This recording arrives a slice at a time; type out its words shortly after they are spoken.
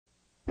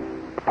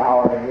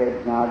bow our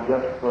heads now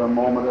just for a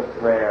moment of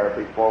prayer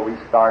before we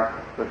start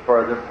the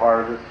further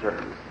part of the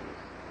services.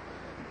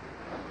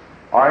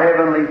 Our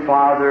Heavenly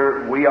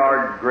Father, we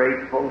are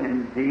grateful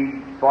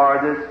indeed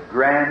for this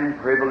grand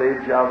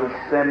privilege of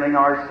assembling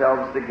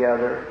ourselves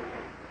together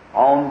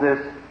on this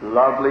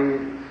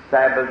lovely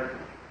Sabbath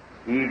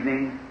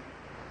evening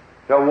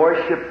to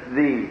worship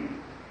Thee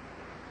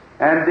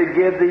and to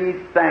give Thee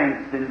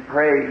thanks and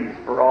praise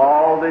for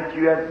all that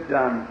You have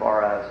done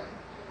for us.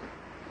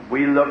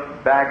 We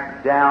look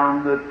back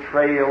down the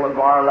trail of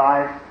our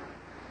life.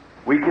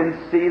 We can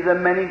see the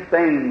many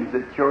things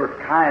that Your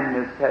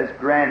kindness has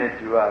granted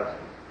to us,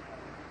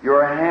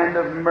 Your hand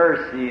of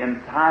mercy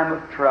in time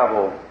of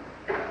trouble,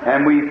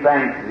 and we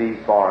thank Thee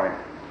for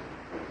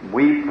it.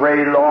 We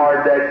pray,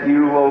 Lord, that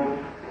You will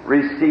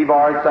receive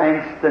our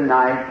thanks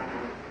tonight.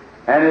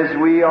 And as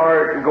we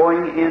are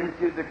going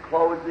into the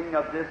closing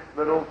of this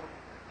little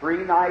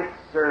three-night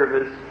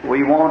service,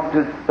 we want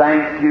to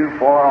thank You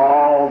for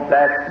all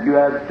that You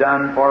have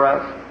done for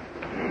us,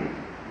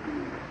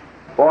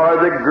 for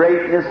the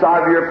greatness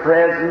of Your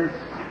presence,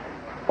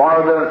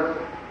 for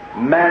the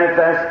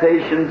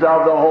manifestations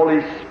of the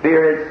Holy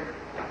Spirit,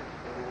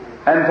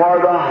 and for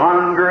the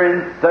hunger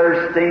and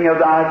thirsting of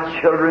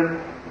Thy children.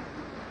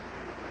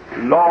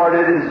 Lord,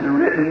 it is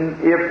written,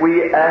 if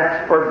we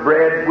ask for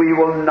bread, we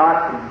will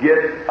not get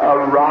a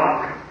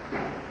rock.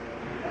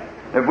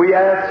 If we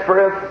ask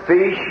for a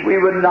fish, we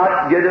would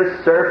not get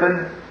a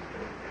serpent.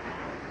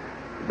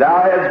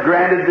 Thou hast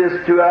granted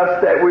this to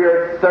us that we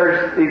are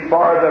thirsty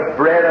for the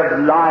bread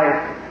of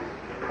life.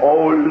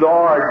 O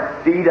Lord,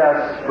 feed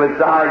us with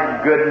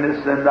Thy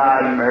goodness and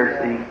Thy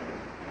mercy.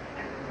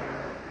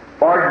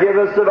 Forgive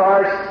us of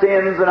our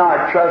sins and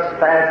our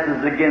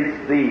trespasses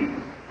against Thee.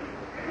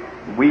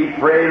 We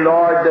pray,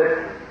 Lord,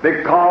 that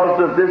because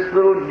of this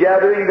little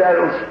gathering that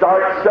will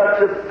start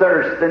such a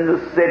thirst in the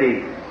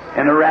city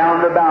and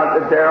around about,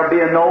 that there will be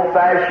an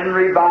old-fashioned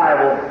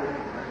revival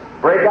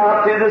break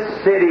out through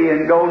the city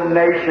and go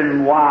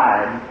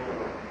nationwide.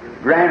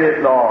 Grant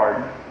it,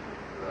 Lord.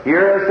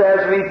 Hear us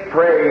as we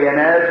pray and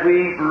as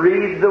we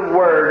read the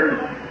Word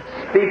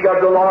and speak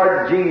of the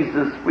Lord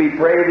Jesus. We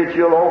pray that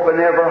You'll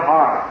open every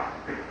heart.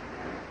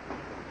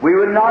 We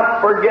would not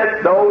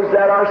forget those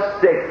that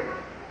are sick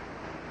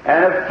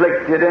and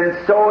afflicted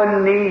and so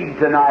in need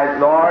tonight,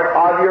 Lord,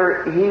 of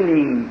Your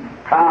healing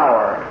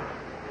power.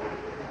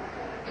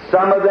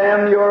 Some of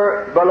them,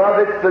 Your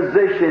beloved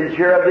physicians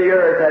here of the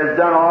earth, has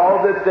done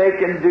all that they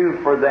can do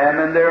for them,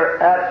 and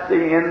they're at the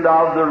end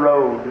of the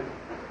road,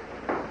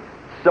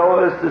 so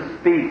as to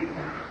speak.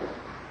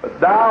 But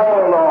Thou,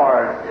 O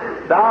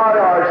Lord, Thou art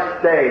our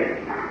stay.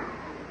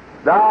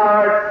 Thou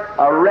art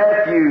a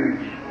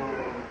refuge,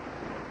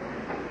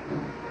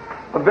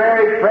 a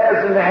very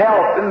present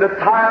help in the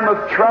time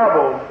of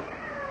trouble.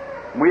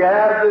 We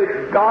have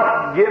the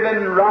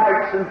God-given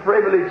rights and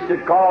privilege to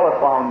call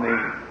upon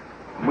Thee.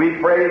 We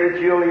pray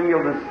that You'll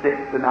heal the sick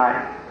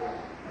tonight.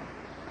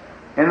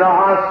 In the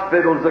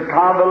hospitals, the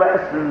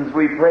convalescents,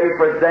 we pray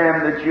for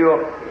them that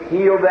You'll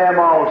heal them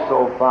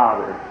also,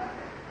 Father.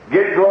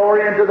 Get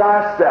glory into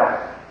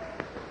Thyself.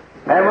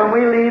 And when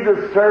we leave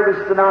the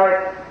service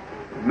tonight,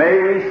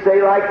 may we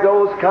say like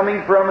those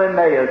coming from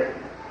Emmaus,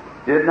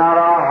 did not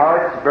our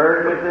hearts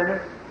burn within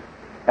us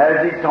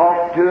as He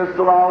talked to us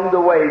along the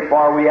way?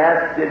 For we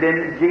asked it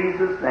in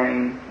Jesus'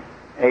 name.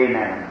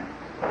 Amen.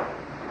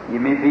 You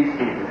may be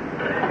seated.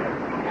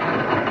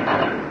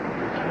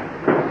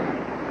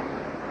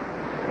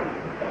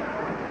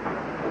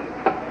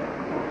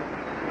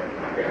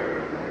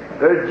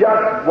 There's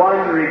just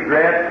one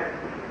regret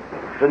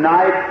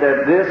tonight,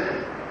 that this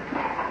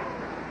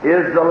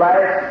is the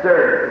last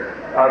service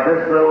of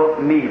this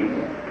little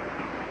meeting.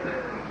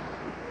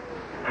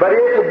 But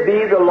if it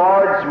be the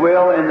Lord's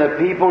will and the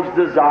people's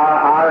desire,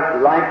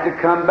 I'd like to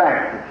come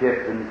back to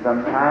Tifton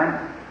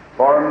sometime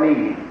for a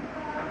meeting,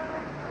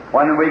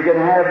 when we can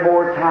have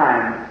more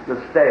time to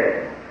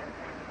stay.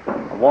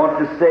 I want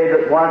to say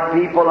that what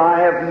people I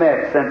have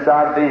met since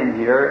I've been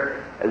here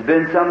has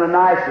been some of the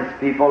nicest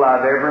people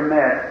I've ever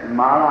met in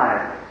my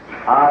life.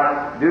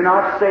 I do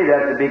not say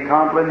that to be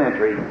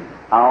complimentary.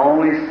 I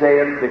only say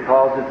it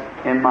because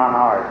it's in my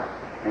heart,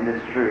 and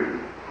it's true.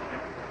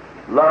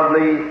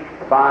 Lovely,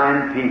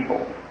 fine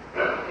people.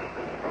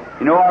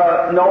 You know,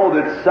 I know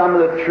that some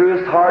of the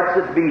truest hearts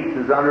that beats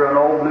is under an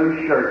old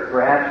blue shirt,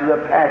 perhaps with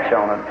a patch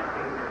on it.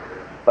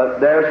 But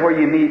there's where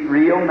you meet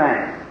real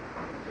men.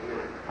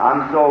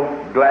 I'm so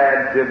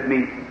glad to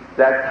meet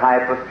that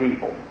type of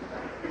people.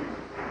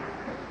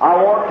 I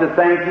want to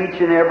thank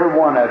each and every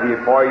one of you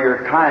for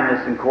your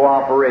kindness and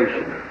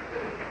cooperation.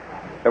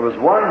 There was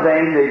one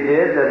thing they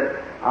did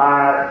that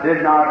I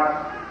did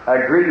not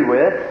agree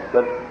with,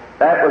 but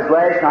that was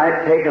last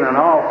night taking an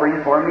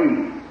offering for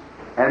me.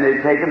 And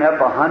they'd taken up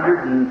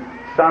 $100 and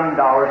some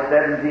dollars,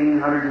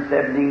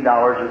 $1,717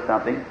 or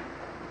something,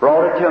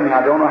 brought it to me.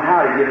 I don't know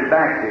how to give it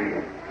back to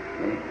you.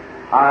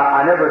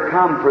 I never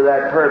come for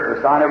that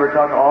purpose. I never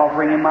took an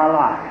offering in my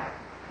life.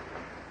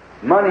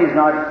 Money's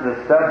not the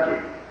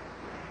subject.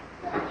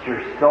 It's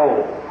your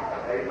soul.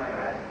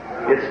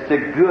 It's the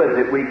good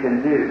that we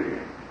can do.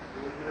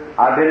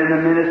 I've been in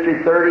the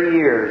ministry 30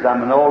 years.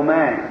 I'm an old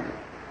man.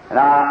 And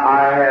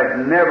I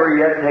have never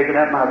yet taken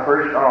up my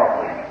first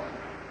offering.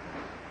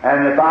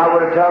 And if I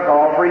would have took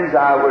offerings,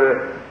 I would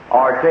have,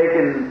 or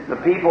taken the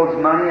people's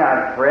money,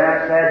 I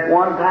perhaps had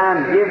one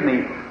time give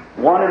me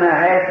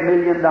 $1.5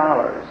 million.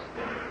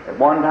 At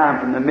one time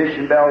from the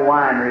Mission Bell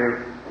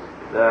Winery,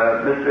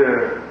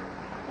 Mr.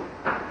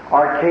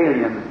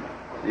 Arcalian,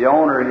 the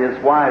owner,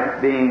 his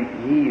wife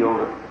being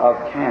healed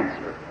of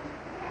cancer.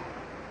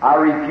 I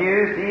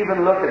refused to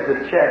even look at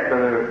the check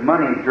or the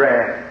money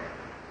draft.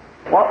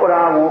 What would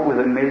I want with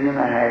 $1.5 million?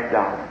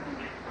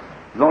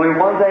 There's only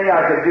one thing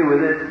I could do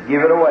with it,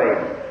 give it away.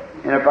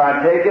 And if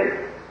I take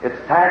it, it's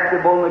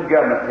taxable and the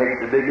government takes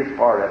the biggest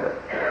part of it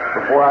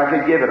before I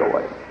could give it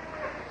away.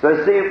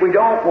 So see, if we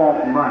don't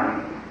want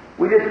money,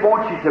 we just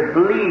want you to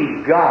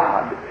believe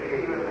God,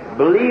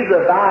 believe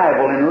the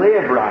Bible and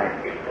live right.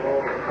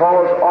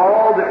 Because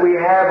all that we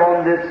have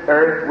on this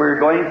earth, we're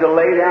going to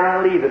lay down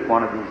and leave it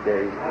one of these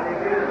days.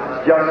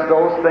 It's just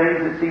those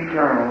things that's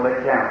eternal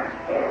that count.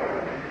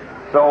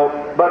 So,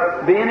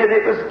 but being that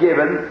it was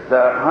given,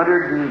 the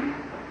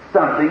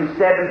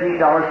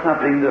 $17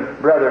 something, the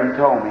brethren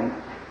told me,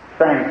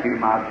 thank you,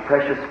 my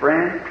precious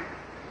friend.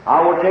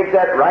 I will take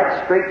that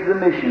right straight to the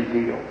mission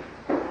field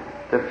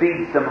to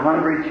feed some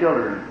hungry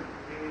children.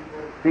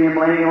 See them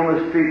laying on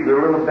the street with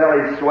their little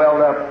bellies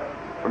swelled up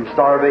from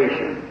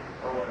starvation.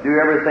 Do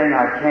everything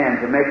I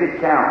can to make it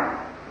count.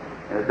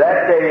 And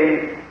that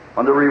day,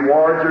 when the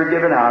rewards are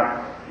given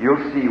out,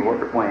 you'll see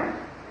where it went.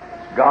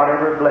 God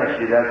ever bless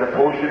you. That's a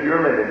portion of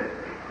your living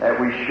that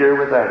we share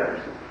with others.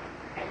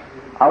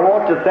 I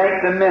want to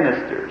thank the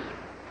ministers.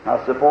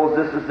 I suppose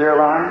this is their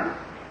line,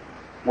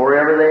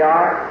 wherever they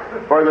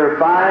are, for their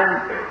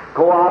fine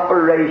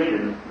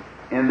cooperation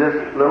in this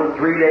little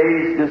 3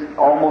 days, just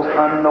almost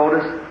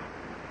unnoticed.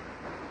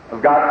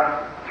 I've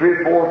got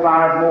 3, 4,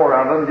 5 more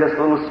of them, just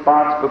little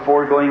spots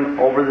before going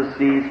over the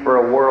seas for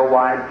a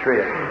worldwide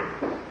trip.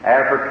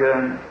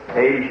 Africa,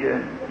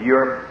 Asia,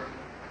 Europe,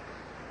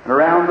 and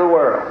around the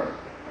world.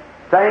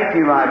 Thank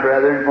you, my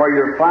brethren, for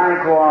your fine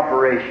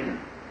cooperation.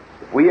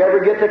 If we ever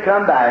get to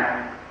come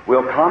back,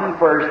 we'll come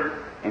first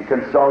and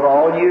consult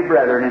all you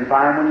brethren and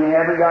find when you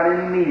haven't got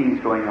any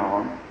meetings going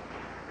on,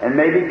 and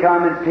maybe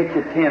come and pitch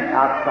a tent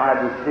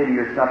outside the city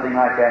or something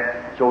like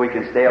that so we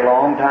can stay a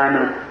long time,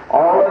 and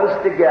all of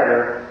us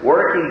together,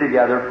 working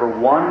together for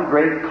one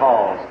great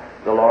cause,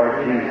 the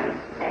Lord Jesus.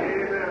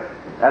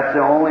 That's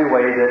the only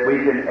way that we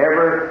can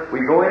ever,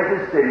 we go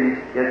into cities,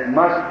 it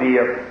must be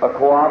a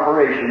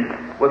cooperation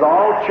with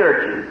all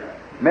churches,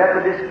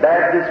 Methodist,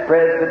 Baptist,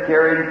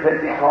 Presbyterian,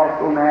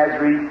 Pentecostal,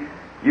 Nazarene.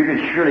 You can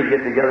surely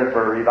get together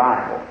for a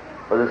revival,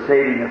 for the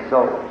saving of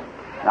souls.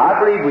 And I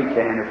believe we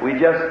can if we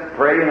just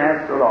pray and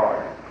ask the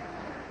Lord.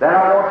 Then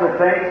I want to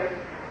thank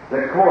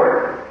the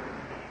court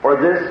for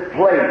this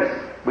place.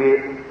 We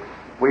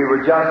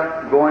were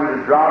just going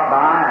to drop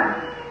by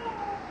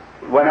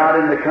and went out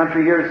in the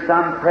country here.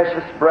 Some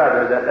precious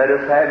brother that let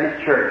us have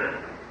his church.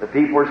 The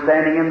people were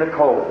standing in the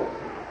cold.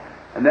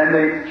 And then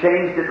they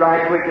changed it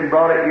right quick and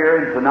brought it here.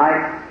 And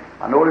tonight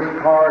I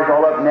noticed cars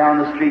all up and down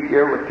the street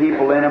here with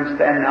people in them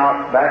standing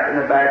out back in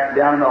the back,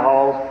 down in the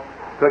halls.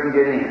 Couldn't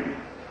get in.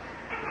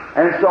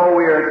 And so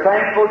we are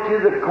thankful to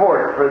the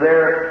court for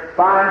their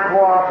fine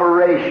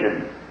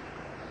cooperation.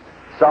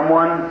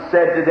 Someone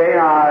said today,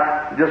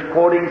 I'm just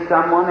quoting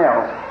someone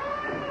else,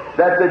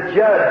 that the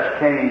judge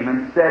came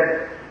and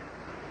said,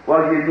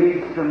 well, you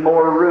need some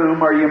more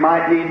room or you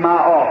might need my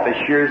office.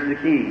 Here's the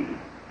key.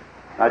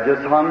 I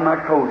just hung my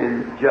coat in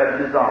the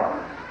judge's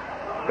office.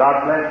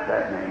 God bless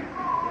that man.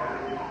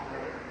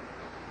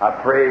 I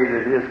pray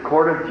that his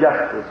court of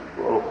justice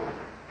will,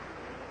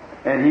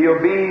 and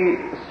he'll be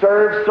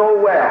served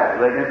so well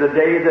that in the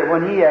day that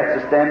when he has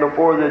to stand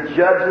before the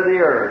judge of the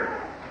earth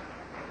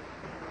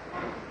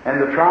and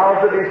the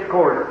trials of his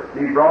court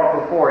be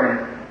brought before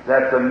him,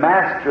 that the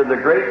master, the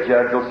great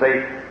judge, will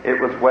say, it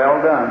was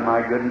well done,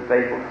 my good and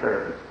faithful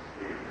servant.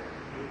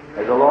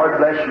 May the Lord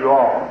bless you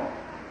all.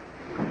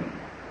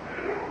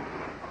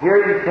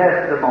 Here's the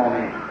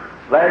testimony.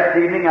 Last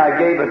evening I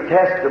gave a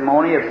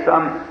testimony of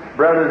some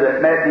brother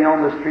that met me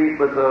on the street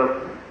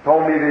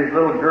told me that his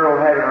little girl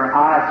having her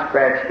eye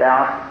scratched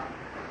out.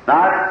 And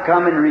I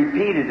come and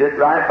repeated it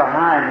right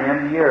behind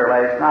him here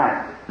last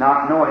night,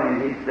 not knowing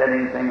that he'd said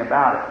anything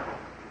about it.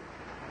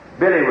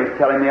 Billy was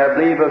telling me, I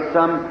believe, of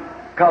some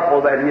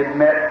couple that he had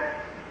met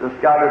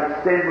that's got a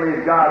Assembly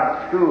of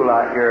God school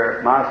out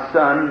here. My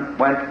son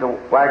went to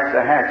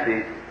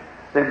Waxahachie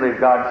Assembly of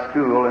God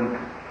school in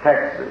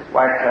Texas,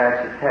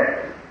 Waxahachie,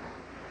 Texas.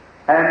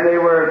 And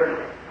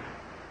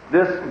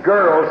this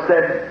girl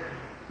said,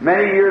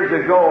 many years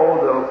ago,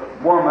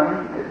 the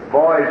woman, his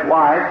boy's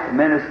wife, the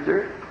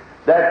minister,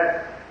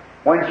 that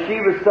when she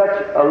was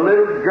such a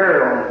little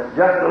girl,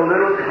 just a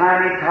little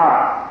tiny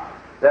tot,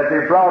 that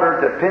they brought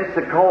her to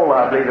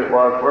Pensacola, I believe it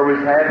was, where we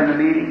was having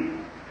the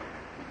meeting.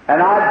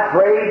 And I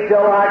prayed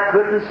till I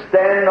couldn't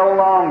stand no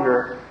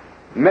longer.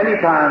 Many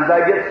times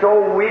I get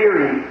so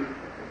weary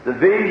the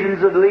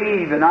visions of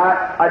leave, and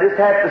I just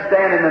have to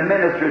stand in the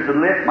ministers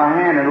and lift my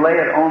hand and lay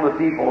it on the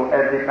people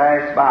as they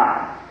pass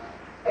by.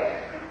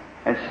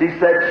 And she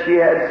said she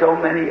had so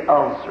many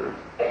ulcers,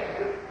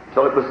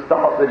 so it was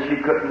thought that she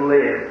couldn't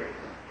live.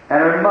 And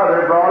her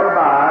mother brought her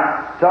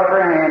by, took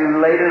her hand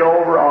and laid it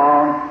over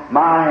on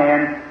my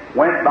hand,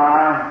 went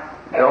by,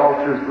 the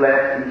ulcers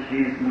left, and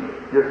she's in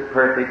just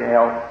perfect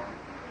health.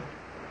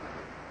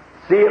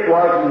 See, it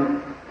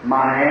wasn't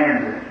my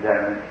hand that's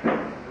done it.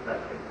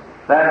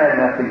 That had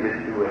nothing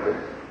to do with it.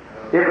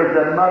 It was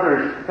the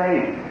mother's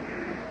faith,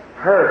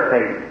 her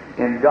faith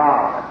in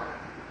God.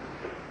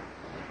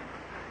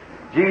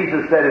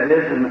 Jesus said it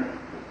isn't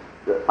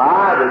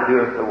I that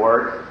doeth the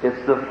works,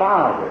 it's the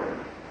Father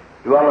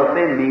dwelleth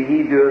in me,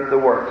 He doeth the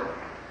works.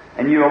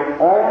 And you'll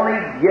only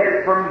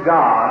get from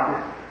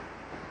God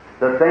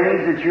the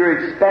things that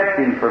you're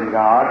expecting from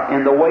God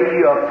in the way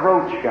you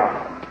approach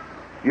God.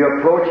 You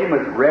approach Him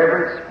with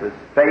reverence, with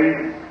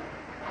faith.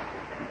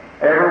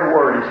 Every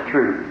word is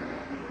true.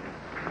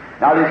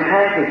 Now this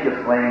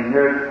handkerchief laying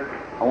here,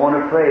 I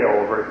want to pray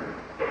over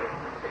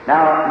it.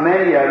 Now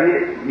many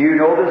of you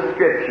know the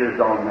Scriptures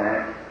on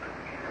that.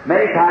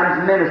 Many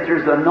times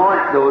ministers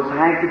anoint those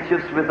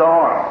handkerchiefs with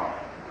oil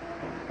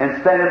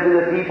and send them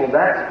to the people.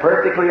 That's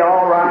perfectly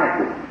all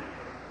right.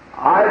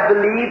 I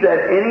believe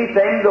that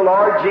anything the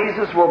Lord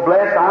Jesus will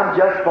bless, I'm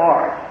just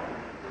for it.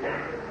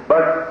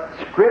 But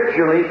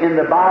scripturally in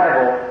the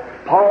Bible,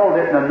 Paul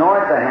didn't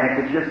anoint the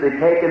handkerchiefs, they're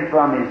taken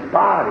from his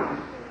body,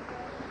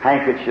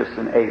 handkerchiefs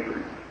and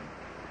aprons.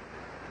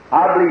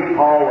 I believe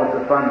Paul was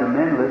a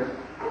fundamentalist.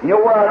 You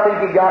know where I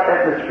think he got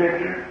that in the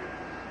Scripture?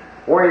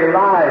 Where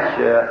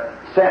Elijah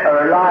sent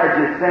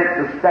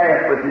the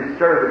staff with his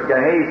servant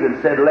Gehazi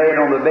and said, lay it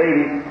on the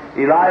baby.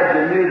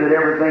 Elijah knew that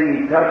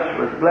everything he touched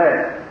was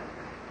blessed.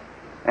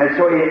 And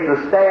so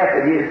the staff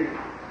that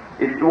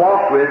he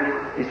walked with,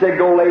 he said,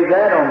 go lay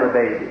that on the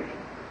baby.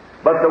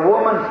 But the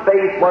woman's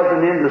faith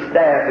wasn't in the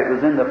staff, it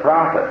was in the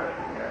prophet.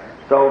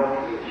 So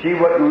she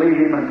wouldn't leave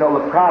him until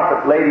the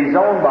prophet laid his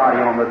own body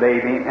on the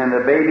baby, and the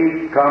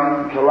baby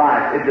come to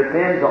life. It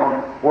depends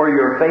on where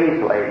your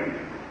faith lays.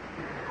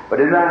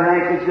 But in that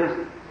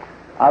handkerchief,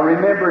 I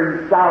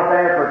remember in South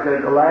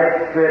Africa, the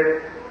last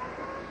trip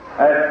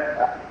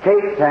at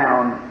Cape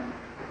Town,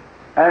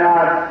 and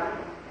I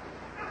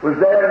was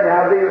there, and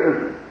I believe it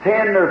was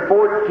 10 or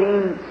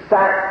 14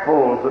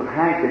 sackfuls of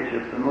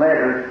handkerchiefs and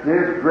letters.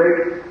 There's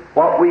great,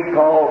 what we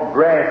call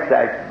grass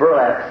sacks,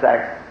 burlap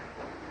sacks.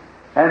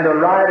 And the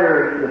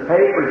writer of the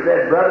paper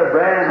said Brother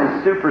Branham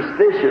was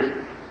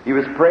superstitious. He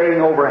was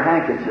praying over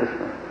handkerchiefs,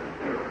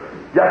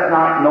 just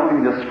not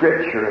knowing the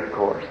Scripture, of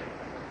course.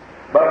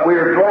 But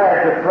we're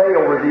glad to pray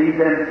over these,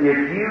 and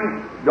if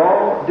you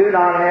do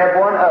not have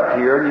one up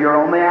here, and you're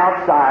on the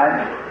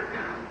outside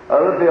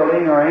of the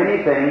building or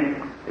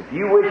anything, if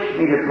you wish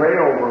me to pray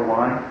over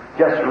one,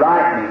 just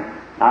write me.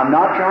 I'm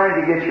not trying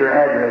to get your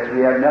address.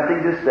 We have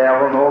nothing to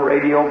sell, no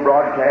radio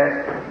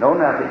broadcast, no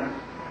nothing.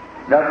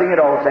 Nothing at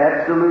all. It's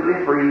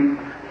absolutely free.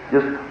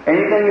 Just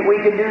anything that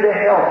we can do to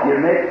help you,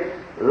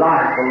 make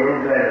life a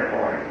little better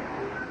for you.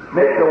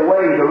 Make the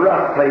way, the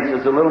rough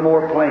places, a little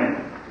more plain.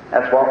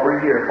 That's what we're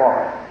here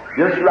for.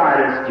 Just write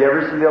us,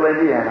 Jeffersonville,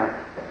 Indiana.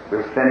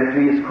 We'll send it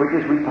to you as quick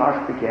as we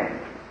possibly can.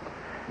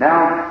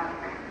 Now,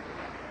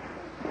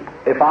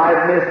 if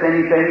I've missed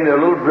anything, the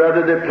little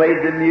brother that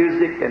played the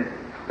music and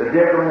the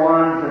different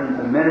ones and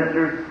the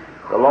ministers,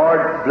 the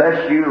Lord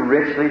bless you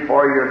richly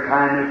for your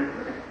kindness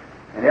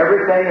and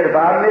everything. And if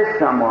I missed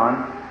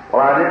someone,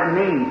 well, I didn't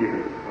mean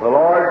to. The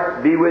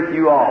Lord be with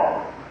you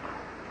all.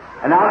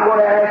 And I'm going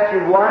to ask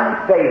you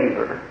one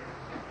favor.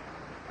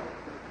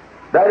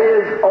 That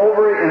is,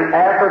 over in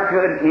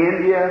Africa and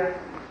India,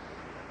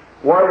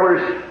 where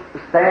we're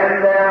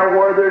standing there,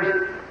 where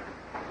there's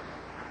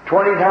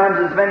 20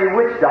 times as many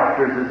witch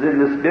doctors as in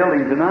this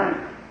building tonight.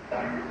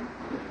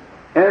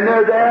 And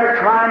they're there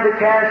trying to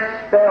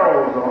cast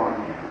spells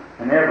on you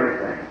and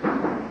everything.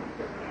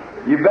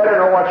 You better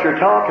know what you're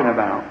talking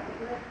about.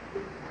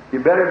 You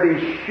better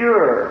be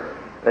sure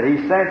that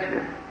He sent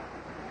you.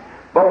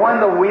 But when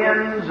the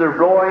winds are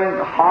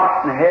blowing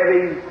hot and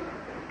heavy,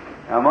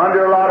 I'm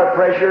under a lot of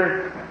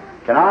pressure.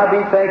 Can I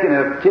be thinking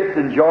of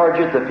Tifton,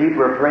 Georgia? The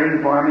people are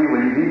praying for me.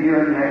 Will you be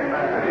doing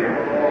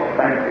that?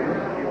 Thank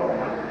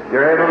you.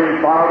 Dear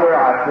Heavenly Father,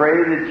 I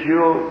pray that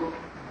You'll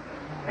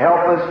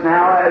help us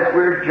now as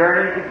we're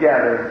journeying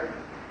together.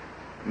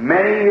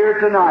 Many here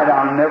tonight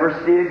I'll never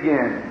see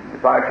again.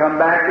 If I come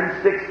back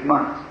in 6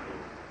 months,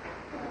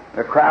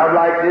 a crowd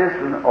like this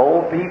and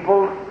old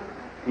people,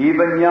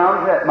 even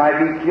young, that might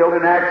be killed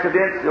in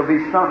accidents, there'll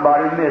be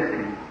somebody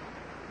missing.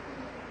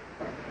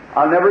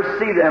 I'll never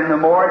see them no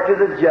more to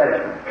the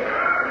judgment.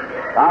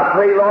 I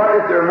pray,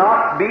 Lord, that there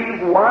not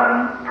be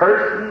one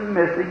person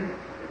missing,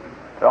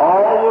 that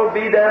all will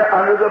be there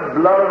under the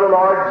blood of the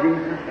Lord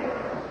Jesus,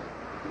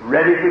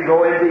 ready to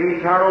go into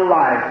eternal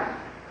life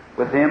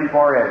with Him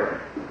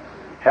forever.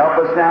 Help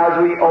us now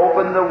as we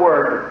open the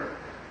Word.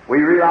 We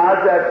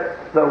realize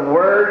that the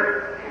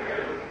Word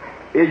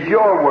is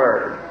Your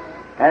Word,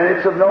 and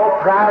it's of no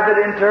private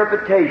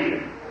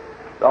interpretation.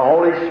 The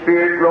Holy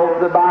Spirit wrote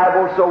the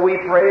Bible, so we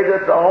pray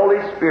that the Holy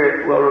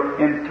Spirit will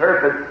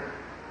interpret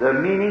the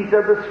meanings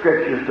of the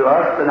Scriptures to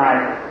us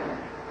tonight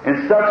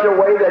in such a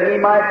way that He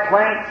might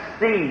plant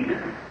seed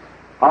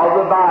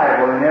of the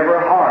Bible in every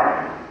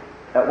heart,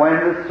 that when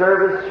the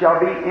service shall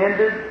be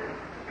ended,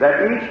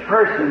 that each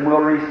person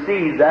will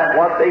receive that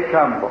what they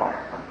come for.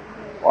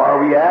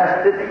 For we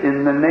ask it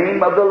in the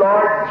name of the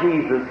Lord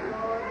Jesus.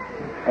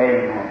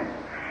 Amen.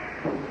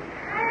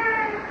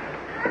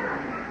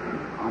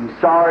 I'm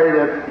sorry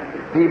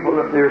that people,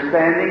 if they're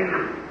standing,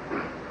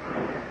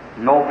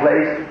 no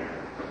place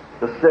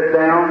to sit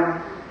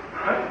down,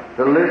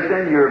 to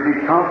listen, you'll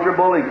be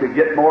comfortable and could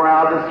get more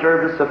out of the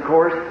service, of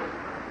course.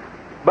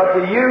 But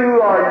to you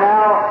who are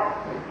now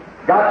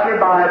got your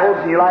Bibles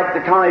and you like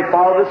to kind of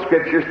follow the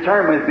Scriptures,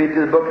 turn with me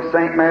to the book of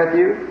St.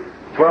 Matthew,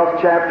 12th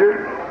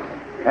chapter,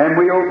 and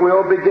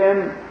we'll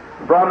begin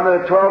from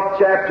the 12th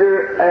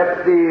chapter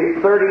at the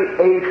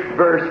 38th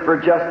verse for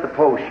just the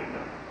portion.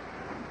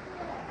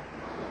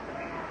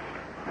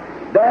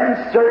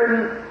 Then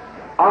certain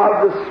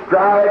of the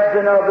scribes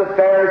and of the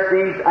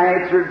Pharisees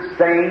answered,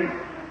 saying,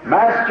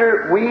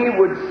 Master, we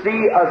would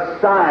see a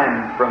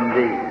sign from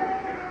thee.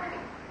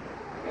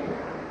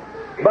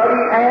 But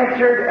he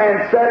answered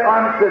and said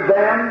unto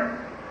them,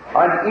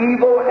 An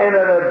evil and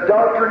an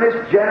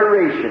adulterous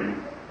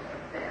generation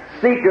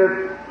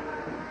seeketh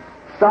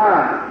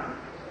sign,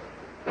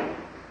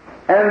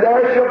 and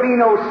there shall be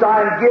no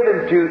sign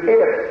given to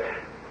it,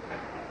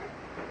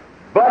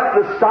 but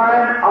the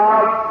sign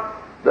of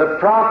the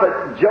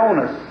prophet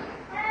Jonas.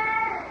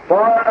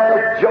 For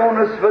as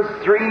Jonas was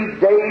 3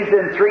 days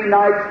and 3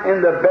 nights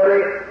in the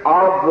belly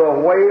of the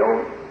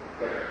whale,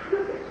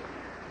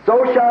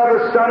 so shall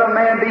the Son of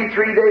Man be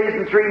 3 days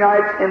and 3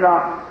 nights in the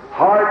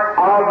heart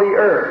of the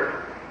earth.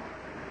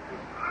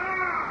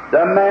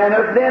 The man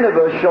of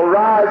Nineveh shall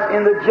rise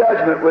in the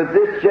judgment with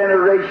this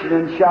generation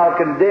and shall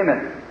condemn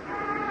it,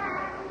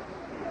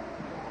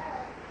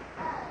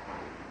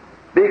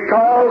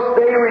 because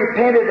they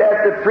repented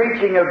at the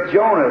preaching of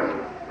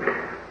Jonas.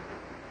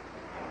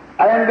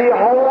 And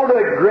behold,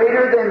 a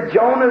greater than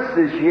Jonas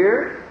is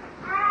here.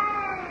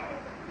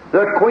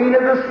 The queen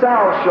of the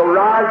south shall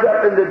rise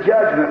up in the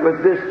judgment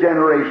with this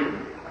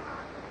generation,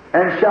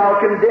 and shall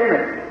condemn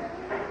it.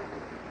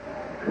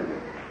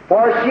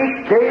 For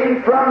she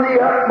came from the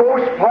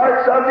utmost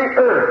parts of the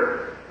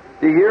earth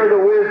to hear the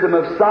wisdom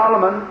of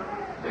Solomon,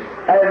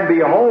 and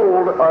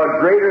behold, a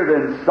greater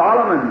than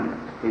Solomon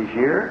is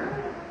here.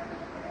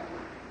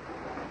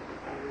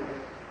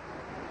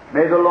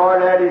 May the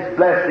Lord add His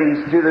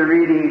blessings to the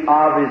reading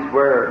of His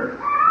Word.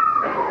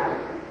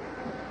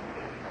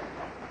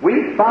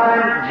 We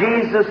find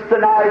Jesus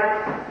tonight,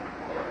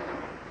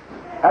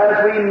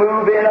 as we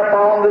move in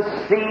upon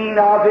the scene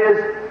of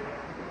His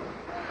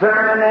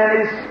sermon and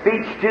His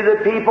speech to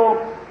the people.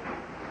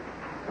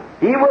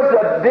 He was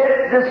a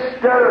bit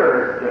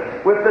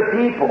disturbed with the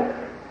people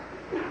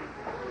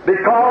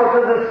because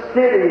of the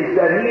cities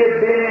that He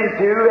had been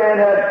into and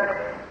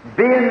had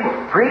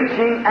been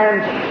preaching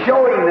and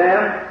showing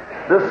them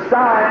the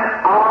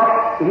sign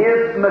of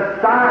His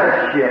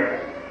Messiahship,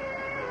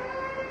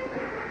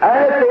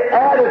 as the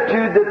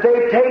attitude that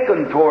they've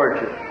taken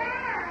towards it.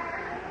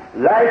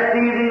 Last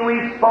evening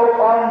we spoke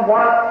on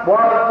what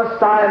was the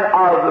sign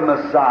of the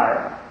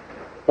Messiah.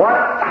 What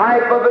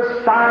type of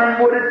a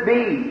sign would it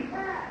be?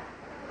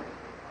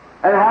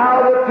 And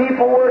how the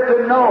people were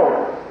to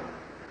know.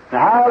 And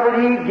how that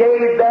He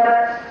gave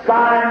that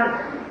sign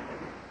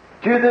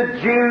to the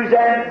Jews,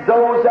 and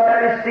those that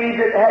received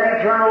it had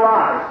eternal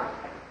life.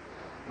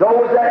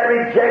 Those that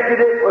rejected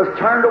it was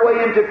turned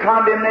away into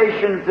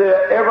condemnation to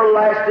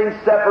everlasting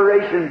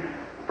separation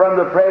from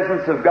the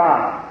presence of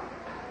God.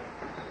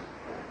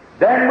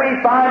 Then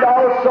we find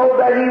also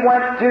that He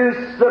went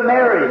to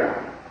Samaria,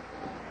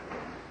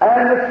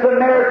 and the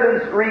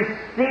Samaritans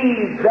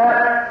received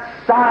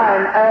that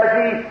sign as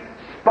He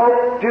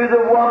spoke to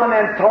the woman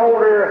and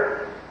told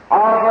her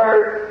of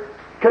her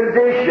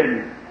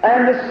condition.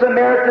 And the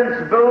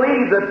Samaritans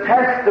believed the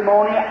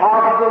testimony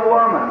of the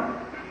woman.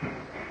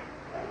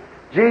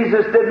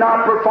 Jesus did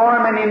not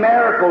perform any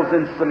miracles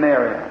in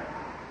Samaria,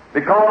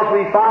 because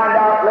we find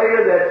out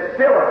later that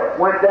Philip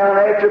went down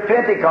after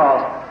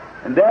Pentecost,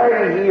 and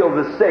there He healed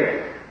the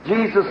sick.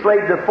 Jesus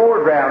laid the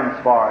foregrounds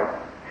for it.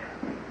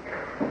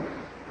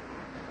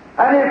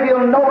 And if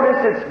you'll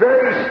notice, it's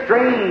very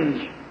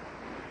strange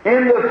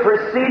in the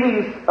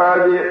proceedings,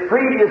 or the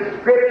previous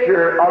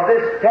scripture of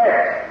this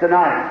text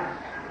tonight,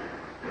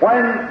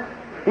 when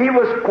he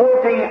was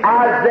quoting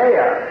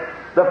Isaiah,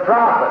 the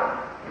prophet,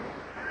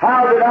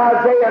 how that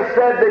Isaiah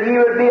said that he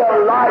would be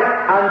a light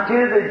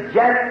unto the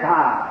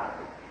Gentiles.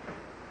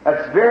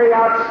 That's very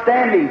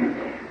outstanding,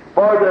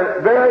 for the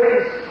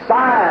very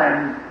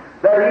sign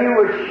that he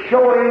was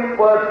showing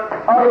was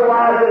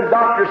otherwise than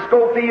Dr.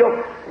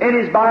 Schofield in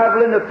his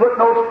Bible in the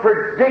footnotes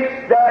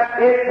predicts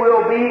that it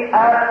will be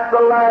at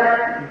the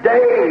last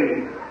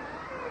day,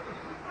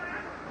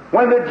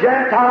 when the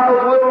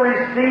Gentiles will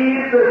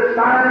receive the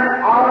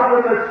sign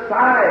of the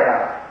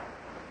Messiah.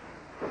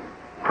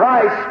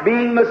 Christ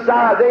being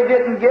Messiah. They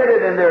didn't get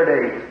it in their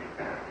days.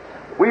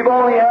 We've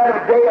only had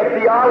a day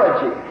of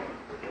theology.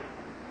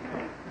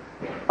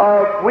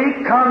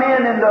 We come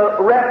in the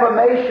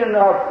Reformation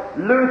of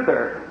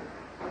Luther.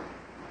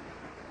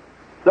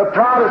 The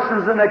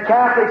Protestants and the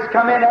Catholics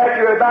come in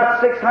after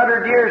about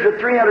 600 years or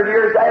 300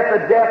 years after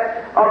the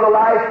death of the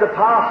last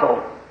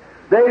apostle.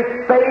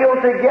 They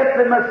failed to get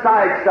the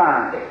Messiah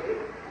sign.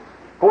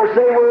 Of course,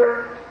 they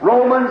were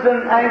Romans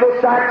and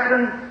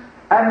Anglo-Saxon.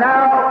 And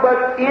now,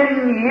 but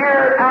in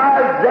here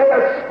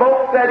Isaiah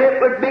spoke that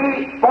it would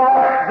be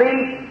for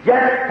the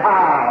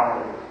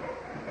Gentiles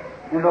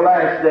in the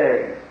last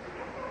days.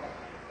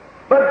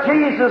 But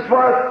Jesus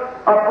was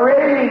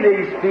upbraiding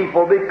these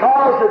people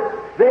because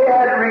they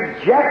had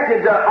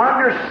rejected to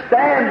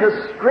understand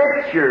the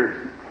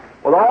Scriptures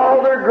with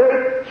all their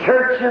great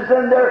churches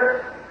and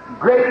their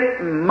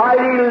great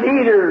mighty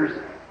leaders,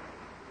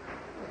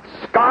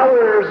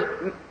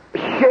 scholars,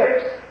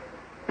 ships,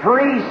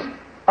 priests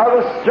of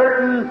a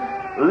certain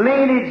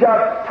lineage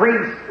of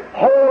priests,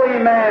 holy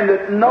men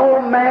that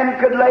no man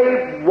could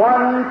lay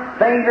one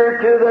finger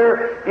to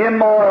their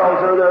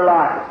immorals or their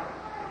lives.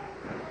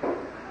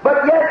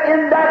 But yet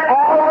in that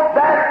all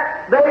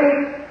that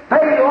they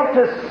failed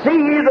to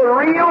see the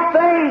real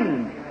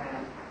thing.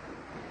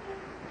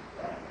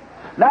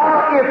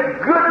 Now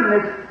if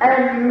goodness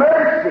and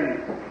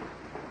mercy,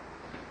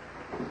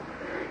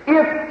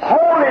 if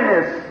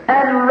holiness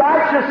and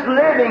righteous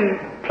living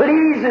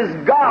pleases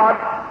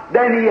God,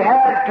 then He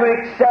had to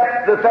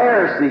accept the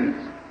Pharisees.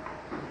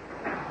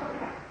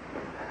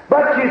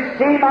 But you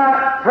see,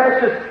 my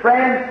precious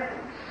friend,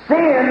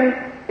 sin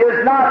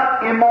is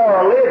not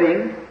immoral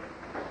living.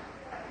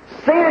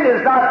 Sin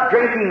is not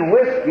drinking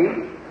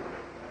whiskey.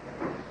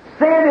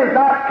 Sin is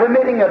not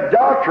committing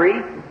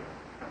adultery.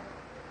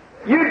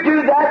 You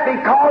do that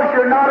because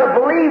you're not a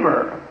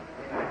believer.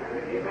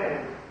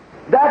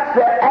 That's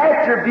the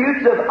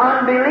attributes of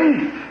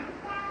unbelief.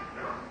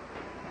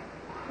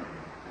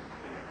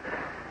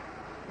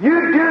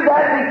 You do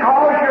that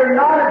because you're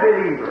not a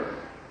believer.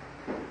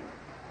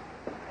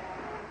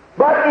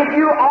 But if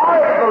you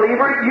are a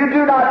believer, you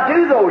do not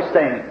do those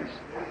things.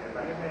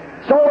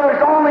 So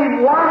there's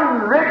only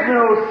one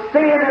original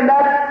sin, and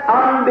that's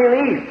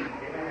unbelief.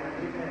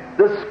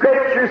 The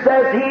Scripture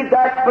says, "He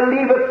that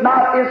believeth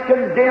not is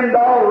condemned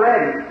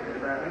already."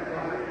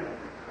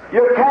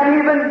 You can't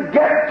even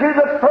get to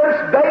the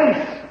first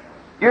base.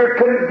 You're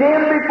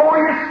condemned before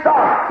you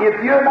start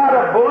if you're not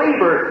a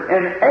believer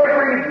in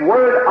every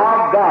word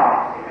of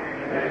God.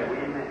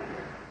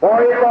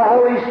 For if the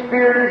Holy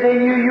Spirit is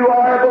in you, you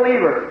are a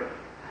believer.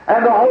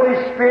 And the Holy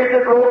Spirit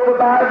that wrote the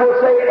Bible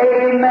say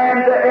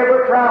amen to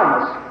every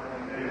promise.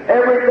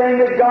 Everything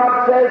that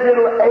God says,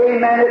 it'll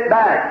amen it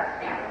back.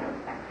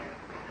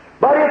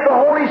 But if the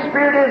Holy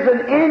Spirit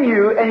isn't in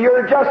you and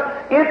you're just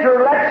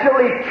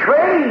intellectually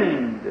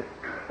trained,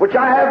 which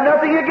I have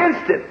nothing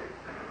against it,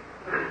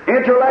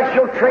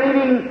 intellectual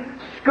training,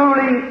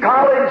 schooling,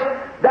 college,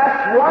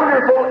 that's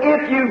wonderful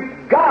if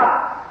you've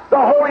got the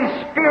Holy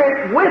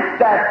Spirit with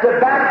that to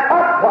back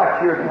up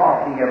what you're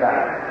talking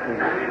about.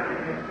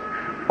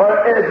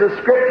 But as the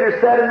Scripture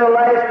said in the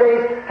last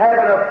days,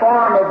 having a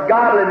form of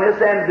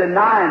godliness and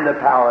denying the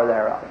power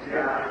thereof.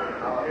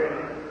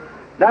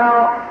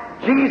 Now,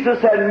 Jesus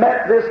had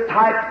met this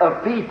type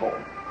of people,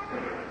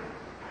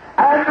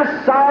 and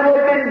the sign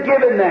had been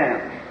given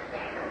them.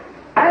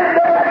 And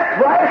they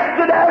had classed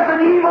it as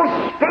an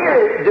evil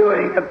spirit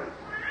doing it.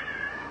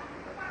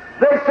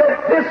 They said,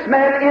 "This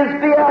man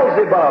is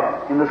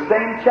Beelzebub," in the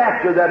same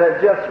chapter that I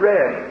just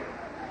read.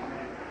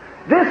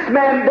 This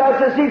man does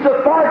this, he's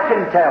a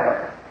fortune teller.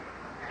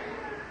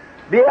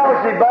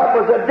 Beelzebub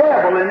was a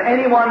devil, and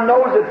anyone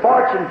knows that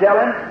fortune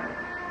telling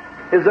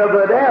is of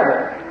the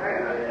devil.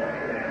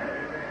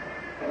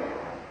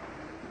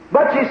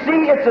 But you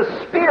see, it's a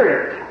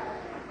spirit.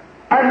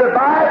 And the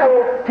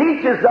Bible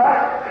teaches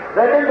us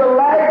that in the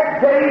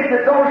last days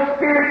that those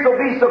spirits will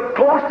be so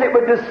close it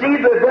would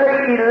deceive the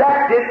very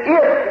elected,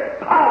 if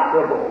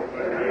possible.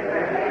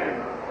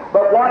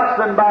 But watch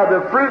them by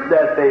the fruit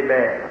that they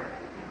bear.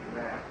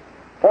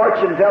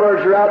 Fortune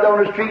tellers are out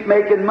on the street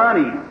making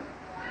money.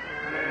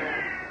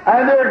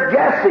 And they're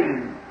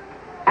guessing.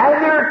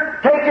 And they're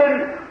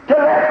taking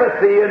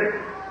telepathy and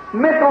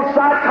mental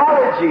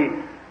psychology.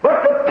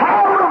 But the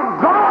power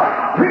of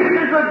God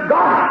preaches the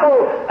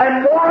gospel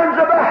and warns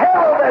of a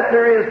hell that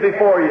there is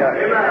before you,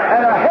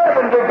 and a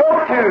heaven to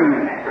go to,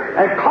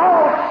 and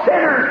calls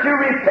sinners to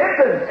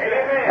repentance,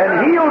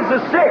 and heals the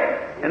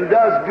sick, and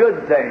does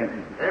good things.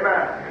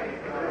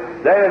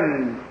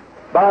 Then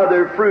by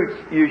their fruits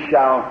you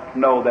shall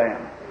know them.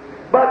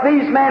 But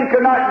these men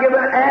could not give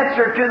an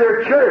answer to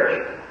their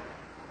church.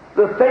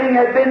 The thing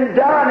had been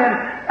done,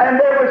 and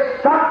there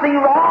was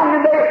something wrong,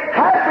 and they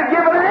had to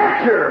give an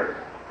answer.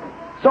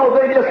 So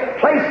they just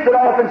placed it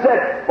off and said,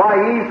 "Why,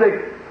 he's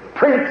the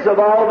prince of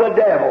all the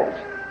devils."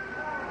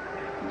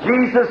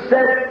 Jesus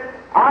said,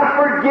 "I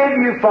forgive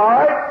you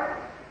for it,"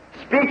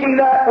 speaking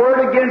that word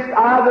against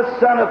I, the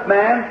Son of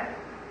Man.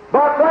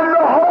 But when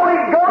the Holy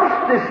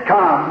Ghost is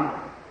come,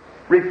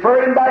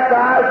 referring back to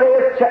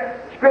Isaiah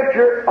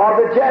Scripture of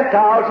the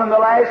Gentiles in the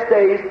last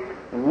days,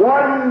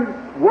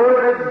 one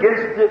word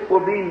against it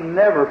will be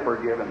never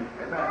forgiven.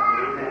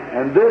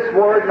 And this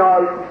word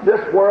nor this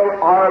world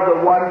are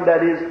the one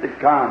that is to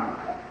come.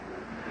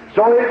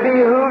 So it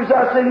behooves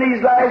us in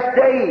these last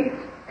days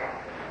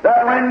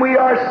that when we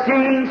are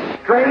seeing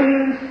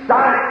strange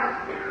sights,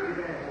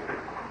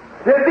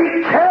 to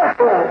be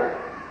careful.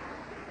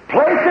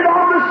 Place it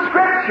on the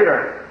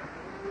Scripture.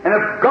 And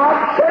if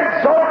God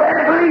said so,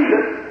 then believe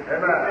it.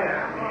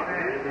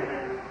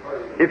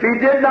 If He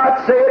did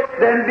not say it,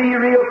 then be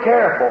real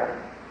careful.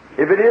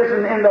 If it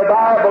isn't in the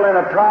Bible and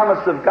a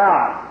promise of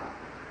God.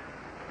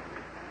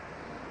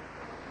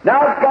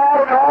 Now,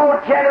 God in all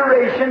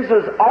generations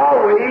has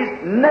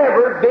always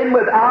never been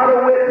without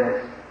a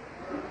witness.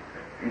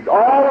 He's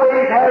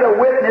always had a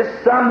witness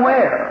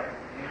somewhere.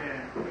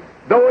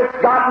 Though it's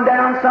gotten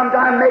down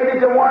sometime maybe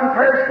to one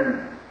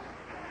person.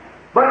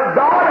 But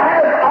God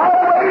has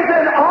always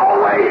and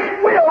always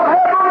will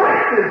have a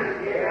witness.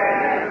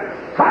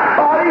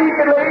 Somebody He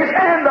can lay His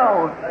hand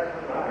on.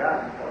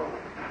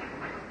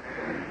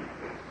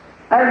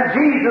 And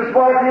Jesus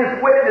was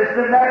His witness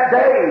in that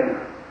day.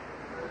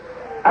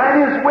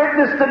 And His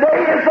witness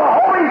today is the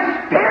Holy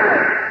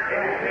Spirit.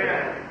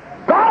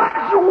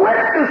 God's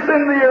witness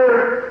in the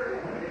earth.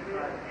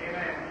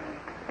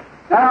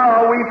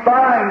 Now we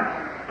find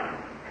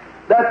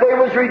that they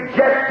was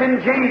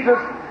rejecting Jesus,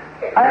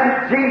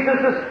 and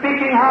Jesus is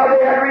speaking how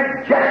they had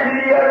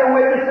rejected the other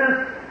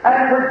witnesses,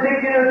 and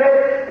predicted that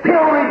they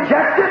still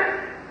reject it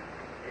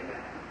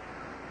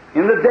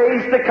in the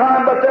days to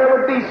come, but there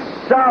would be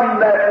some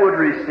that would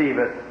receive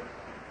it.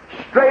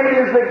 Straight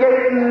is the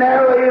gate and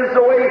narrow is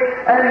the way,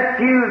 and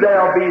few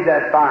there'll be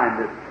that find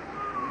it.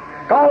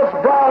 Because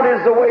broad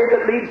is the way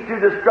that leads to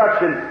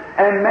destruction,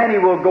 and many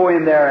will go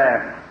in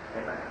thereafter.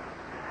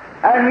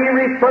 And He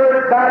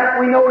referred back,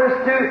 we notice,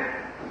 to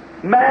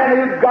man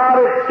who God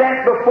had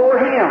sent before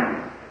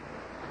Him.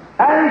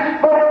 And He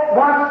spoke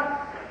once,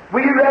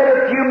 we read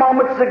a few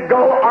moments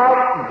ago,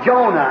 of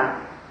Jonah.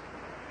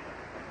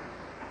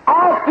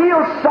 I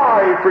feel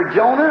sorry for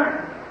Jonah,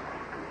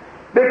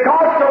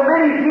 because so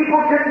many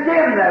people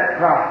condemn that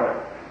prophet.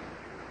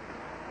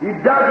 He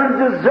doesn't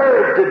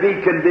deserve to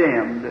be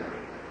condemned.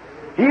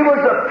 He was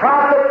a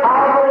prophet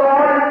of the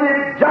Lord and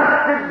did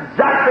just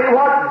exactly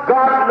what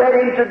God led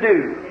him to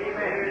do.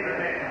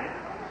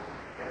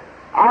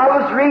 I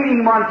was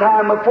reading one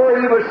time before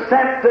he was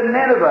sent to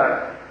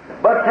Nineveh,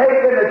 but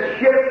taken a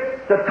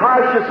ship to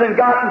Tarshish and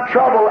got in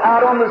trouble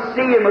out on the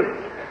sea and was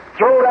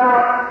thrown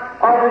out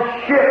of the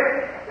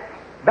ship,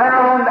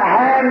 bound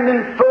hand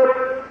and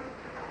foot,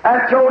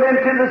 and thrown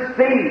into the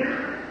sea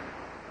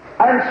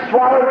and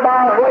swallowed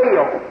by a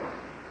whale.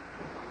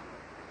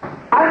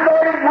 And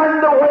then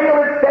when the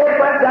whale had dead,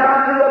 went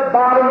down to the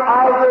bottom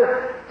of the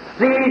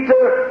sea to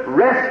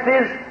rest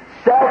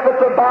himself at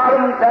the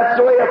bottom. That's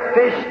the way a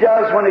fish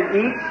does when it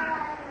eats.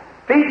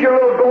 Feed your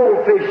little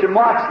goldfish and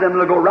watch them.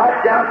 They'll go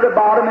right down to the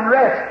bottom and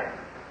rest.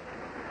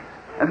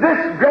 And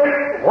this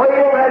great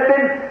whale had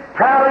been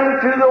prowling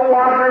through the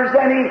waters,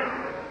 and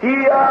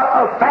he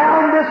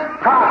found this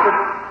prophet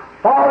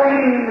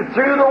falling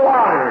through the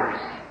waters.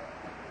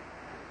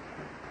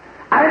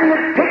 And he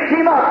had picked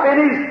him up in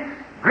his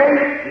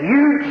great,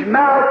 huge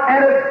mouth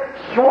and had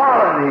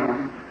swallowed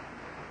him.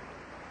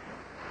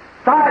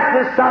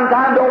 Scientists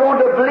sometimes don't want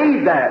to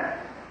believe that.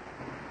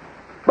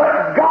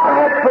 But God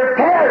had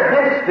prepared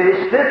this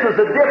fish. This was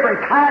a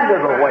different kind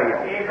of a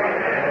whale.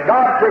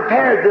 God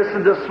prepared this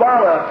one to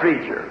swallow a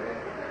preacher.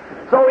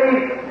 So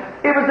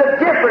it was a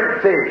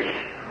different fish.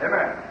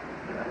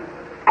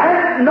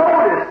 And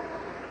notice,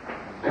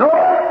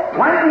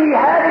 when he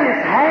had his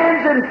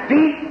hands and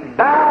feet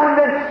bound,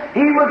 and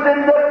he was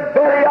in the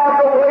belly of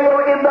the whale,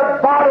 in the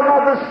bottom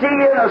of the sea,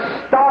 in a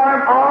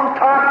storm on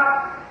top.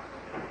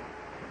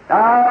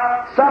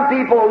 Now, some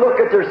people look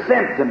at their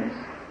symptoms.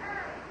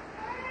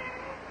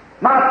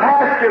 My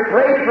pastor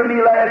prayed for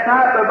me last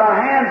night, but my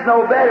hand's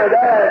no better.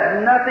 That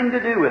has nothing to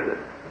do with it.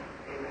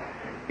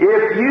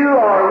 If you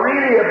are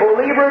really a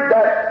believer,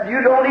 that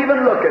you don't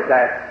even look at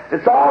that.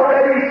 It's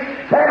already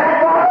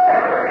settled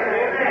forever.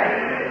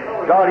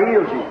 God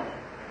heals you.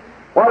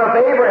 What if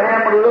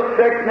Abraham would have looked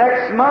there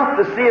next month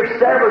to see if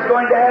Sarah was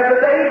going to have a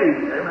baby?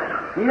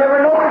 He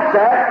never noticed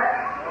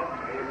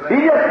that.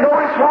 He just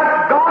noticed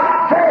what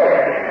God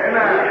said.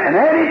 And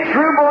any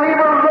true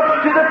believer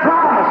looks to the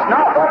promise,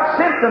 not what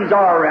symptoms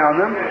are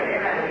around them.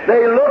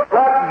 They look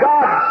what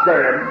God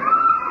said.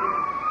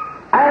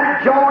 And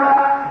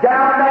Jonah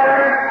down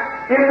there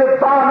in the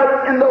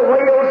vomit, in the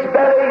whale's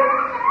belly,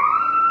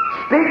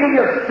 speaking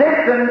of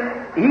symptoms,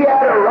 he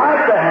had a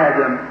right to have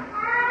them.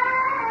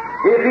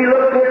 If he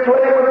looked this way,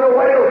 it was a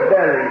whale's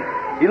belly.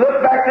 He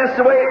looked back this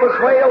way, it was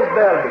whale's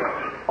belly.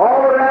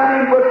 All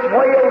around him was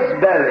whale's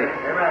belly.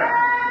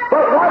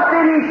 But what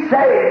did he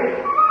say?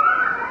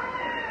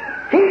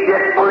 He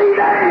didn't believe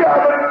any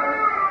of it.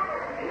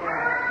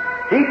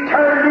 He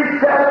turned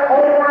himself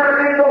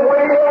over in the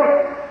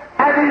whale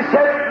and he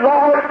said,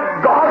 Lord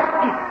God,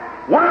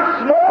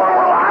 once more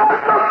will I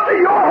look to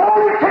your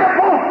holy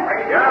temple.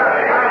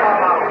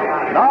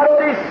 Not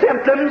only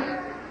symptoms,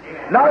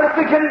 not at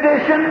the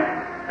condition,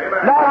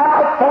 not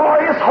how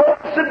far his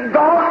hopes had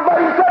gone, but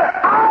he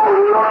said, I'll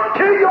look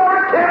to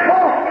your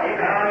temple.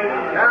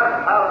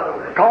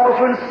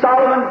 Because when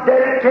Solomon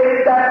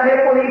dedicated that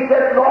temple, he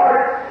said,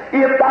 Lord,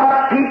 if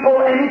thy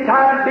people any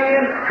time be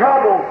in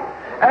trouble,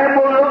 and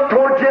will look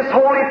towards this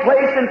holy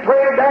place and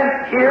pray,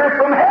 then hear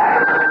from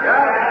heaven.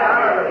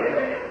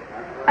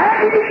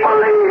 And he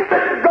believed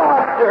that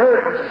God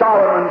heard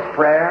Solomon's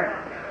prayer.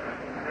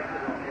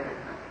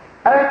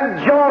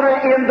 And Jonah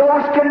in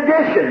those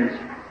conditions,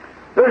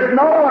 there's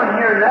no one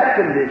here in that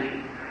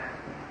condition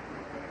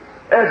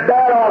as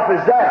bad off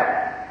as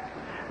that.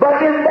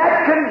 But in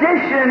that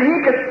condition,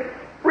 he could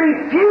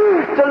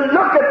refuse to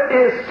look at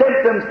his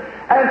symptoms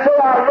and say,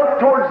 I'll look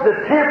towards the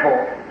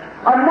temple,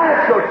 a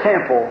natural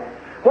temple,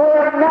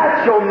 where a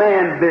natural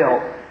man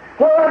built,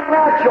 where a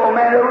natural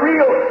man, a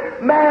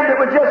real man that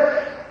was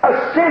just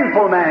a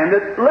sinful man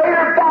that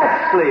later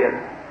backslid,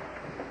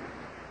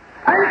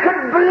 and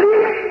could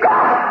believe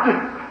God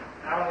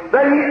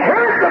that He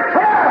heard the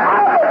prayer.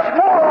 How much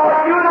more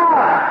ought you and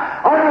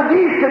I, under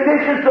these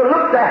conditions, to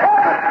look to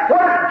heaven,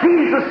 where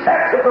Jesus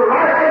sits at the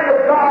right hand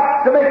of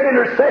God to make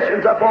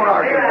intercessions upon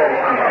our behalf?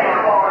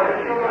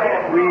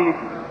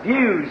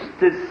 Refuse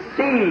to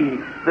see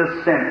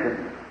the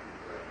symptoms.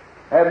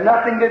 Have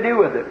nothing to do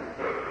with it.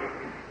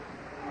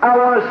 I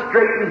want to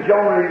straighten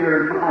Jonah in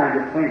your mind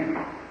of thinking.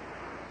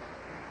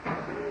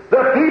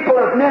 The people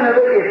of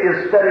Nineveh, if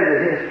you study the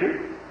history,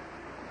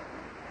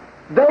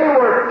 they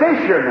were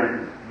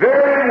fishermen,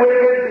 very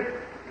wicked,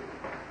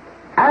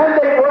 and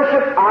they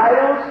worshiped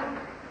idols.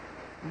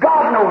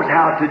 God knows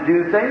how to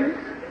do things.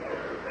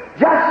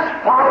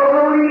 Just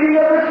follow the leading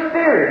of the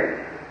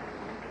Spirit.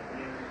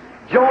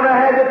 Jonah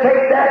had to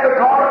take that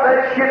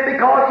ship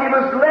because he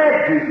was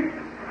led to.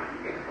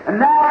 And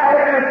now,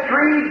 after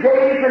 3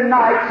 days and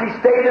nights, he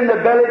stayed in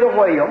the belly of the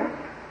whale.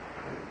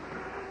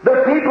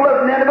 The people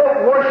of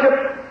Nineveh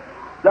worshiped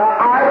the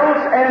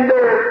idols, and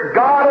their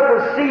god of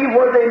the sea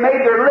where they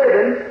made their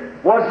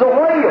living was the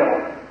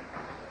whale.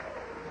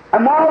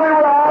 And while they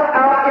were all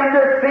out in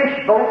their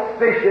fish boats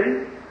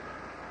fishing,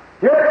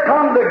 here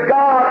come the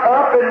god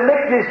up and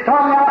licked his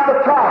tongue out. The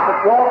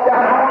prophet walked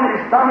out on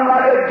his tongue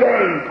like a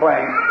game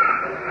plank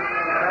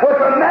with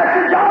a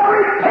message of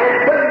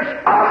repentance,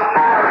 of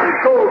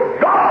miracles.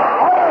 God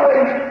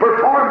always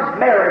performs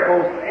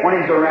miracles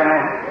when He's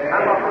around.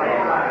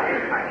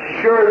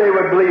 Sure, they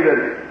would believe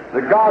it.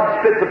 The God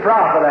spit the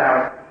prophet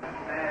out.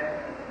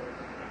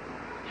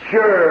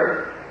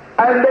 Sure.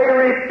 And they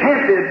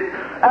repented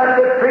at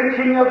the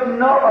preaching of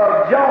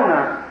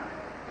Jonah.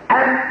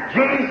 And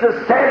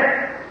Jesus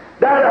said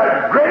that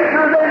a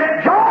greater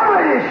than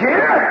Jonah is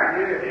here.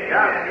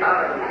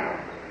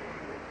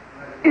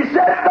 He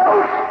said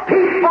those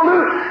people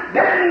who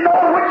didn't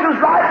know which was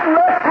right and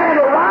left hand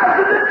will rise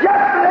to the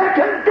judgment and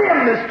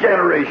condemn this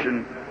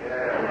generation.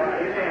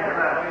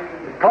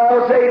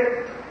 Because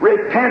they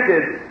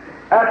repented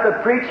at the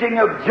preaching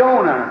of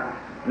Jonah.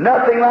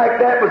 Nothing like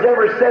that was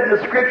ever said in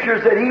the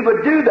Scriptures that he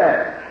would do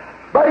that.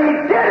 But he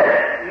did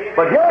it.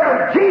 But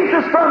here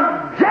Jesus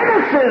from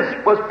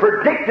Genesis was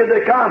predicted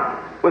to come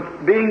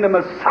with being the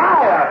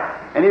Messiah,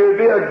 and he would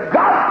be a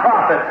God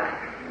prophet.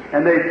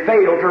 And they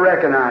failed to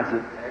recognize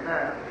it.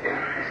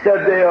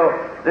 Said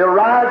they'll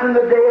rise in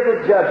the day of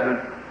the judgment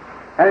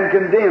and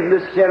condemn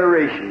this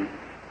generation.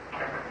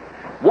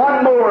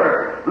 One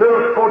more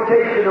little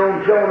quotation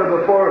on Jonah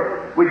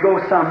before we go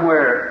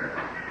somewhere,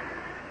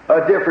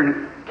 a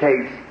different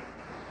case.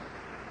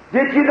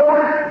 Did you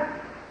notice?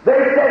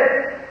 They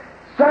said,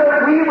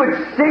 Sir, we would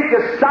seek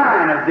a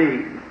sign of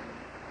thee.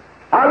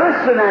 I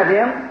listen at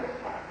him,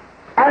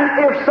 and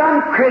if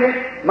some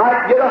critic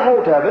might get a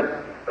hold of it,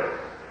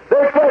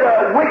 they said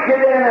a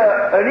wicked and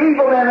an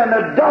evil and an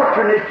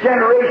adulterous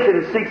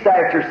generation seeks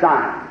after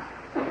signs.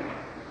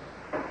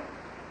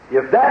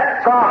 If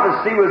that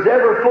prophecy was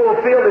ever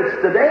fulfilled,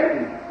 it's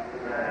today.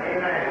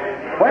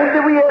 When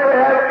did we ever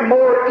have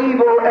more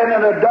evil and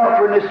an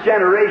adulterous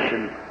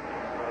generation?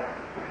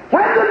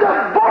 When the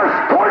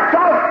divorce courts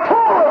are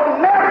full of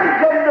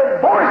marriage and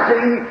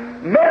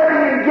divorcing,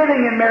 marrying and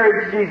getting in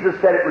marriage, Jesus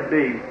said it would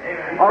be.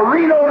 Or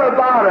Reno,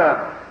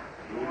 Nevada,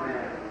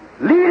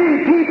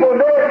 leading people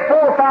married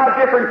 4 or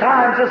 5 different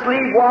times, just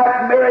leave wife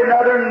and marry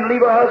another, and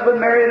leave a husband,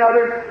 marry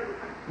another,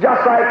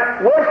 just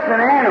like worse than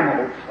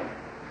animals.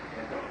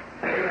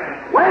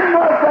 When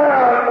was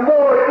there a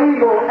more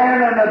evil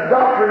and an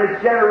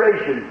adulterous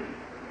generation?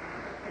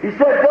 He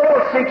said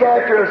they'll seek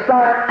after a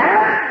sign,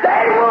 and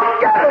they will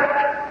get it.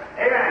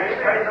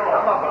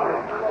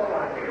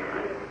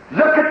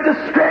 Look at the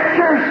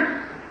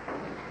Scriptures.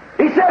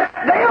 He said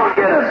they'll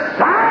get a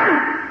sign.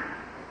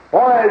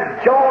 Why,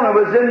 Jonah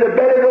was in the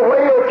belly of the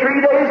whale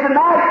 3 days and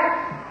nights.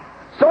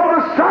 So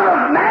the Son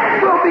of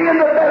Man will be in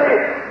the belly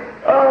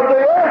of the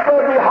earth,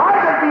 or the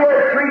heart of the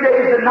earth 3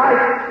 days and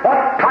nights.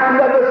 What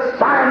kind of a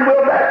sign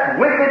will that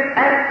wicked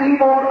and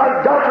evil,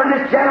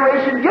 adulterous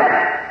generation get?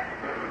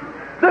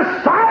 The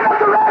sign of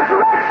the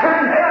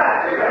resurrection.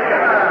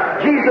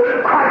 Jesus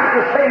Christ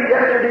the same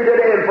yesterday,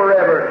 today, and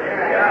forever.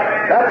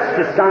 That's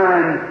the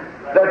sign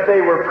that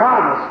they were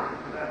promised.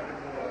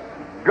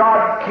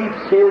 God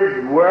keeps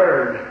His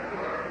word.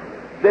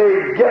 They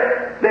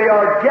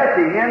are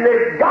getting, and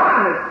they've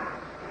gotten it,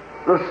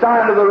 the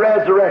sign of the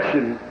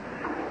resurrection.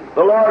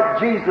 The Lord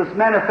Jesus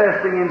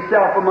manifesting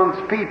Himself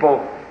amongst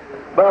people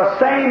by the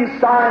same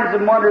signs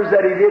and wonders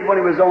that He did when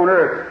He was on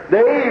earth.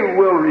 They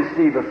will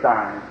receive a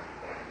sign.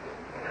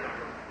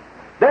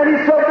 Then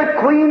He said, the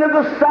Queen of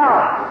the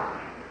South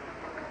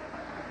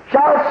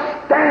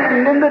shall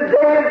stand in the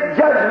day of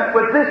judgment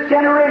with this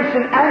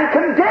generation and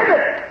condemn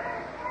it.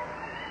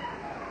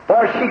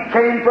 For she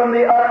came from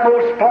the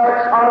utmost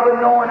parts of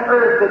the known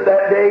earth at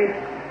that day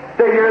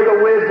to hear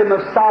the wisdom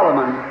of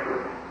Solomon.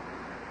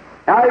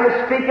 Now he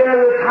was speaking of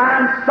the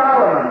time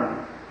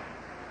Solomon.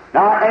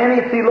 Now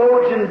any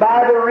theologian,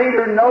 Bible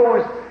reader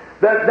knows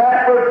that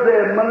that was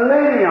the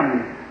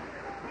millennium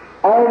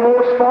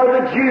almost for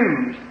the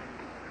Jews.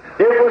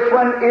 It was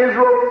when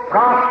Israel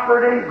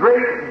prospered and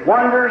great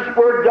wonders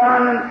were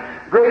done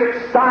and great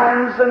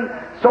signs and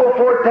so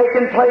forth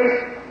taking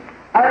place.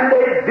 And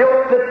they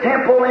built the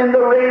temple in the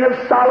reign of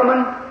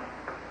Solomon,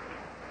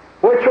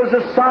 which was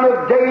the son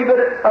of David,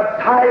 a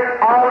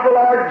type of the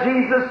Lord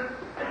Jesus.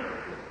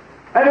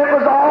 And it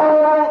was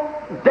all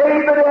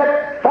David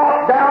had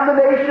fought down the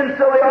nations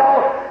till they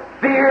all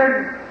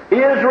feared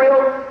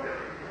Israel.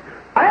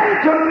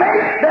 And to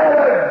make that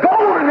a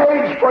golden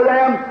age for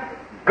them,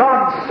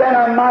 God sent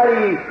a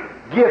mighty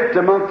gift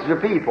amongst the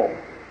people.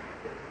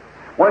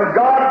 When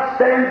God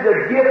sends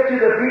a gift to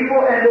the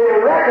people and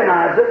they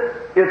recognize it,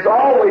 it's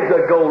always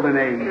a golden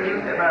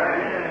age.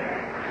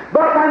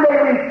 But when they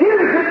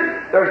refuse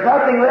it, there's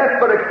nothing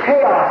left but a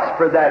chaos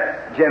for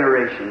that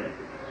generation.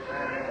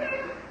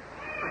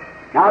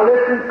 Now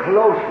listen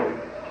closely.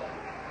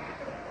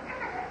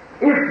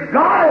 If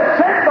God has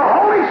sent the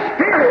Holy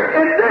Spirit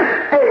in this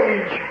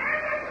age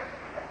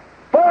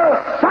for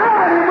a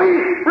sign and we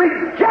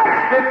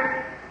reject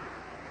it,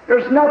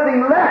 there's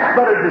nothing left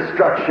but a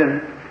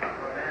destruction.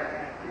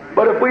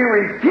 But if we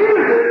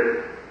refuse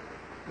it,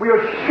 we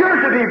are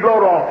sure to be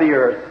blown off the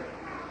earth.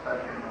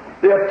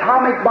 The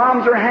atomic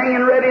bombs are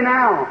hanging ready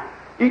now.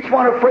 Each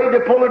one afraid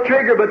to pull the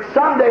trigger, but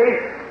someday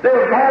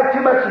they'll have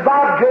too much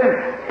vodka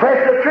and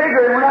press the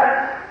trigger, and when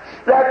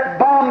that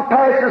bomb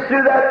passes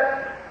through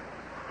that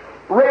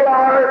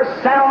radar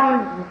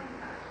sound,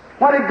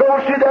 when it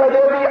goes through there,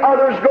 there'll be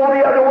others going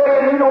the other way,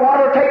 and you know what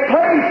will take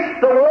place?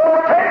 The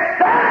world can't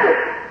stand it.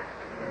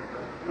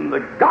 And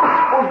the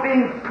gospel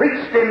being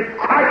preached in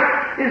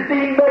Christ is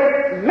being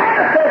made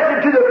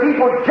manifested to the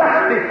people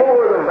just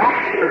before the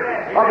rapture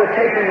of the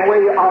taking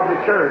away of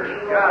the church.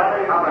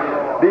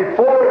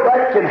 Before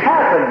that can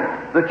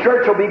happen, the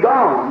church will be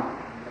gone.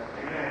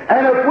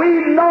 And if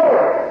we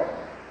know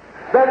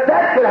that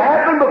that could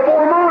happen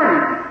before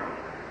morning,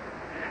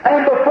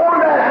 and before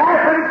that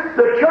happens,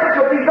 the church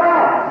will be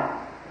gone.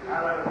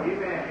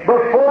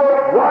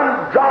 Before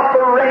one drop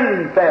of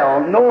rain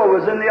fell, Noah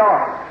was in the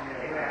ark.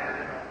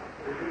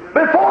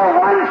 Before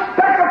one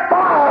speck of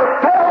fire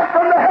fell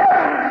from the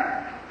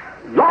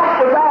heavens,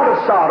 Lot was out of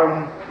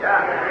Sodom.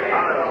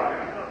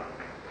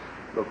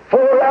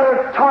 Before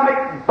that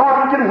atomic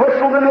bomb can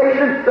whistle the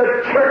nation,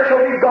 the church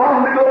will be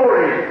gone to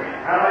glory.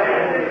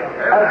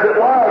 As it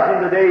was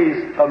in the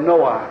days of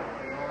Noah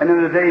and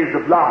in the days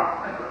of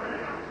Lot.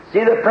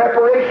 See the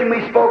preparation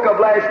we spoke of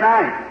last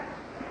night?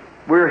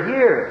 We're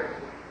here.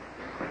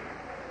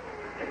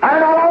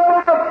 And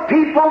all the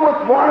people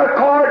with one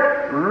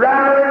accord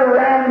rallied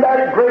around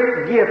that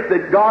great gift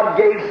that God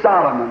gave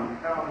Solomon.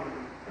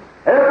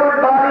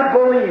 Everybody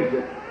believed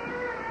it.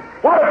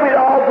 What if we'd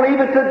all believe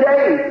it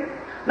today?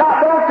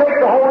 Now, don't take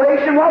the whole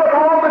nation. What if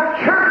all the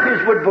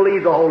churches would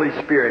believe the Holy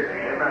Spirit?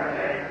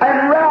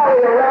 And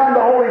rally around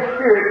the Holy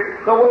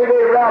Spirit the way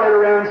they rallied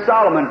around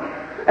Solomon.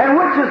 And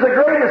which is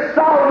the greatest,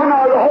 Solomon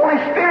or the Holy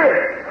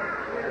Spirit?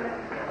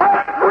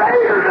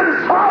 Greater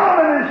than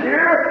Solomon is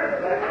here.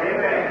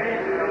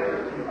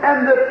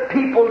 And the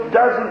people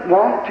doesn't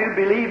want to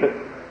believe it.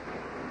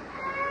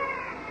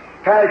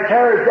 Kind of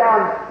tears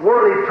down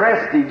worldly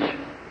prestige.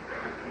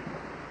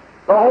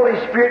 The Holy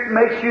Spirit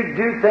makes you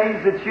do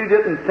things that you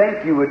didn't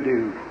think you would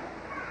do.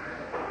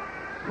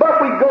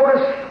 But we go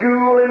to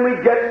school and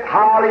we get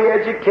highly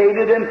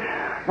educated and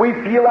we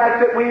feel like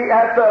that we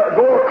have to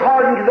go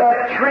according to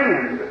that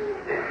trend.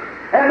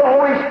 And the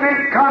Holy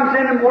Spirit comes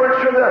in and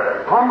works with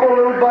a humble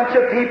little bunch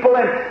of people,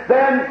 and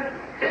then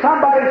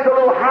somebody's a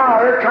little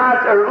higher,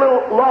 tries a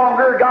little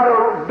longer, got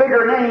a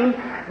bigger name,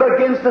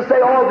 begins to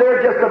say, oh,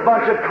 they're just a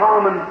bunch of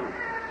common,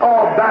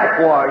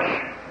 backwash.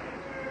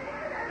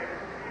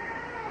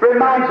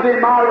 Reminds me of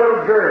my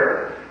little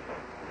girls.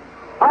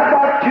 I've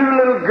got two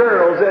little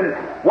girls,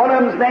 and one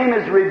of them's name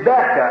is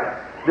Rebecca,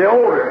 the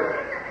older.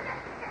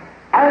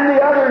 And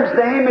the other's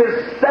name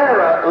is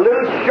Sarah, a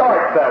little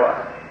short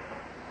fella.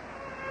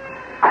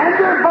 And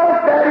they're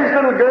both daddy's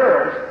little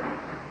girls.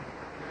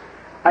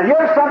 And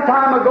here some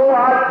time ago,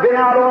 I'd been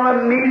out on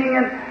a meeting,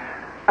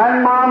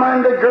 and Mama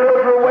and the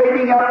girls were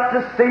waiting up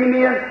to see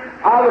me, and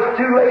I was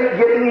too late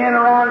getting in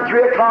around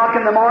 3 o'clock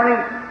in the morning.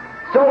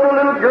 So the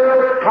little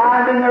girls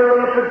climbed in their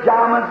little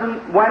pajamas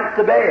and went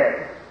to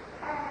bed.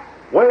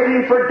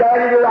 waiting for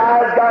Daddy. Their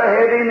eyes got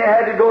heavy and they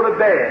had to go to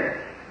bed.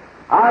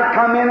 I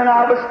come in and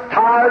I was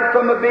tired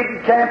from the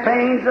big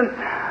campaigns, and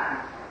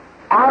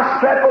I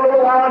slept a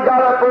little while and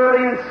got up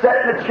early and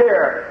sat in a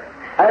chair.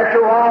 After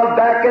a while,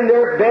 back in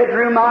their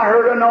bedroom, I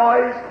heard a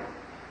noise.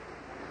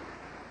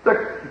 The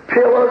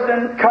pillows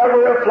and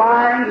cover are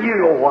flying. You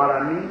know what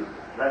I mean.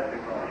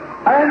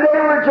 And they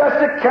were just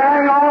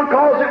carrying on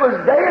because it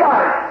was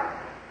daylight.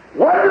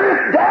 Wonder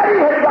if Daddy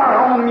had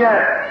got home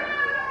yet.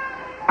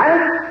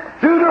 And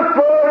through the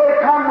floor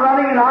they come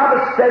running, and I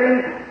was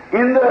sitting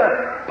in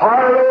the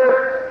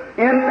parlor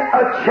in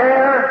a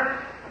chair,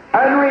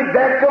 and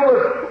Rebecca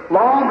was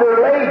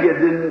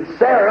longer-legged than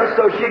Sarah,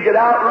 so she could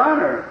outrun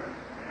her.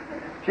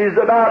 She's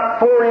about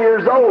 4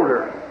 years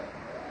older.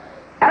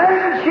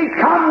 And she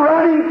come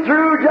running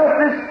through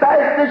just as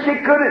fast as she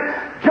could,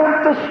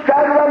 jumped the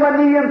straddle of my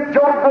knee and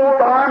threw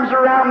both arms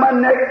around my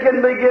neck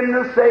and began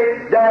to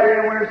say,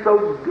 Daddy, we're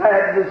so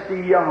glad to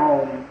see you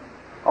home.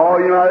 Oh,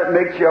 you know how it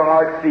makes your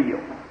heart feel.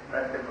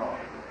 That's it all.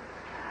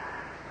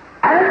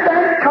 And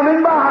then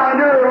coming behind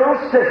her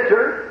little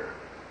sister,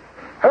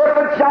 her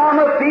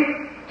pajama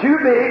feet too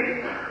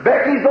big,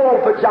 Becky's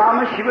old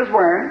pajamas she was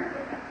wearing,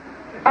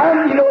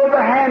 and you know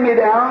the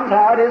hand-me-downs,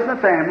 how it is in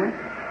the family.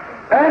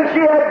 And she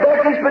had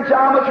Becky's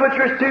pajamas, which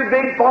was too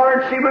big for her,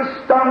 and she was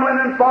stumbling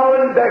and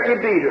falling, and Becky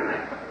beat her.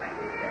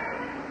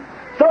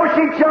 So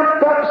she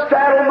jumped up,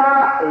 straddled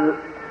my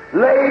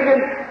leg,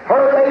 and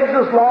her legs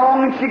was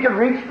long, and she could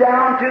reach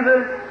down to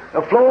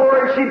the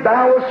floor, and she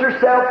balanced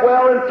herself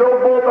well and threw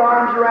both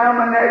arms around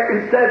my neck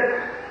and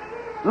said,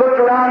 looked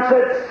around and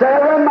said,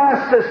 Sarah,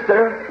 my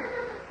sister,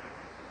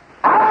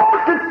 I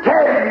want to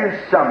tell you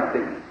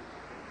something.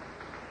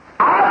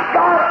 I've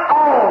got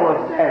all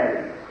of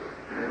Daddy,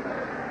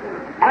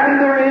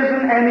 and there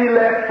isn't any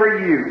left for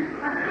you.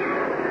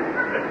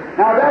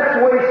 Now that's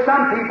the way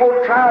some people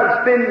try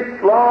to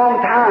spend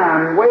long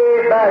time,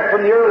 way back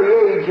from the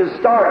early age of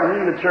starting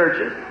in the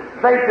churches,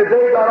 think that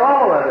they've got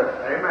all of it.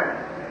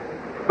 Amen.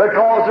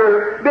 Because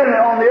they've been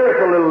on the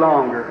earth a little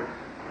longer.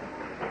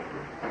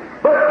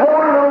 But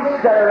poor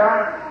little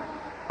Sarah,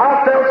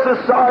 I felt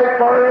so sorry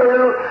for her. Her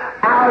little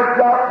eyes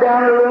dropped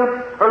down,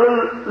 her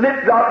little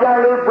lip dropped down,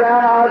 her little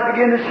brown eyes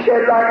began to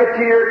shed like a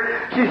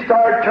tear. She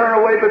started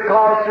turning away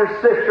because her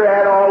sister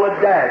had all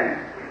of Daddy.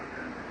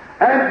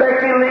 And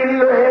Becky leaning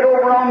her head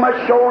over on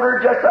my shoulder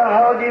just to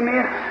hug him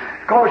in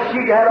because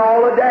she had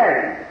all of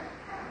Daddy.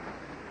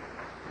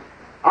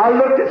 I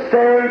looked at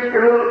Sarah, and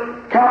her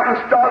little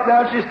countenance dropped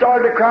down, she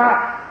started to cry.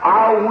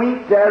 I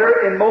winked at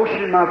her and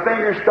motioned my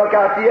finger, stuck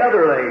out the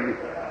other leg.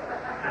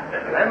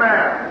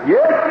 Amen.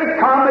 Yes, she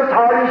come as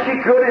hard as she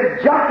could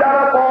and jumped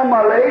out up on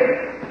my leg.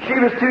 She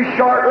was too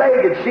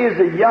short-legged. She is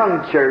a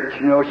young church,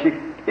 you know. She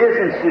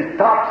isn't, she's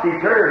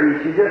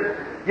topsy-turvy. She just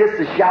gets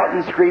to shouting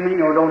and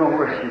screaming, or don't know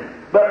where she is.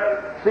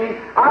 But, see,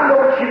 I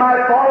know she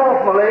might fall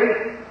off my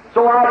leg,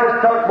 so I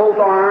just tucked both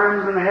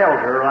arms and held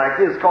her like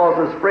this because I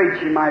was afraid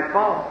she might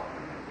fall.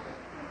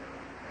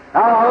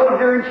 I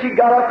hugged her, and she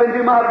got up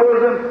into my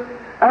bosom,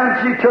 and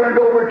she turned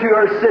over to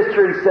her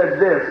sister and said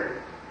this.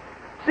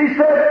 She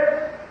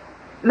said,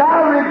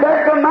 now,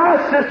 Rebecca, my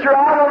sister,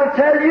 I want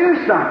to tell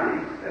you something.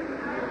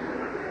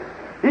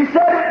 He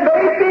said, it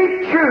may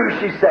be true,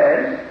 she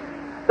said,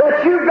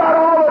 that you've got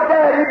all of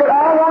Daddy, but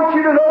I want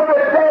you to know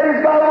that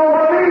Daddy's got all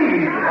of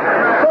me.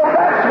 So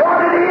that's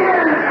what it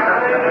is.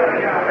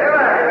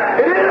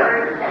 It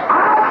is. I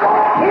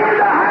want him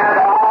to have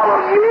all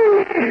of me.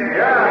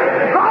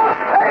 God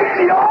takes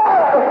it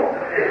all.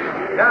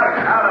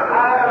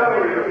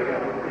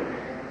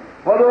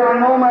 Whether I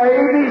know my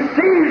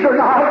ABCs or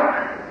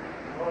not,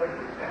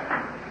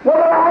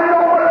 whether I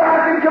know whether I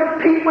can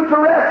compete with the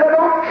rest, I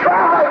don't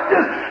try.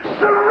 Just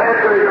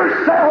surrender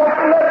yourself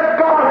and let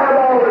God have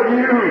all of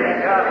you.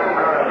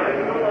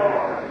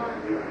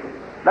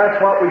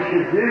 That's what we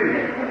should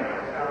do.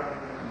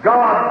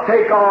 God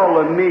take all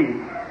of me.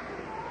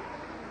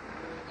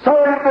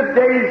 So in the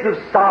days of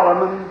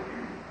Solomon,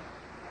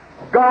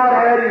 God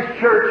had His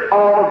church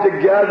all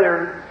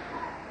together,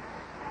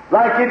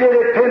 like He did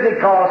at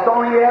Pentecost,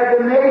 only He had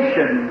the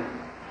nation.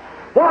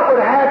 What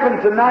would happen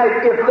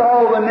tonight if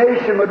all the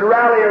nation would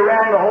rally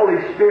around the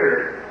Holy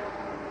Spirit?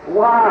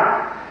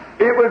 Why,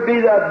 it would be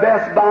the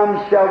best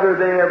bomb shelter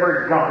they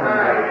ever got.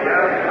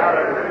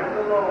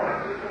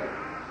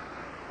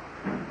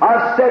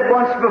 I've said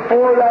once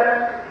before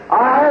that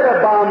I had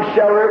a bomb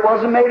shelter. It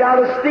wasn't made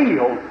out of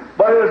steel,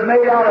 but it was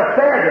made out of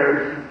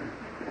feathers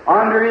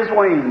under his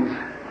wings.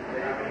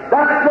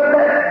 That's the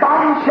best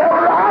bomb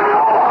shelter I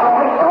know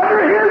of,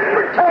 under his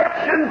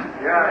protection.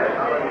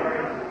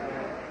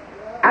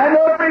 And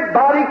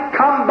everybody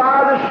come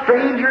by, the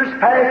strangers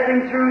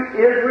passing through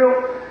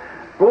Israel,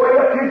 going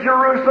up to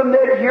Jerusalem,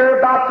 they'd hear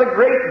about the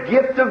great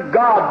gift of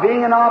God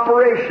being in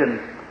operation.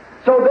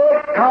 So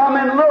they'd come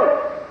and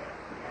look.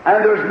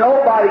 And there's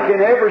nobody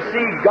can ever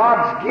see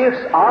God's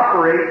gifts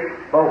operate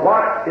but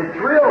what it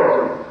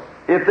thrills them,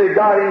 if they've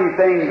got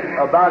anything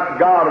about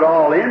God at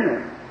all in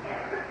them.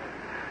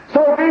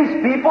 So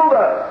these people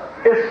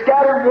is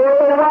scattered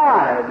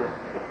worldwide.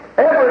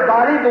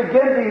 everybody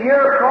began to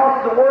hear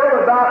across the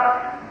world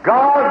about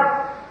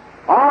God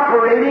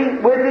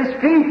operating with His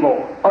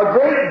people. A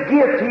great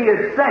gift He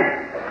had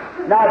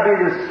sent. Now it'd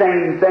be the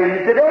same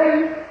thing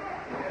today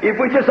if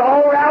we just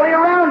all rally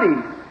around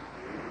Him.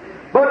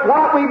 But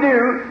what we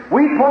do,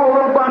 we pull a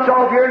little bunch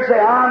off here and say,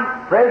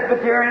 I'm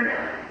Presbyterian,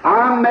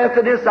 I'm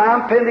Methodist,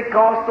 I'm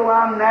Pentecostal,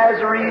 I'm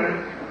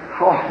Nazarene.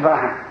 Oh,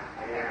 fine.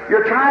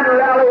 You're trying to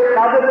rally.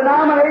 Now the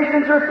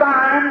denominations are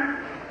fine.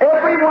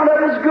 Every one of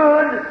them is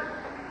good.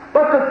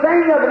 But the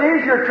thing of it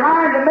is, you're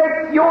trying to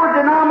make your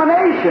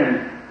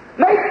denomination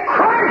make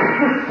Christ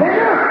the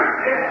center.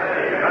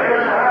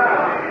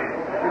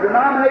 Your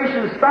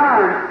denomination's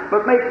fine,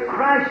 but make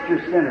Christ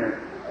your center.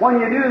 When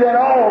you do that,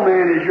 all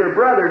man is your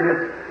brother, and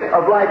it's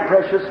of like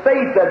precious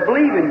faith that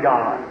believe in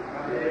God.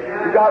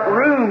 You've got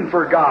room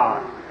for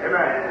God.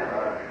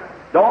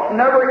 Don't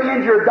never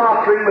end your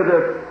doctrine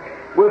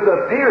with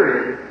a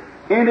period.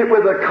 End it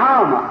with a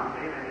comma.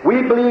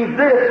 We believe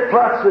this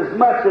plus as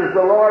much as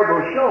the Lord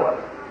will show us.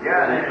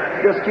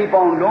 Just keep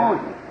on going.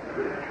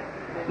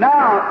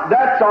 Now,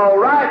 that's all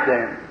right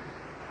then.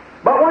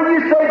 But when you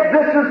say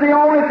this is the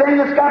only thing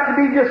that's got to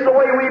be just the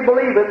way we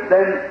believe it,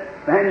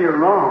 then you're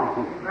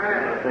wrong.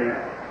 See?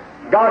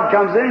 God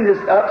comes in and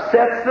just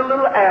upsets the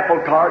little apple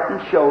cart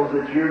and shows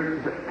that you're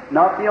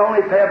not the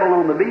only pebble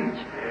on the beach.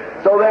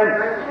 So then,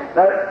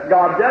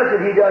 God does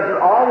it. He does it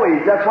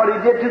always. That's what He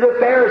did to the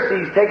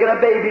Pharisees, taking a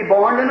baby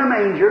born in a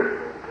manger,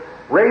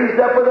 raised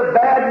up with a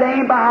bad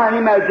name behind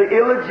him as the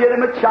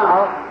illegitimate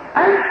child,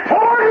 and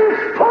poured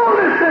His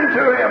fullness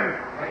into him.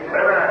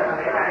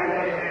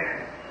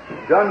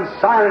 Done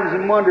signs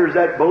and wonders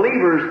that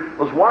believers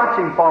was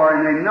watching for,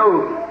 and they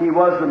know He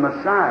was the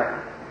Messiah.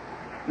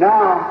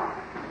 Now,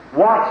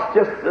 watch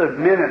just a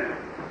minute.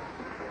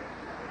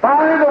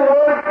 Finally, the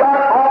Word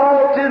got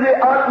all to the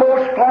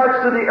utmost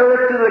parts of the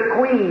earth, to the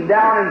queen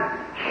down in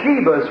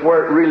Sheba's,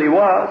 where it really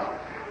was.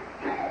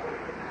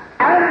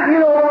 And,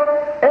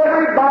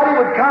 everybody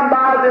would come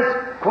by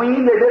this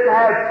queen. They didn't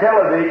have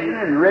television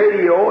and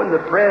radio and the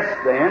press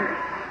then.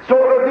 So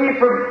it would be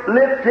from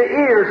lip to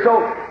ear.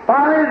 So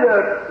finally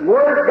the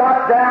word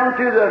got down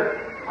to the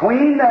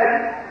queen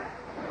that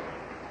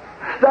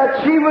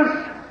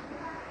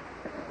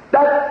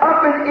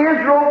up in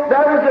Israel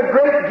there was a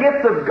great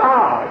gift of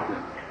God.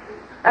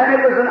 And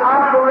it was an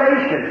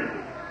operation.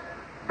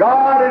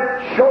 God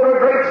had showed a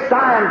great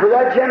sign for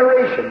that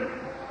generation.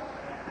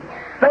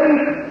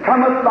 Faith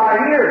cometh by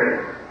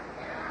hearing.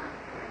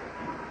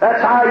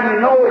 That's how you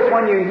know it's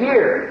when you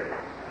hear.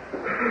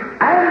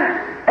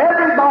 And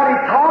everybody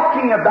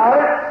talking about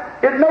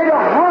it, it made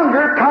a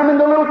hunger come in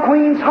the little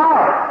queen's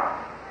heart.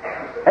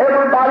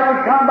 Everybody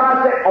would come by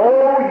and say,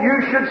 oh,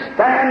 you should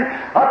stand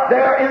up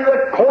there in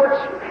the courts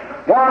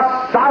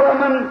while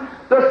Solomon,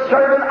 the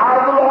servant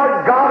of the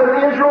Lord God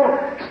of Israel,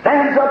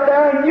 stands up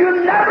there, and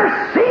you never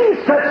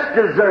see such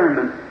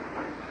discernment.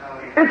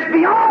 It's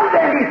beyond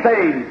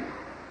anything.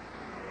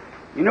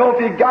 You know,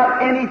 if you've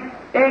got any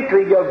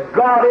inkling of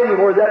God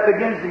anywhere, that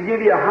begins to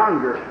give you a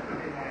hunger.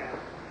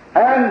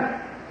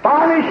 And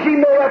finally she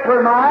made up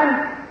her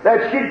mind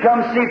that she'd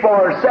come see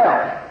for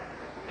herself.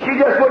 She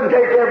just wouldn't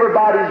take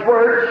everybody's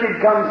word.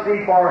 She'd come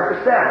see for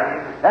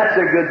herself. That's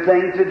a good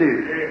thing to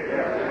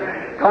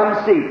do. Come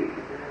see.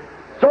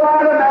 So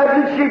I'd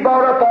imagine she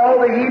brought up all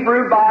the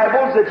Hebrew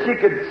Bibles that she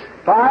could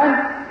find,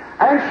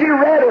 and she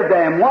read of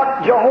them,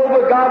 what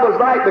Jehovah God was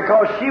like,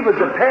 because she was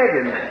a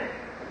pagan.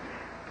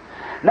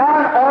 Now,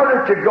 in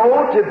order to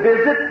go to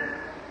visit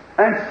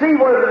and see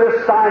whether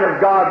this sign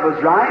of God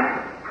was right,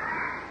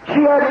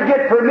 she had to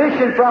get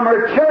permission from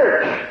her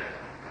church.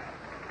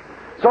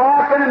 So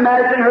I can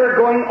imagine her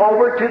going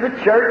over to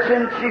the church,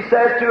 and she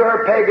says to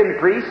her pagan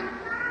priest,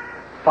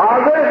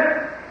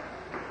 Father,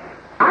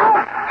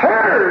 I've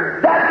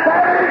heard that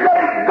there is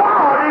a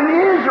God in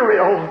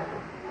Israel.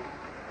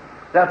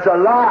 That's a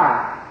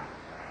lie.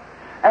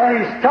 And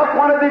He's took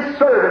one of His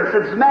servants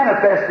that's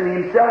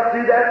manifesting Himself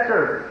through that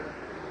servant.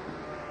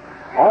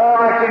 Oh,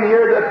 I can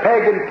hear the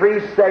pagan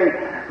priest say,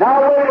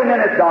 now wait a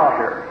minute,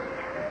 daughter.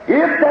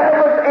 If there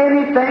was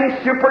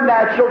anything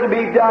supernatural to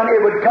be done,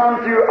 it would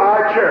come through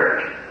our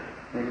church.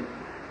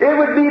 It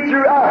would be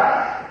through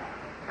us.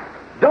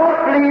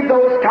 Don't believe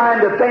those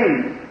kind of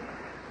things.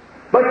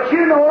 But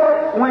you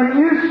know, when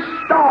you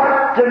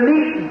start to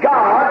meet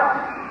God,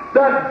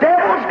 the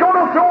devil's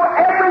going to throw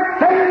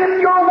everything in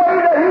your way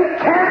that he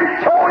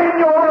can throw in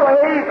your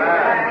way.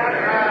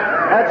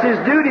 That's his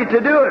duty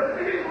to do it.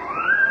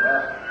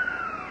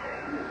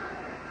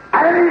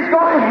 And he's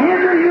going to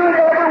hinder you in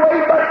every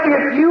way, but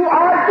if you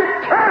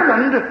are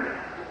determined,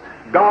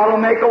 God will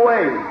make a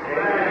way.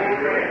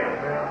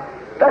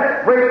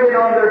 Let's break in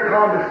on their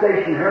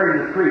conversation, her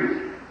and the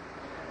priest.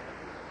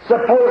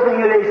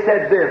 Supposing that they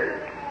said this.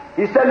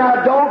 He said,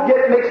 now don't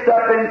get mixed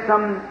up in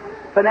some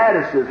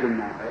fanaticism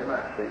now.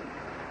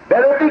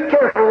 Better be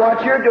careful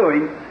what you're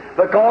doing,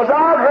 because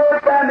I've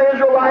heard them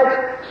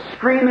Israelites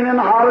screaming and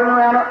hollering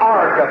around an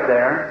ark up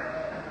there.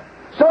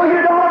 So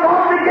you don't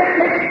want to get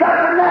mixed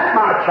up in that,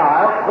 my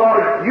child,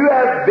 because you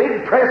have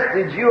big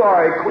prestige. You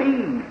are a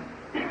queen.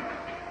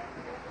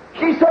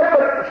 She said,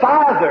 but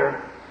Father,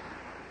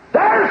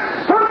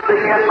 there's something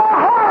in my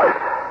heart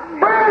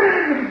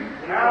burning.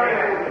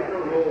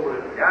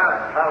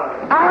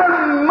 I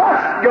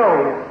must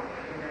go.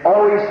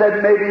 Oh, he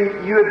said, maybe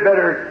you had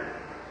better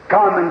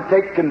come and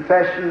take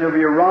confession of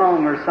your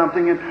wrong or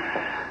something. And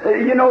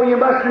you know, you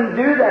mustn't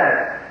do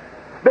that.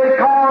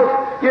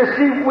 Because, you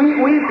see,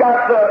 we've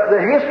got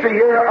the history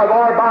here of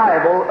our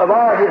Bible, of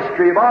our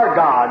history, of our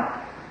God.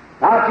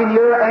 Now, can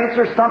you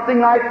answer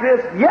something like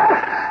this?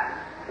 Yes!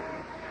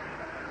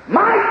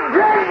 My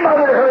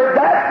grandmother heard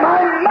that.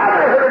 My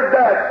mother heard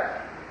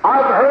that.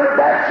 I've heard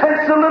that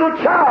since a little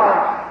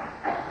child.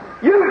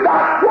 You've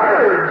got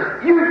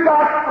words. You've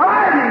got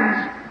writings.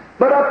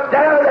 But up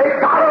there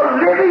they've got a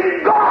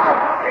living God.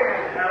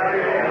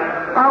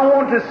 I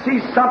want to see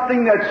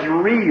something that's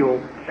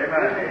real.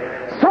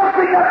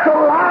 Something that's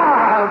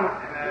alive.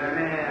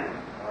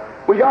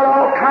 We got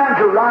all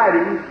kinds of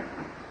writings.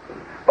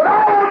 But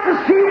I want to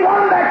see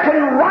one that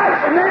can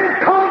write and then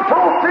come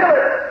fulfill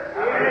it.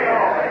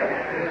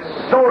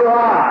 So do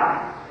I.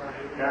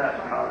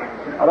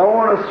 I don't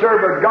want to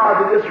serve a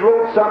God that just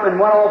wrote something and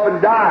went off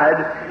and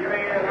died.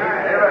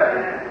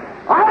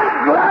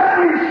 I'm glad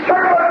we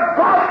serve a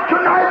God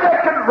tonight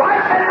that can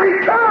write and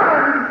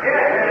return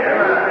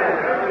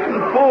and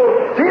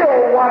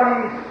fulfill what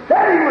He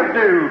said He would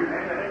do.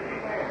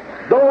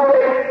 Though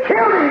they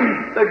killed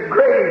Him, the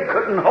grave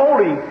couldn't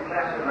hold Him.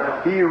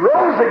 He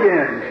rose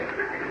again.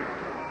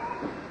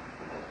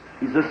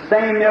 He's the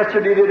same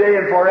yesterday, today,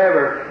 and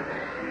forever.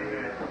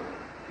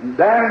 And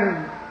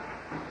then,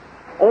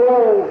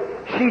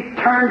 she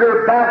turned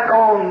her back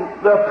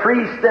on the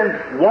priest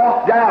and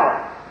walked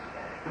out.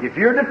 If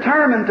you're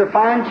determined to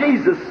find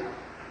Jesus,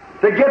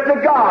 to get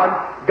to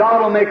God,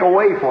 God will make a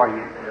way for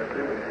you.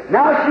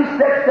 Now she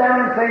sits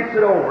down and thinks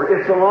it over.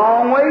 It's a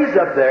long ways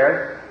up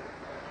there.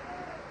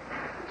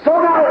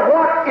 So now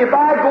what if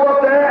I go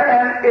up there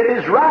and it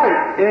is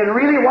right, and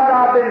really what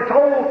I've been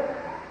told,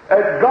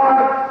 that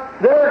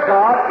God, their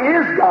God,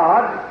 is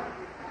God.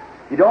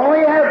 He don't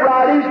only have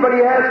writings, but He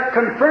has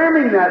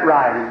confirming that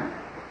writing.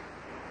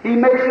 He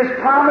makes His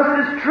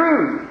promises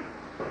true.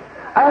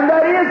 And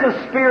that is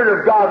the Spirit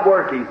of God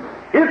working.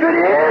 If it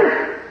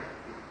is,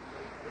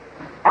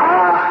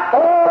 I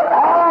owe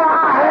all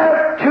I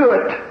have to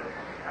it.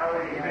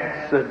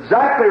 That's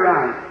exactly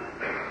right.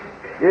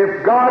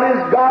 If God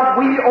is God,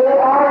 we owe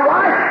our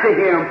life to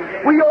Him.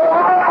 We owe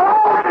our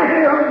all to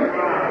Him.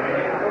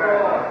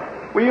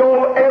 We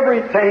owe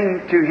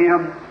everything to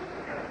Him.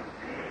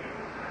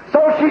 So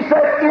she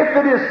said, if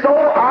it is so,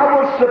 I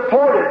will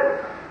support it.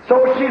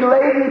 So she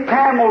laden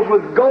camels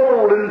with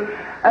gold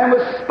and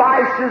with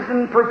spices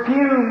and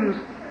perfumes,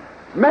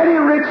 many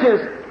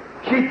riches.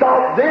 She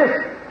thought this,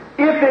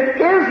 if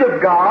it is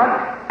of God,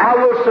 I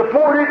will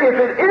support it. If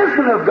it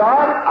isn't of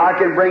God, I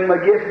can bring my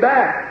gift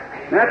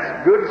back.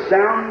 That's good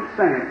sound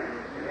sense.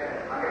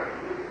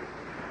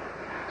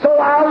 So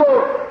I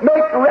will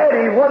make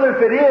ready, whether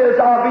if it is,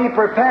 I'll be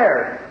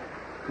prepared.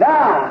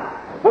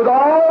 Now, with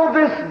all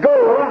this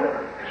gold,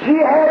 she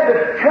had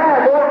to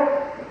travel,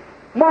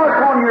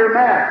 mark on your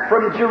map,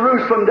 from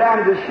Jerusalem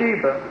down to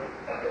Sheba.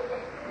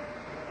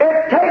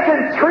 It's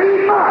taken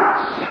 3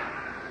 months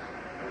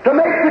to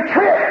make the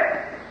trip.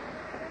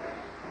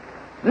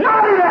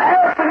 Not in an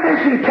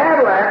air-conditioned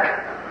Cadillac,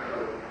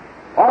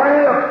 or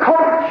in a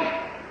coach,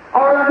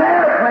 or an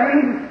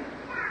airplane,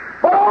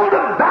 but on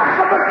the back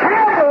of a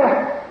camel.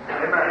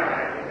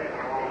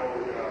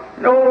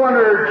 No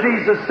wonder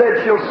Jesus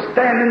said she'll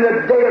stand in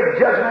the day of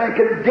judgment and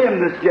condemn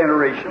this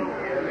generation.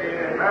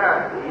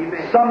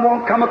 Some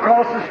won't come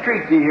across the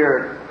street to hear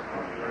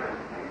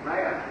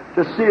it,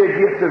 to see a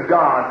gift of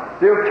God.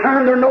 They'll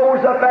turn their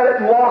nose up at it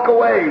and walk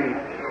away.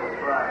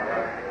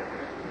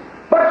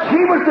 But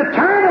she was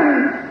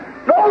determined.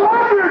 No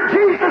wonder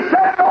Jesus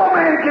said, no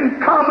man can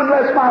come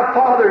unless my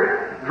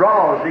Father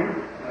draws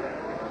him.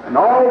 And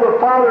all the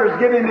Father has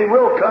given me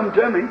will come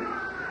to me.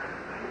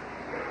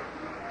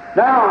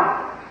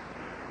 Now,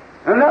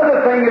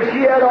 another thing is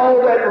she had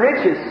all that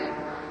riches.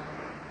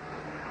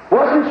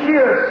 Wasn't she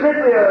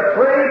simply a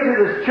prey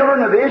to the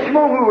children of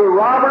Ishmael who were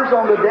robbers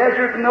on the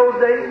desert in those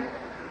days?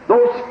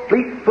 Those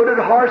fleet-footed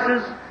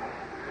horses,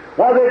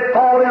 while they'd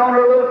fall in on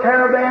her little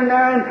caravan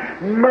there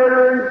and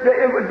murder, and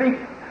it would be,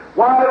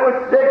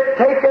 they'd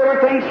take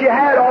everything she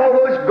had, all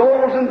those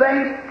golds and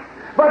things.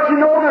 But you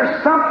know,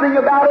 there's something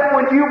about it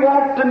when you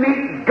want to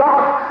meet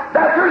God,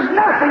 that there's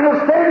nothing will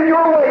stand in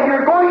your way.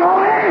 You're going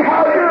on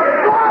anyhow.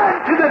 You're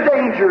blind to the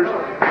dangers.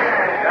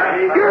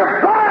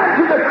 You're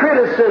blind to the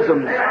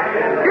criticisms.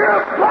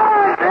 You're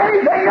blind to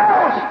anything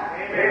else.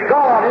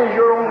 God is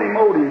your only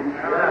motive.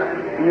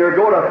 And you're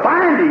going to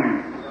find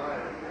Him.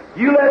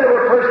 You let a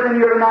person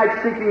in here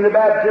tonight seeking the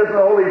baptism of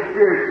the Holy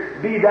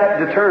Spirit be that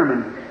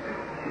determined.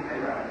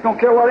 Don't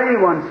care what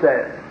anyone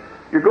says.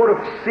 You're going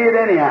to see it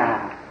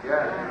anyhow.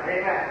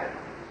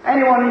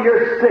 Anyone in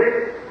here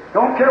sick,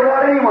 don't care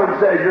what anyone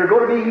says, you're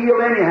going to be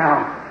healed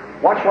anyhow.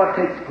 Watch what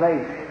takes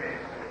place.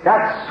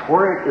 That's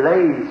where it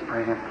lays,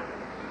 friend.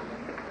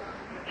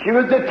 She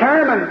was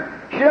determined.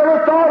 She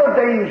never thought of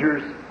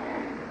dangers.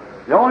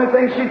 The only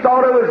thing she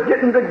thought of was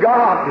getting to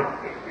God.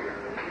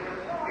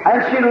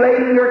 And she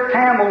laden her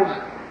camels,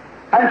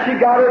 and she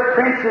got her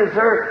princes,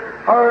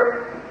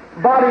 her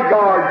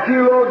bodyguards,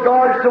 few little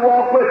guards to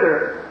walk with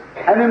her.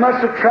 And they must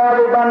have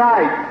traveled by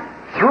night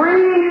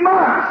 3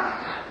 months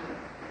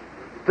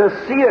to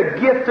see a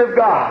gift of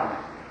God.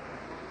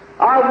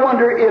 I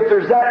wonder if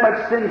there's that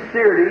much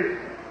sincerity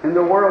in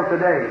the world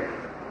today.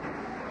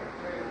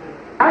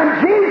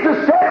 And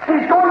Jesus says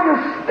He's going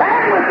to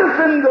stand with us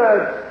in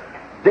the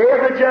day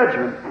of the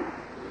judgment.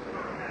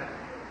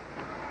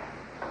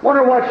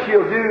 Wonder what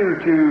she'll do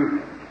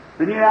to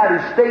the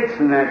United States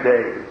in that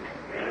day.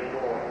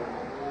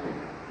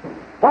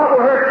 What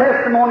will her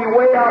testimony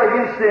weigh out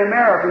against the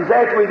Americans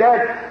after we've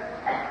had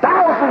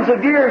thousands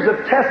of years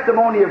of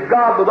testimony of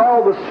God with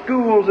all the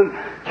schools and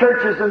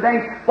churches and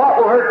things? What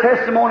will her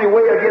testimony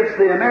weigh against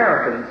the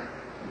Americans?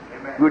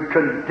 Who would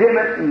condemn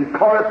it and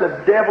call it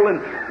the devil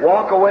and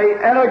walk away.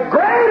 And a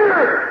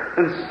greater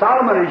than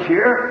Solomon is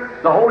here,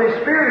 the Holy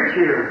Spirit's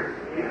here.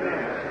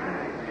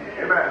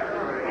 Amen.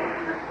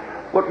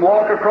 Wouldn't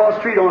walk across the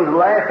street only to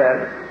laugh at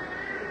it.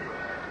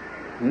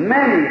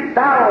 Many,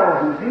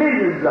 thousands,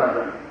 millions of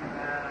them.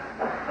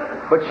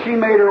 But she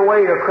made her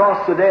way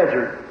across the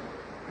desert.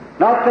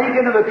 Not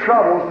thinking of the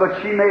troubles,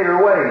 but she made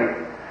her way.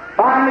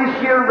 Finally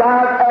she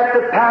arrived at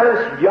the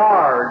palace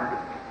yard.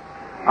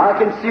 I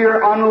can see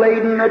her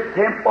unlading the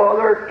temple,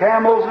 her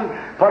camels, and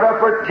put up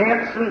her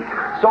tents and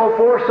so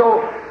forth.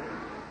 So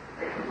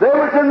they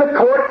was in the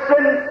courts,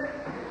 and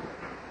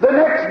the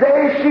next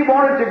day she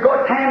wanted to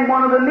go attend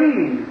one of the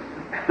meetings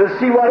to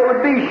see what it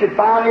would be. She'd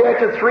finally,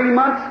 after 3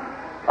 months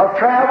of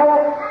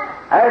travel,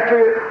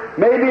 after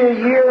maybe a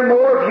year or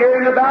more of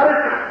hearing about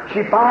it,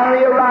 she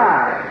finally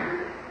arrived.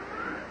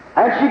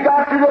 And she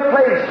got to the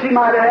place she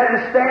might have had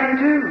to stand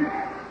too.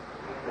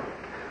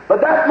 But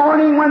that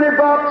morning when they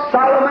brought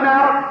Solomon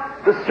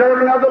out, the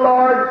servant of the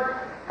Lord,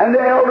 and the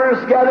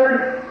elders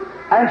gathered,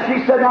 and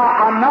she said, "Now,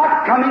 I'm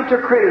not coming to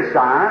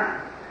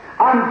criticize.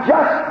 I'm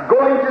just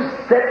going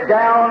to sit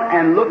down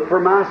and look for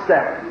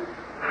myself.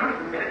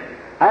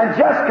 And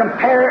just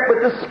compare it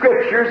with the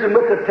Scriptures and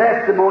with the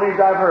testimonies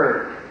I've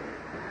heard."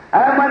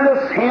 And when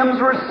the hymns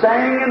were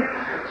sang and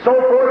so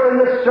forth and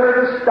the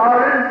service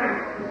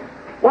started,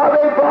 while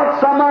they brought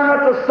someone up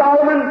to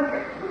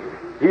Solomon,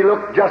 he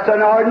looked just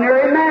an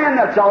ordinary man,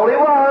 that's all he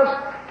was.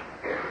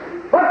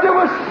 But there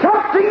was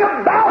something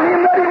about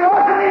him that he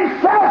wasn't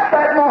himself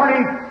that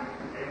morning.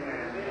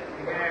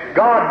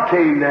 God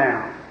came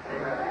down.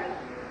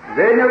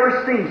 They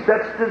never seen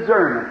such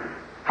discernment.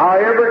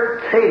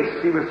 However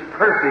taste, he was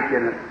perfect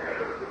in it.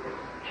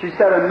 She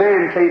said, a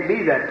man can't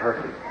be that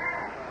perfect.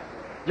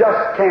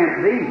 Just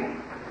can't be.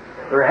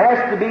 There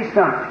has to be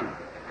something.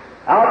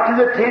 Out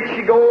to the tent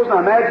she goes, and I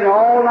imagine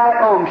all night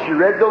long she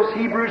read those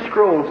Hebrew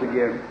scrolls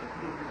again.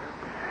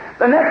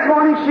 The next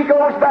morning she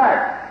goes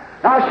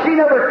back. Now she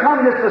never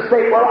come just to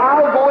say, well,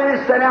 I'll go in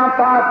and sit down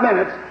 5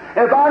 minutes.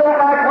 If I don't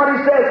like what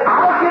he says,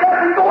 I'll get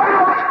up and go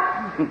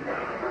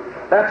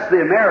out. That's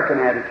the American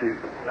attitude.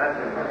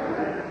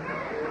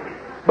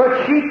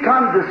 But she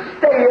come to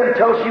stay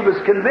until she was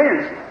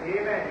convinced.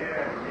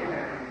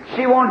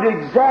 She wanted to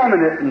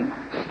examine it and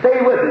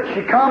stay with it.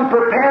 She come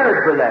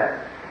prepared for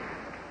that.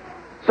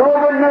 So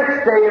the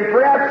next day, and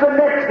perhaps the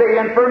next day,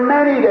 and for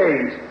many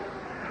days.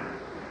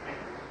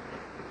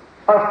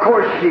 Of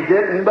course she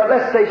didn't, but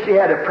let's say she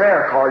had a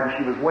prayer card and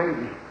she was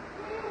waiting.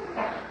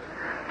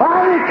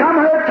 Finally come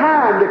her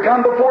time to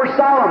come before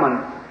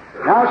Solomon.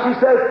 Now she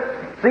says,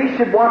 see,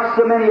 she'd watched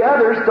so many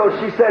others, so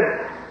she said,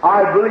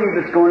 I believe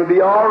it's going to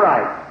be all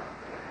right.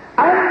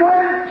 And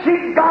when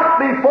she got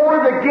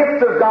before the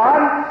gift of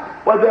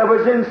God, well, there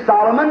was in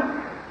Solomon,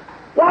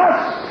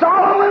 well,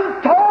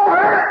 Solomon told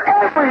her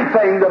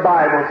everything, the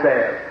Bible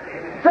says.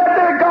 Said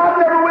that God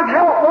never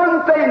withheld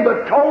one thing,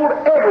 but told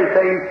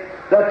everything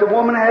that the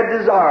woman had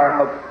desire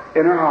of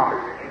in her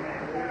heart.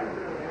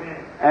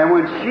 And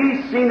when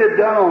she seen it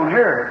done on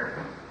her,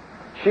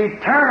 she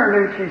turned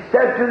and she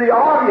said to the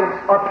audience,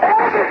 a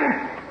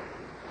pagan,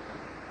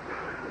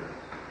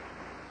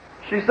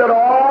 she said,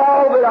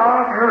 all that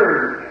I've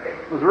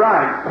heard was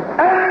right,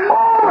 and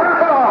more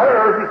that I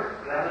heard.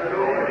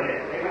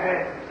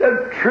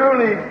 Said,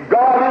 truly,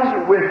 God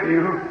is with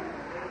you.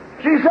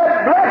 She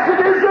said,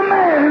 blessed is the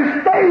man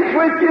who stays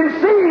with you and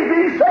sees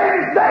these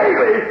things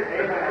daily.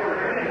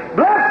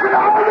 Blessed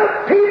are the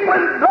people,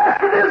 and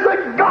blessed is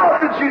the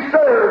God that you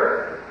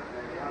serve,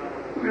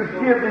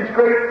 who gives these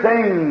great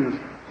things.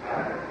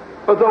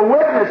 But the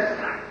witness,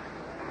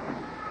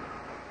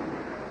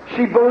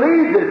 she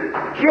believed it.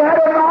 She had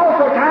an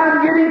awful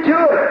time getting to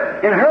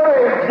it. In her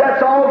age,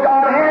 that's all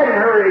God had in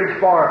her age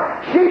for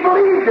her. She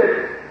believed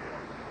it.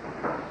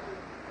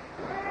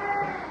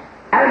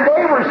 And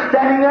they were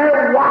standing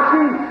there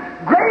watching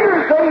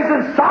greater things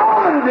than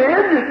Solomon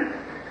did.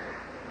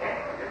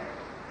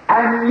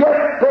 And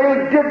yet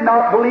they did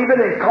not believe it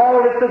and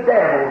called it the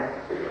devil,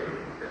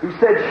 who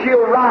said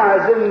she'll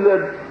rise in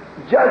the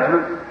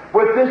judgment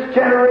with this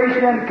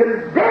generation and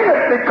condemn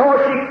it because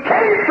she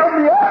came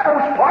from the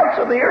utmost parts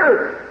of the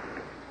earth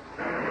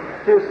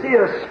to see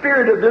a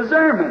spirit of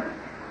discernment.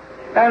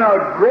 And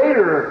a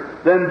greater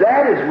than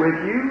that is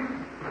with you.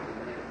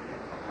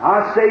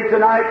 I say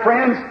tonight,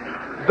 friends,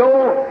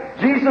 though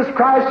Jesus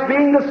Christ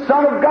being the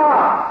Son of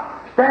God,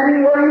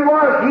 standing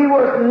where He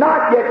was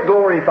not yet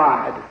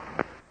glorified.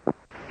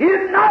 He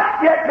had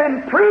not yet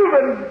been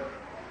proven.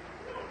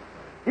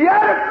 He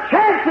had a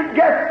chance at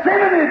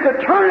Gethsemane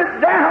to turn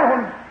it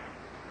down.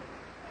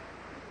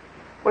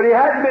 But He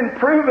hadn't been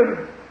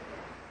proven.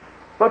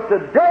 But the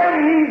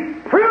day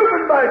He's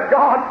proven by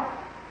God,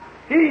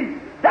 He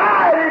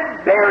died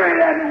and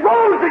buried and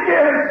rose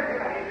again.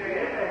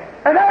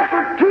 And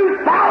after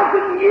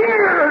 2,000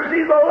 years,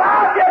 He's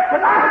alive yet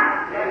tonight.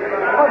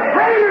 A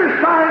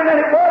greater sign than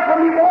it was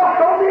when He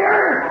walked on the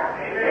earth.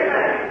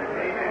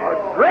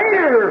 A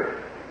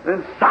greater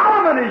than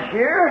Solomon is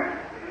here.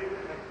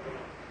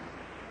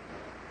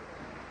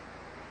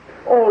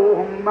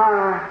 Oh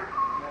my!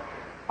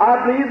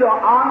 I believe the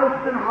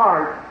honest in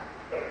heart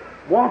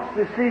wants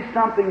to see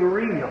something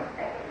real.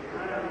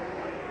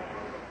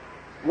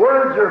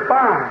 Words are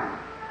fine,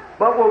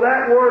 but will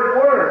that word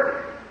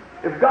work?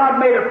 If God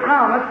made a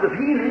promise of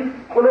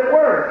healing, will it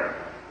work?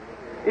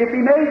 If He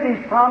made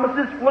these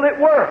promises, will it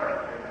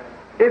work?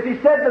 If He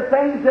said the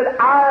things that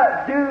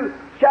I do,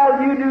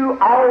 shall you do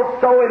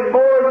also, and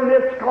more than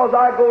this, because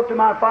I go to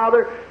my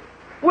Father,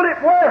 will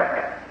it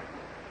work?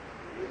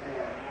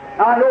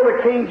 Now, I know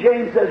the King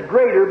James says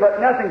greater, but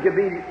nothing could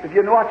be, if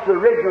you watch the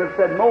original, it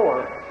said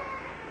more.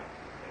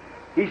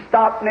 He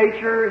stopped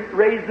nature,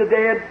 raised the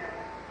dead.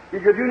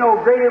 You could do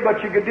no greater,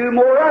 but you could do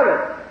more of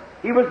it.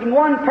 He was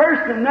one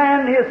person,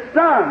 and His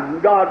Son,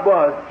 God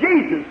was,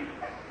 Jesus.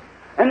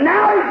 And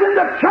now He's in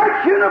the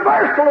church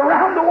universal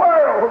around the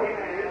world.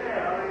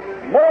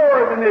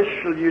 More than this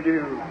shall you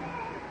do,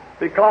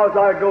 because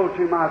I go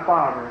to my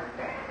Father.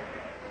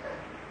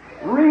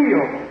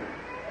 Real,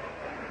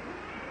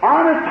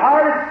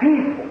 honest-hearted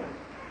people,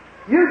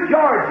 you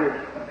Georges,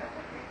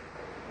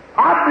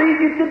 I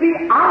believe you to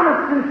be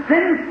honest and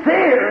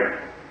sincere,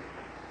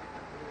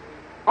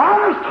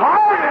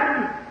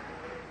 honest-hearted.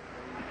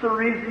 That's the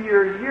reason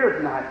you're here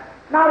tonight.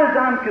 Not as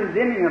I'm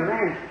condemning a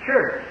man's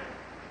church.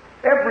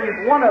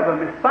 Every one of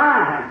them is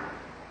fine.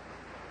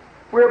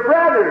 We're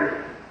brothers.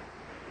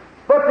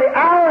 But the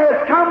hour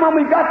has come when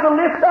we've got to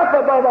lift up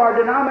above our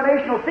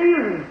denominational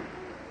feelings.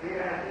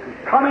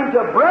 Coming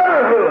to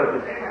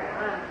brotherhood.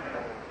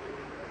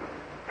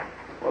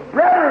 Well,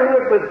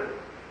 brotherhood with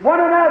one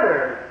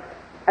another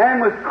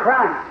and with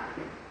Christ.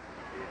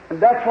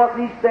 And that's what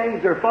these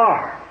things are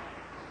for.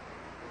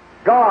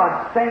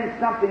 God sends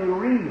something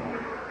real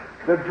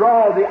to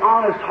draw the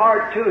honest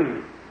heart to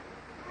Him.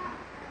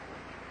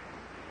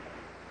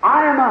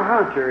 I am a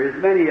hunter,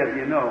 as many of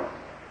you know.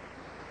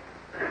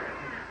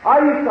 I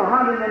used to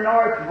hunt in the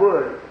North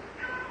Woods.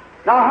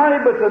 Now, I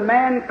hunted with a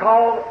man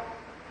called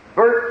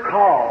Bert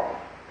Call,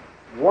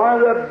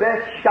 one of the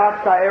best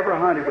shots I ever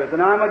hunted with.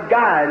 And I'm a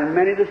guide in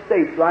many of the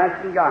states,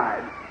 licensed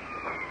guide.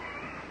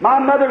 My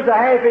mother's a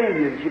half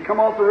Indian. She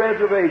come off the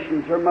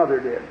reservations, her mother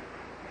did.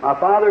 My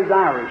father's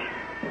Irish.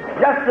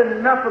 Just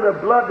enough of the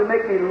blood to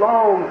make me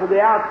long for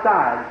the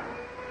outside.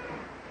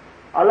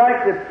 I'd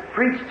like to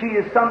preach to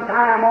you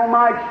sometime on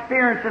my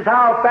experiences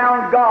how I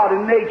found God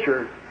in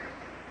nature.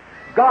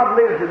 God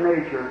lives in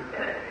nature.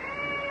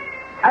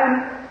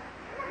 And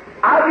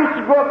I used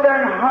to go up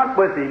there and hunt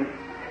with Him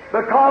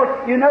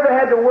because you never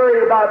had to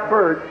worry about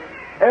Bert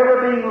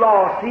ever being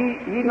lost.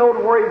 He knowed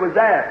where he was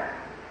at.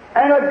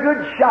 And a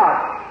good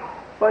shot.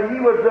 But he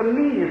was the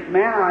meanest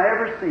man I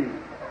ever seen.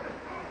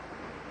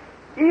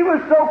 He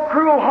was so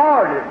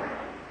cruel-hearted.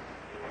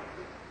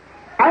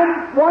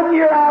 And one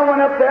year I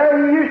went up there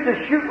and he used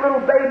to shoot little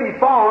baby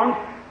fawns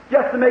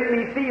just to make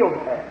me feel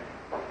bad.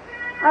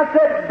 I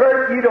said,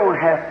 Bert, you don't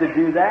have to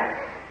do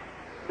that.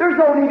 There's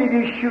no need of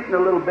you shooting a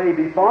little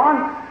baby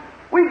fawn.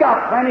 We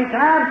got plenty of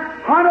time.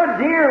 Hunt a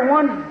deer,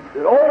 one's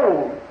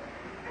old.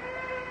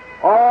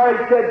 Oh, he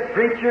said,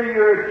 preacher,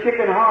 you're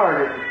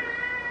chicken-hearted.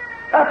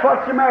 That's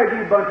what's the matter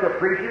with you bunch of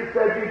preachers.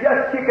 Said, you're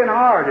just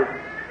chicken-hearted.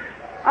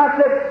 I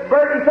said,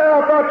 Bert, he said,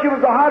 I thought you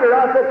was a hunter.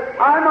 I said,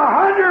 I'm a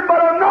hunter,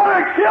 but I'm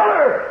not a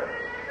killer.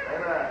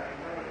 Amen.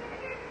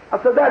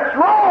 I said, that's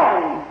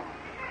wrong.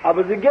 I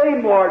was a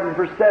game warden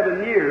for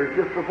 7 years,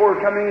 just before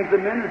coming into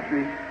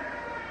ministry.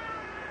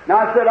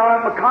 Now I said,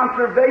 I'm a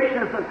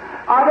conservationist, and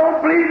I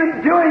don't believe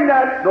in doing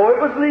that, though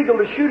it was legal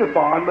to shoot a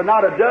fawn, but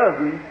not a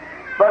dozen.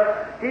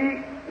 But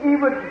he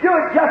would do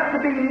it just to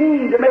be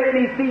mean, to make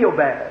me feel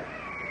bad.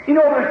 You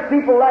know, there's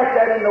people like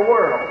that in the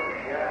world.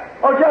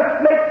 Or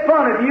just make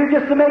fun of you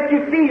just to make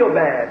you feel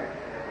bad.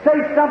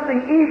 Say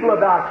something evil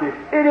about you.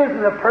 It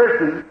isn't a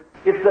person,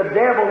 it's the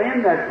devil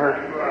in that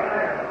person.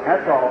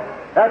 That's all.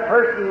 That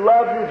person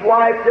loves his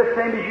wife just the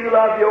same as you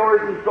love yours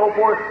and so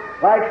forth.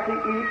 Likes to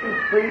eat and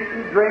sleep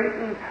and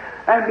drink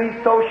and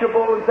be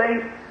sociable and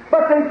things.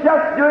 But they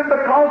just do it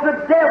because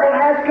the devil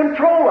has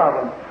control of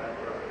them.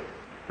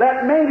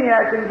 That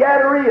maniac in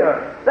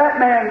Gadara, that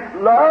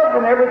man loved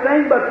and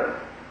everything, but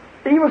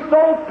he was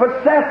so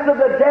possessed of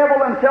the devil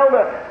until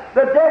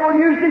the devil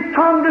used his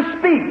tongue to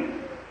speak.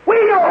 We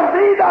know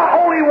thee, the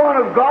Holy One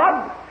of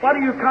God. Why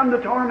do you come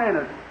to torment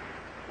us?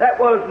 That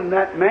wasn't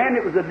that man,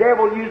 it was the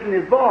devil using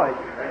his voice.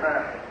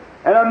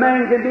 And a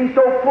man can be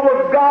so full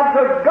of God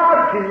that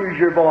God can use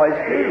your voice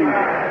too.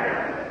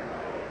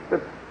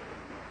 But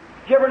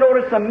did you ever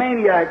notice a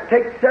maniac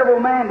take several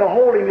men to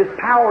hold him? His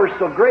power is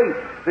so great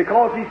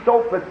because he's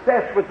so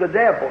possessed with the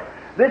devil.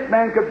 This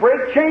man could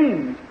break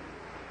chains.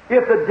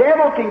 If the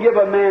devil can give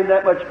a man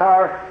that much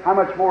power, how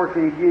much more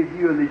can he give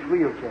you in these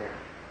wheelchairs?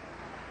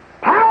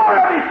 Power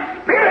of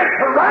His Spirit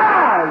to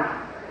rise.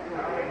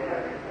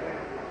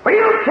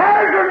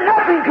 Wheelchairs or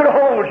nothing could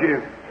hold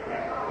you.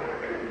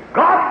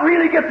 God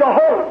really gets a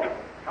hold.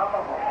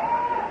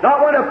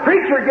 Not when a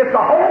preacher gets a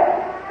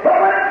hold,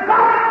 but when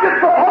God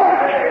gets a hold,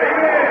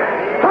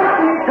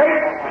 something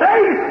takes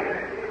place.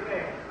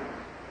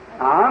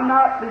 I'm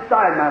not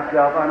beside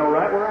myself. I know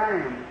right where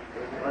I am.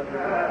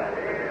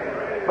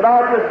 But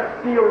I'll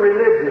just feel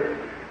religious.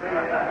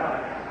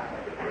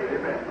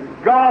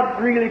 God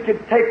really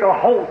could take a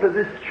hold of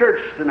this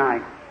church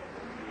tonight.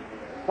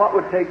 What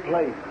would take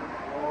place?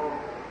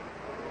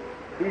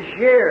 He's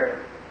here.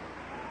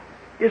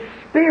 His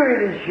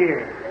Spirit is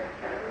here.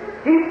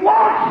 He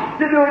wants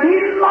to do it. He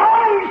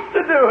longs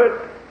to do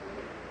it.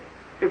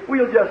 If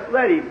we'll just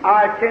let Him.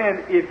 I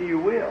can if you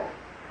will.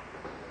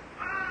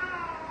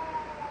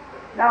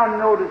 Now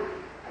notice,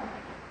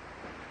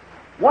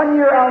 one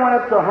year I went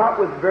up to hunt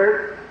with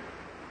Bert,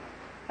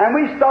 and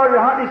we started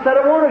hunting. He said,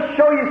 I want to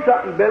show you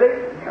something, Billy.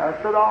 I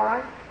said, all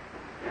right.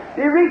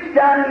 He reached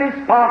down in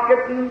his pocket,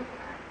 and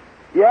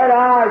he had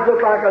eyes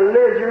looked like a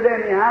lizard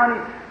anyhow,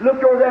 and he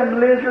looked over them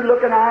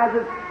lizard-looking eyes,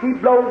 and he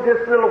blowed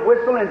this little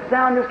whistle and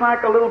sounded just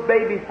like a little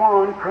baby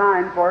fawn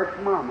crying for its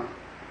mama.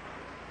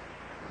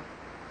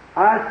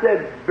 I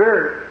said,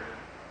 Bert,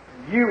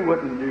 you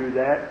wouldn't do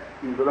that.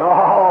 He said,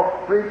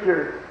 oh,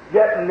 preacher,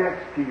 get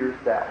next to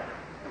yourself.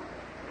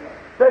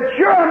 I said,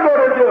 sure, I'm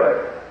going to do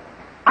it.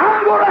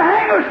 I'm going to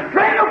hang a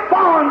string of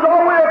fawns all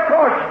the way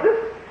across this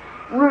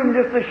room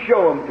just to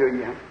show them to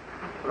you.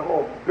 I said,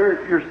 oh,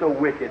 Bert, you're so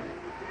wicked.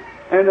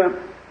 And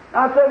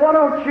I said, why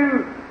don't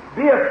you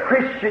be a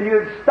Christian?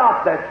 You'd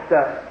stop that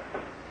stuff.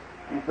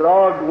 He said,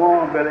 oh, go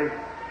on, Billy.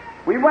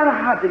 We went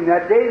hunting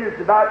that day. There's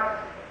about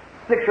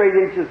 6 or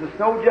 8 inches of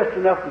snow, just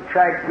enough to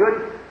track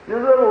good. It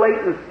was a little late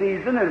in the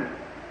season, and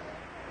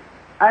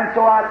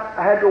so I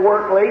had to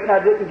work late, and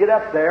I didn't get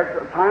up there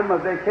at the time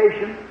of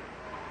vacation.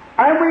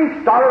 And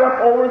we started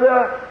up over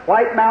the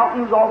White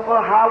Mountains off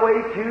of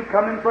Highway 2,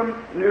 coming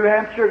from New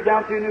Hampshire,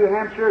 down through New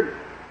Hampshire,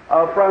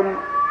 from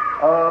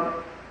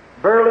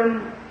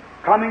Berlin,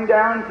 coming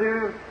down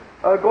to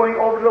going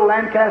over to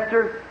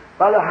Lancaster.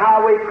 By the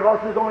highway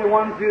crosses only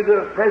one through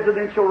the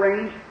Presidential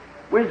Range.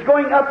 We was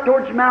going up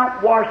towards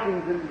Mount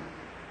Washington.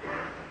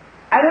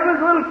 And it was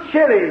a little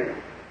chilly.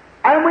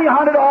 And we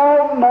hunted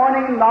all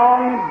morning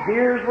long.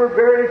 Deers were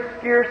very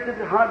scarce that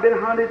had been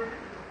hunted.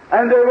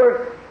 And there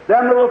were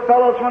them little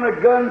fellows, when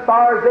a gun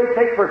fires, they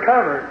take for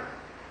cover.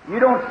 You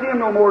don't see them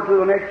no more till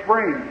the next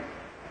spring.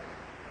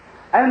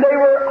 And they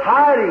were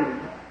hiding.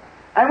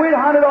 And we'd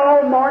hunted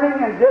all morning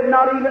and did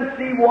not even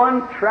see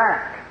one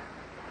track.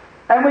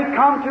 And we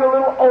come to a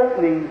little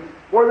opening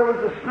where there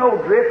was a snow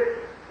drift.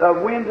 The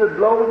wind had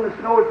blown and the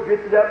snow had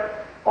drifted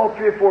up all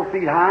 3 or 4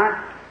 feet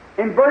high.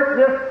 And Bert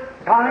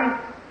just kind of,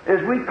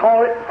 as we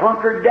call it,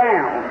 hunkered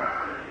down.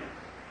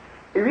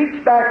 He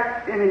reached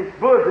back in his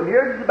bosom.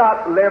 Here it's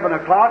about 11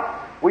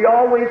 o'clock. We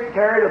always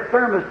carried a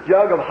thermos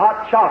jug of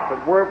hot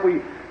chocolate, where if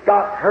we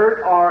got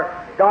hurt or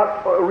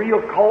got real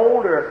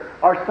cold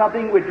or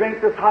something, we'd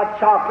drink this hot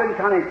chocolate and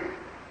kind of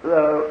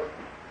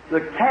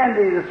the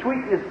candy, the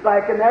sweetness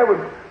back in there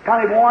would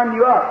kind of warm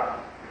you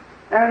up.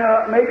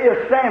 And maybe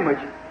a sandwich.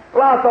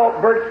 Well, I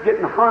thought Bert's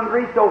getting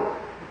hungry, so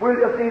we'll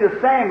just eat a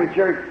sandwich.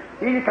 Or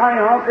he kind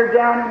of hunkered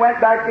down and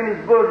went back in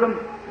his bosom.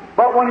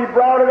 But when he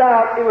brought it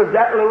out, it was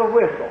that little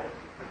whistle.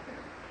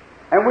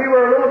 And we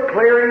were a little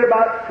clearing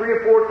about 3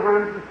 or 4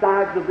 times the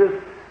size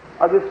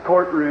of this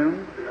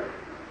courtroom.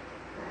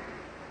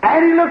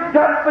 And he looked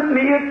up at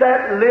me at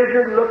that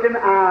lizard-looking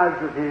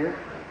eyes of his.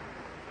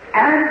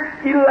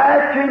 And he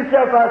laughed to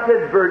himself. I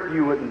said, Bert,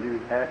 you wouldn't do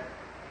that.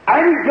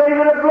 And he gave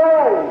it a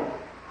blow.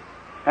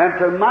 And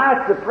to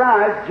my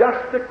surprise,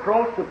 just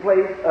across the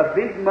place, a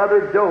big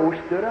mother doe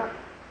stood up.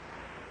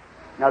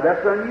 Now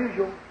that's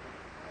unusual.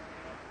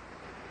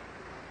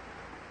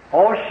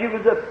 Oh, she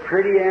was a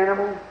pretty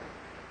animal.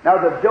 Now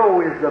the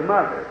doe is the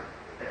mother.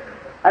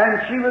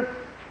 And she was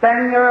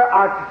standing there,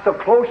 so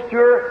close to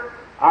her,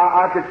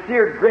 I could see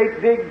her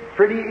great big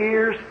pretty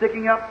ears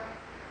sticking up.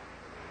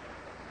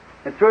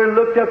 And so he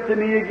looked up to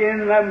me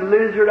again, and them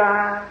lizard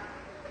eyes.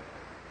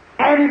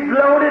 And he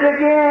blowed it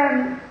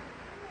again.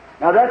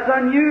 Now that's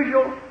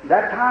unusual,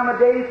 that time of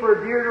day for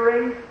a deer to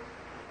raise.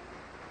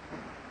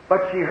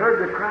 But she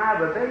heard the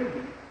cry of a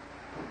baby.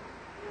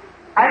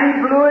 And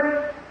he blew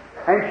it,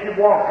 and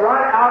she walked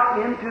right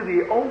out into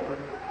the open.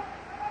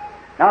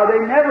 Now they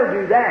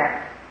never do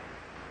that.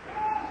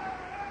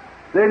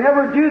 They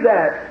never do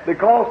that,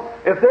 because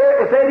if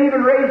they'd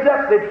even raised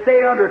up, they'd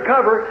stay under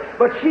cover.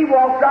 But she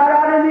walked right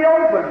out in the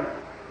open.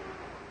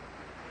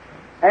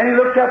 And he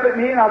looked up at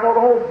me, and I thought,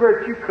 oh,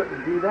 Bert, you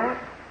couldn't do that.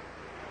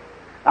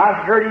 I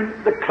heard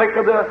him, the click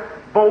of the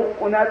bolt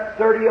when that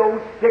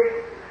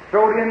 30-06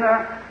 threw in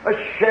a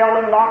shell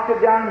and locked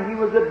it down, and he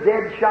was a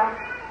dead shot.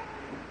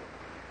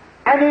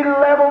 And he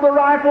leveled the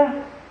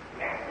rifle.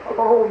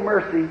 Oh,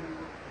 mercy.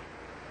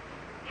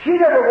 She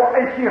never walked,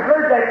 and she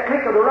heard that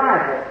click of the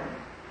rifle.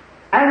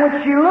 And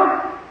when she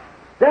looked,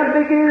 them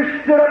big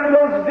ears stood up in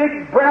those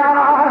big brown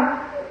eyes,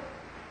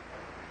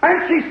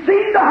 and she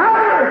seen the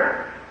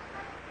hunter.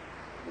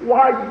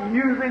 Why,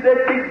 usually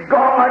they'd be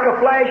gone like a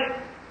flash,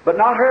 but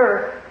not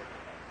her.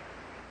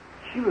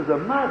 She was a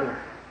mother.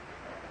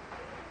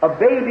 A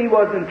baby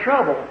was in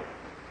trouble.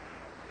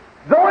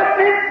 Though it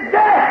meant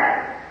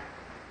death,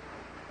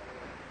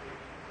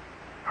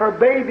 her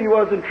baby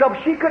was in trouble.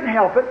 She couldn't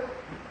help it.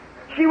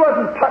 She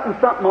wasn't putting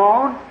something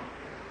on.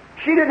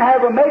 She didn't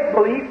have a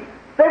make-believe.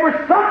 There was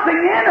something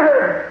in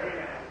her.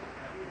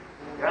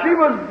 She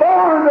was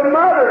born a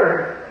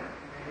mother.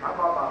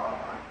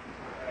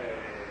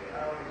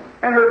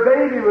 And her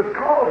baby was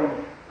calling,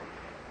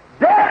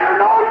 death or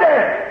no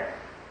death.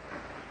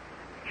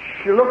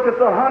 She looked at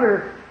the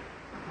hunter.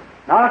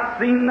 And I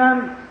seen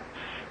them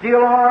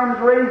steel arms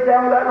raised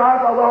down with that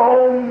rifle. I thought,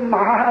 oh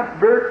my,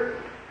 Bert,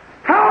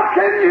 how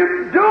can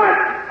you do it?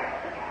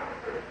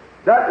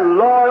 That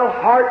loyal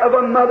heart of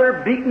a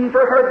mother beating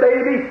for her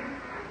baby.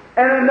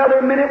 And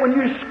another minute when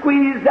you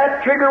squeeze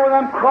that trigger with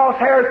them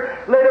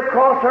crosshairs laid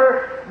across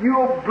her,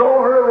 you'll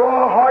blow her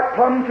raw heart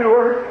plumb through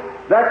her.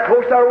 That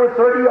close I was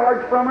 30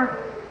 yards from her.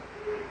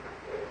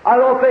 I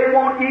thought there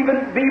won't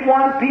even be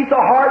one piece of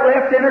heart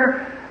left in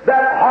her.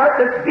 That heart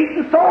that's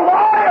beating so loyal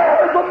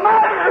as a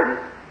mother.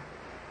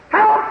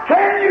 How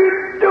can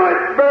you do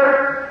it,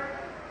 Bert?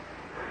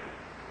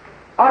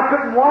 I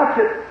couldn't watch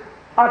it.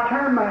 I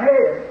turned my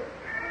head.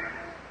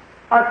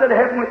 I said,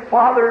 Heavenly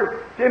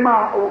Father, Jim,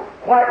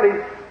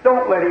 quietly,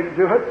 don't let him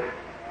do it.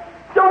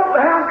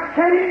 How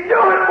can he do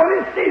it when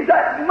he sees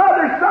that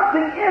mother,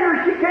 something in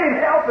her, she can't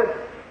help it.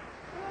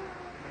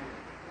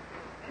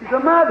 She's a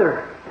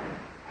mother.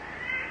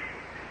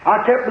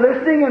 I kept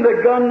listening and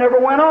the gun never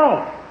went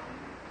off.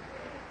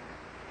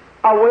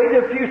 I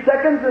waited a few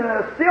seconds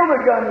and still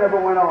the gun never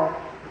went off.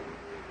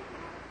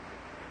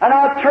 And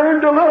I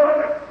turned to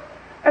look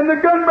and the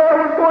gun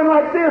barrel was going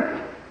like this.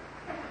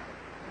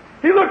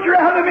 He looked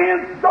around at me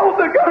and threw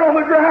the gun on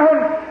the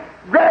ground,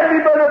 grabbed me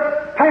by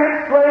the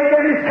pants leg,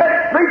 and he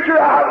said, Preacher,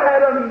 I've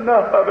had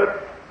enough of it.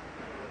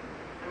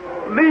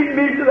 Lead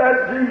me to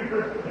that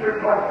Jesus.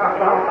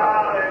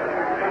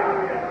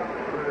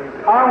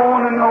 I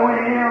want to know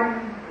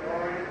Him.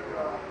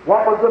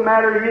 What was the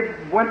matter?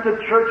 He went to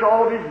church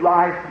all of his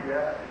life.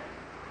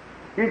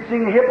 He'd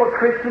seen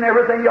hypocrites and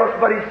everything else,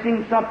 but he'd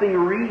seen something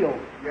real.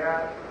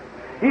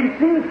 He'd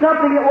seen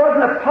something that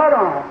wasn't a put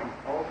on.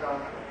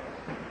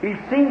 He'd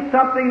seen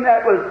something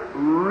that was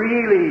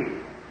really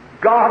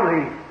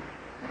godly.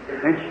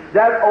 And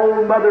that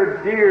old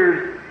Mother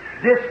Dear's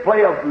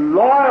display of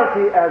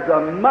loyalty as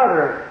a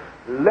mother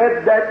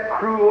led that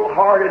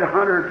cruel-hearted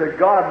hunter to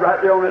God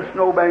right there on that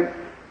snowbank.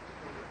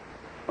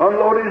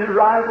 Unloaded his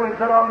rifle and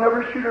said, I'll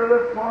never shoot or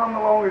lift one the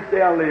longest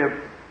day I live.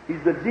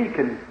 He's the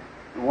deacon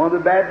in one of the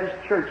Baptist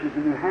churches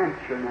in New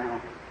Hampshire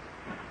now.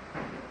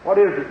 What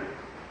is it?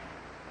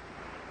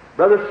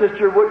 Brother,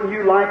 sister, wouldn't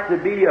you like to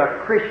be a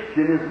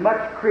Christian, as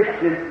much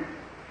Christian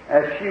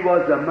as she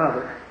was a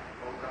mother?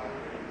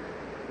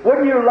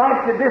 Wouldn't you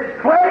like to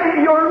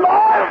display your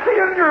loyalty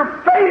and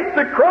your faith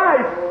to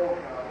Christ?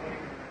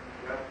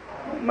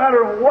 No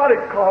matter what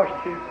it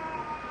costs you.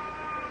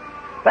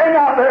 Thing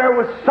out there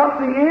was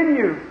something in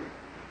you.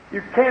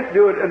 You can't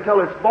do it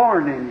until it's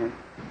born in you.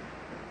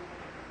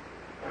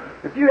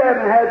 If you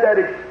haven't had that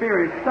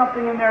experience,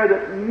 something in there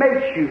that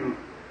makes you,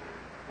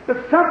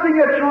 but something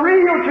that's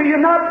real to you,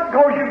 not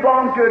because you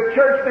belong to a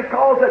church,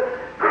 because that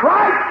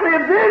Christ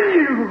lives in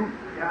you.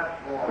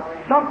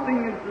 But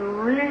something is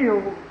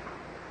real.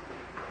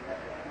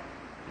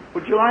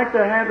 Would you like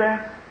to have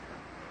that?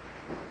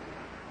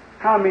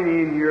 How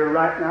many in here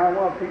right now? I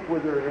want people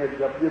with their heads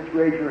up. Just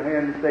raise your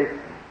hand and say,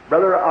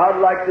 Brother, I'd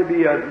like to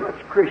be as much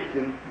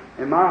Christian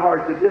in my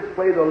heart to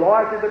display the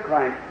loyalty to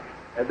Christ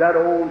as that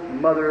old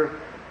Mother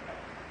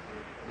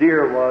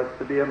Dear was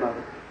to be a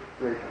mother.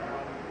 Raise your hand.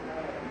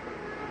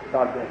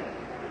 God bless you.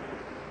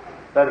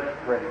 Let us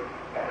pray.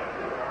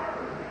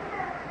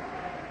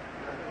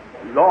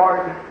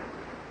 Lord,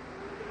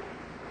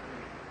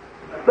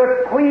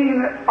 the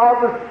Queen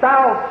of the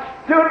South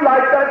stood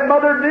like that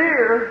Mother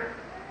Dear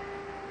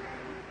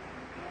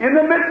in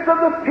the midst of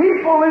the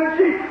people, and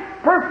she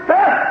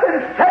professed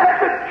and said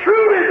that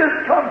truly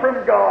this come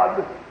from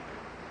God.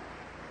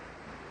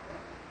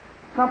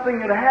 Something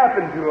had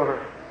happened to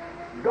her.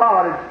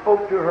 God had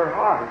spoke to her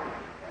heart.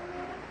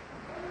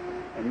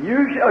 And you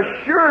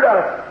assured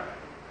us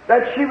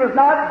that she was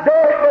not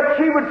dead, but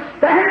she would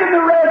stand in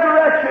the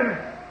resurrection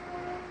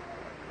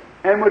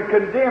and would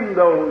condemn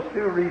those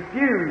who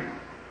refused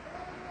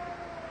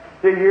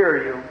to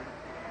hear you.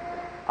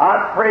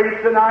 I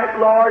pray tonight,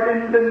 Lord,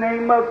 in the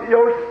name of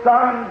your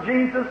Son,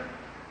 Jesus,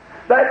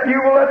 that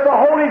you will let the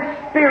Holy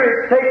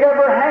Spirit take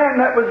every hand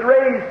that was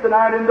raised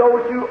tonight and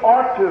those who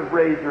ought to have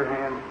raised their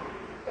hands.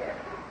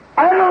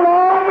 and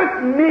along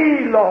with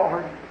me,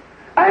 Lord,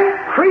 and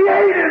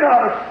create in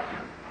us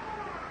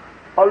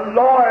a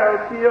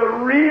loyalty, a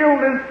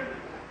realness,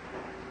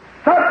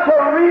 such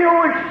a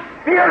real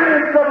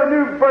experience of a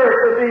new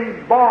birth, of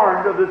being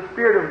born of the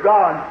Spirit of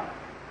God,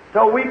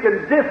 so we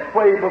can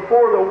display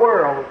before the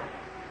world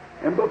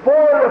and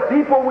before the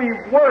people we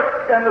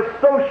work and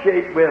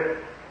associate with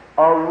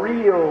a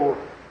real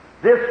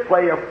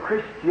display of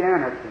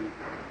Christianity.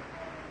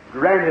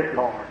 Grant it,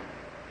 Lord.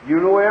 You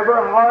know every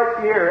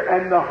heart here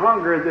and the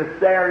hunger that's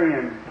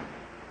therein.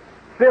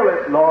 Fill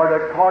it,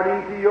 Lord,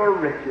 according to your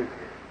riches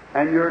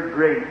and your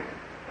grace.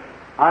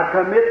 I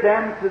commit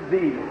them to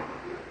Thee.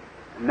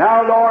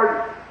 Now,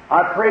 Lord,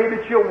 I pray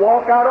that You'll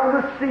walk out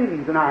on the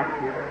scene tonight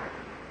here.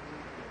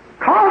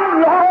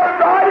 Come, Lord,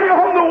 riding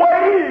on the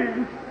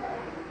waves.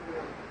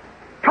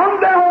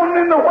 Come down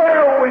in the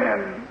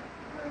whirlwind.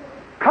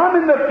 Come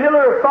in the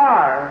pillar of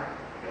fire.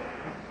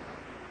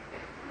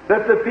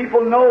 That the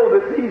people know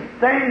that these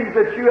things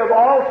that You have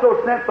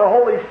also sent the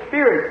Holy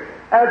Spirit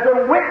as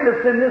a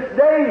witness in this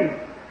day,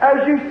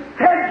 as You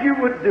said You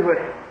would do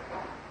it.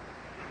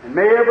 And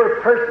may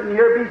every person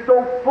here be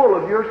so full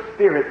of Your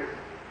Spirit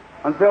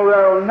until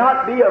there will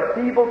not be a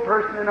feeble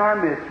person in our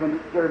midst when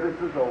the service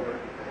is over.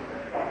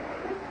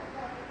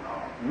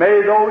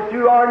 May those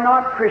who are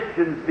not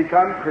Christians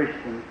become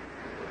Christians.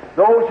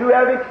 Those who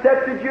have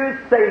accepted You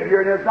as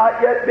Savior and have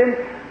not yet been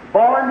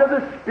born of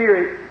the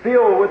Spirit,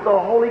 filled with the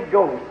Holy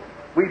Ghost,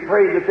 we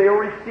pray that they will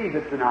receive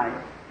it tonight.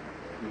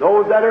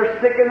 Those that are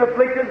sick and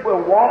afflicted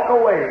will walk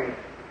away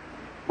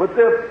with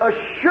the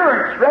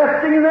assurance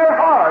resting in their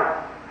heart,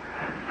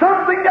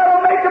 something that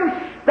will make them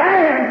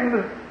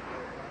stand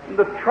in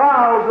the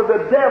trials of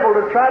the devil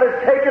to try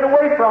to take it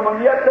away from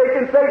them, yet they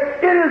can say,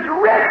 it is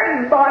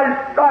written, by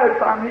His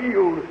stripes I'm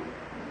healed.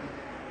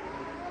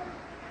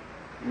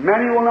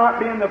 Many will not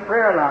be in the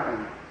prayer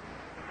line.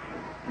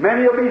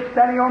 Many will be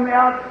standing on the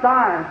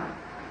outside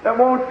that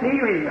wants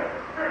healing.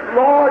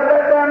 Lord,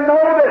 let them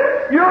know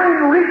that You're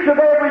in reach of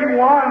every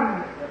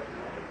one.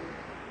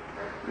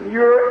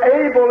 You're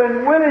able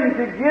and willing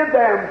to give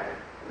them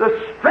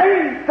the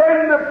strength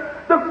and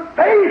the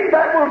faith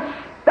that will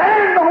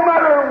stand no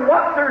matter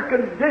what their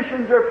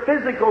conditions or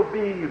physical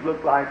beings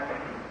look like.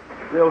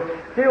 They'll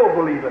still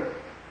believe it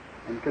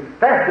and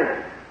confess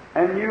it,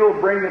 and You'll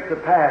bring it to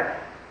pass.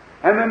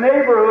 And the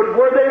neighborhood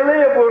where they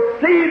live will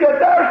see that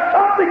there's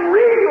something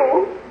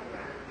real,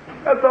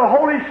 that the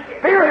Holy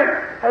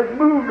Spirit has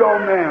moved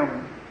on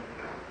them.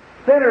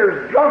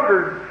 Sinners,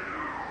 drunkards,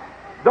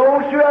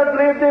 those who have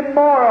lived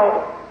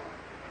immoral,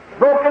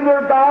 broken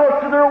their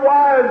vows to their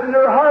wives and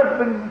their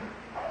husbands,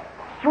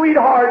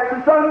 sweethearts,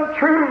 it's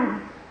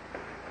untrue.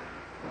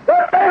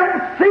 Let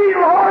them see,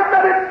 Lord,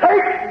 that it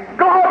takes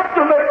God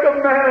to make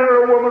a man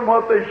or a woman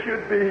what they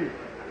should be.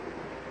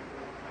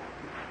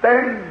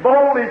 Stand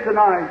boldly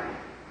tonight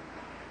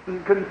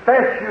and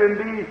confess You and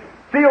be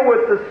filled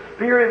with the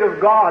Spirit of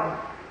God.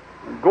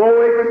 And go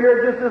away from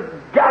here just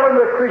as gallant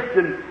a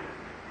Christian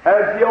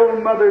as the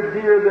old mother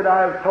dear that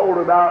I have told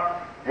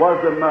about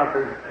was a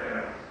mother.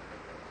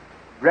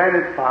 Grant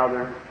it,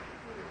 Father.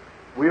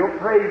 We'll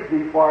praise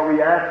Thee, for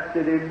we ask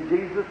it in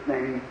Jesus'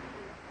 name.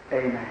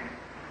 Amen.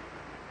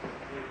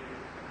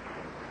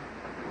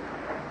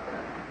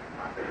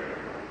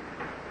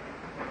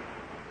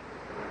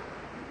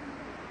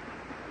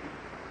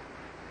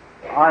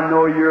 I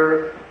know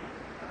you're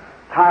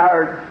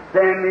tired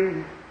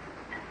standing,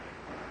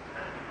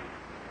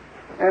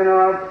 and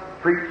I've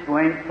preached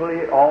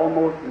lengthily,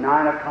 almost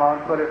 9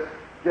 o'clock, but it's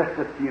just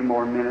a few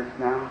more minutes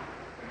now.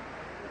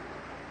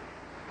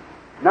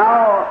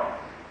 Now,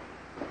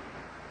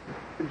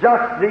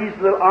 just these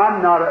little,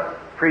 I'm not a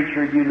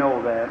preacher, you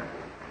know that.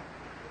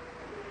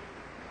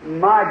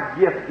 My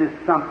gift is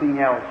something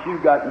else.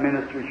 You've got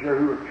ministers here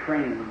who are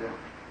trained.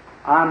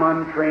 I'm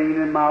untrained,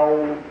 and my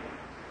old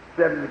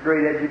 7th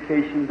grade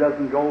education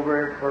doesn't go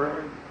very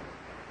far.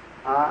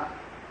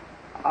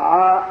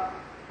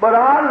 But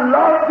I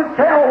love to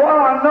tell what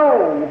I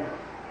know.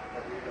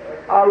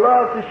 I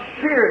love to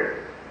share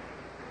it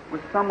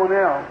with someone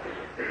else.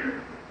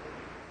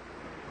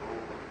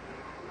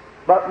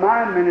 But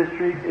my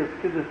ministry is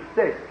to the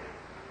sick.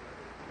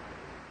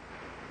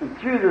 And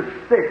through the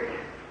sick,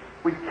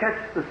 we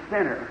catch the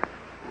sinner.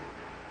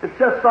 It's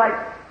just like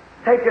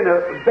taking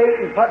a bait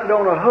and putting it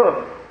on a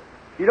hook.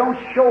 You don't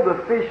show the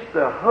fish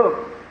the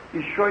hook,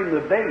 you show him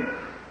the bait.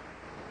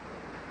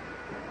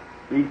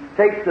 He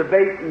takes the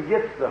bait and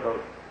gets the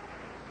hook.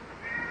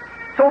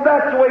 So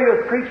that's the way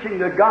of preaching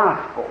the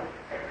gospel.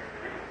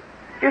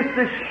 Is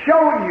to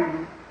show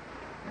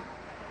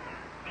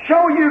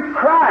you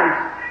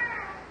Christ.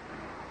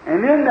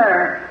 And in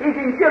there, He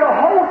can get a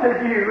hold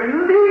of you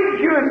and lead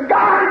you and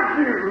guide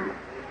you.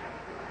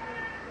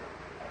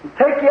 And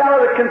take you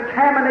out of the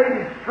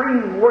contaminated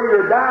stream where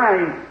you're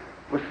dying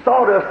with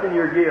sawdust in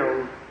your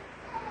gills.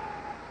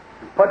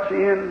 And put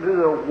you into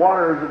the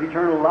waters of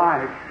eternal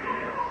life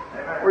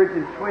where you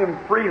can swim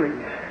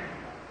freely.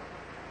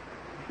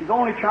 He's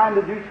only trying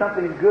to do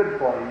something good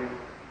for you.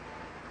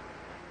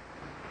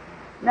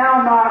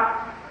 Now,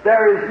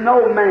 There is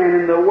no man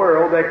in the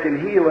world that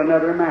can heal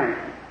another man.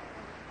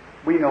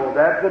 We know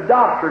that. The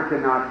doctor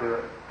cannot do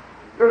it.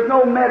 There's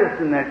no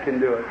medicine that can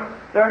do it.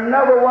 There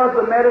never was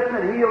a medicine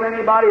that healed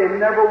anybody and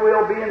never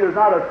will be, and there's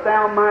not a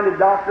sound-minded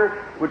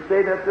doctor would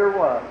say that there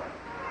was.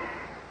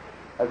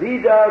 If he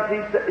does,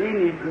 he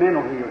needs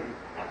mental healing.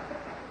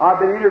 I've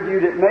been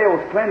interviewed at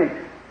Mayo's clinic.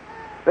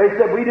 They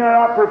said, we do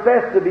not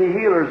profess to be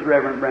healers,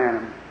 Reverend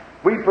Branham.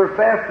 We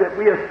profess that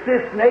we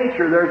assist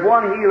nature. There's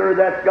one healer,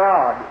 that's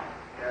God.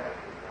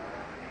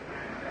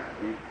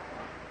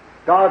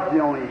 God's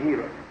the only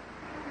healer.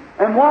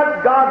 And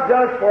what God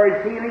does for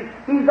His healing,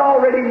 He's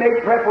already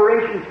made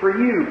preparations for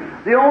you.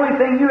 The only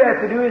thing you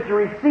have to do is to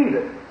receive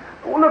it.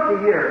 Well,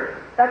 looky here.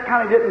 That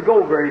kind of didn't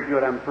go very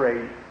good, I'm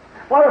afraid.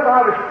 What if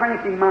I was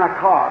cranking my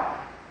car?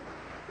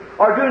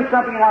 Or doing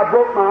something and I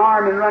broke my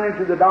arm and run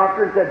into the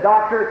doctor and said,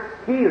 Doctor,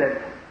 heal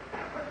it.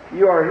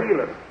 You are a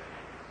healer.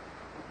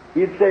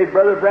 He'd say,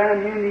 Brother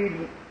Branham, you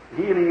need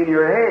healing in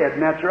your head,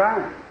 and that's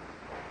right.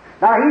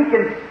 Now, He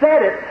can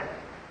set it,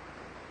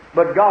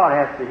 but God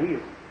has to heal.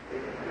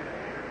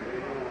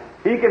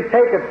 He can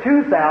take a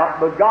tooth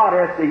out, but God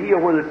has to heal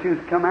where the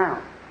tooth come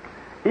out.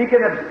 He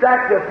can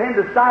abstract the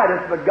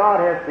appendicitis, but God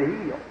has to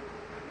heal.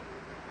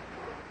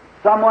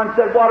 Someone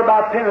said, what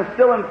about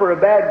penicillin for a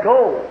bad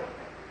cold?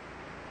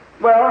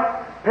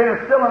 Well,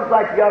 penicillin's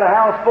like you got a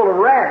house full of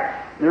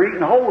rats. They're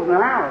eating holes in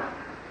the house.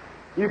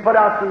 You put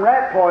out some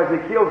rat poison,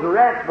 it kills the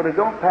rats, but it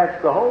don't patch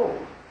the holes.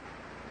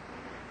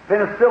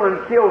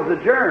 Penicillin kills the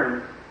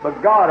germ,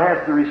 but God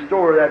has to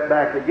restore that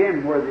back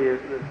again where the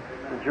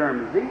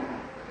germ is eaten.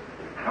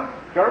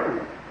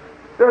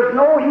 There's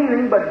no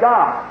healing but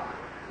God.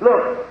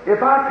 Look,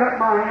 if I cut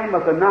my hand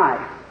with a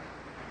knife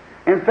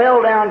and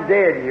fell down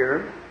dead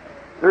here,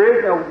 there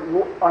is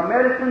a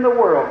medicine in the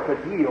world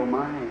could heal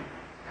my hand.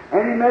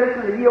 Any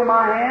medicine to heal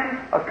my hand,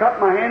 I'll cut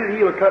my hand and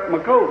heal a cut in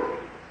my coat.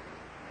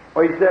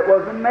 Well, he said it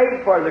wasn't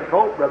made for the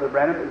coat, Brother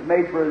Branham. It was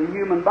made for the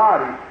human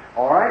body.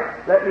 All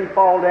right, let me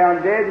fall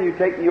down dead and you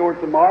take me over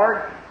to the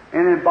morgue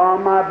and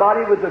embalm my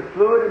body with the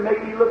fluid and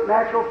make me look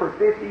natural for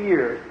 50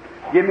 years.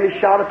 Give me a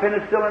shot of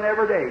penicillin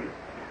every day.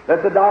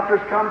 Let the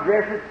doctors come,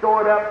 dress it, sew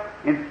it up.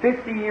 In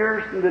 50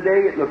 years from the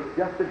day, it looks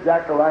just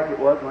exactly like it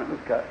was when it was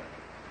cut.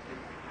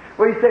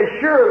 Well, he says,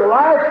 sure, the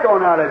life's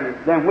gone out of you.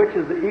 Then which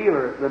is the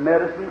healer, the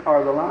medicine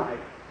or the life?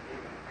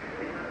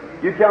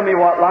 You tell me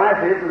what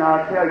life is, and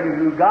I'll tell you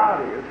who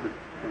God is.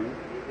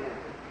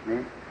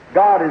 See?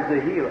 God is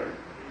the healer.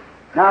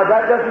 Now,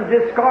 that doesn't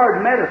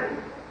discard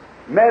medicine.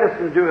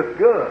 Medicine doeth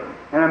good,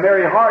 and a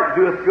merry heart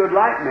doeth good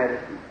like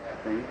medicine.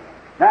 See?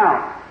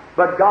 Now,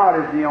 but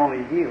God is the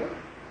only healer.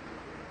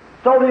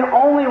 So the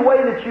only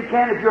way that you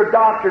can, if your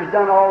doctor's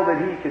done all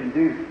that he can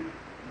do,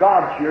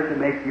 God's here to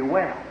make you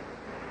well.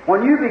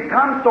 When you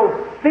become so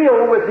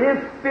filled with His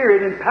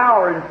Spirit and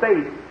power and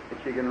faith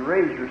that you can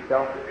raise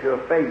yourself to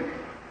a faith,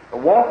 to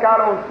walk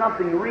out on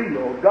something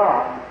real,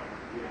 God,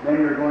 then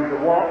you're going to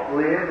walk,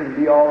 live, and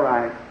be all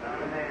right.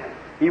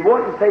 He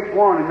wouldn't take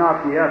one and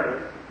not the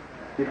other.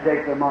 He'd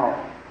take them all.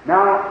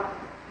 Now,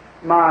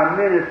 my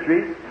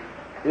ministry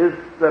is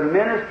the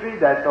ministry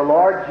that the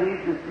Lord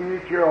Jesus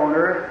used here on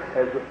earth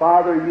as the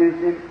Father used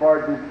Him for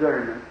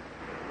discernment.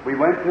 We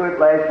went to it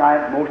last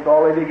night. Most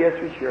all of you guests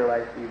were here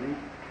last evening.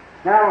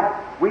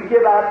 Now, we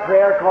give out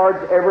prayer cards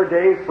every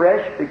day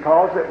fresh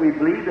because that we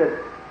believe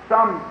that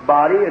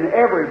somebody and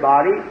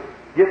everybody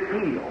gets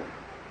healed.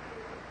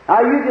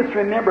 Now, you just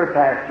remember,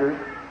 pastors,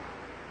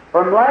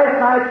 from last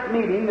night's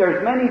meeting,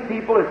 there's many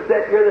people that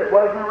sat here that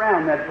wasn't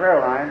around that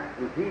prayer line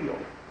was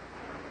healed.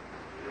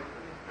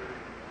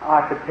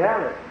 I could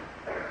tell it.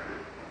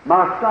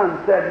 My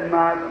son said, and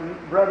my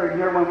brother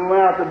here, when we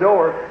went out the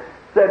door,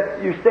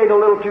 said, you stayed a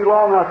little too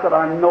long. I said,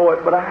 I know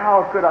it, but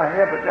how could I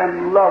help it?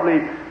 Them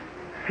lovely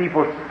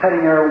people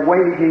sitting there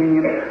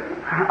waiting.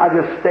 I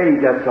just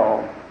stayed, that's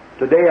all.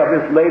 Today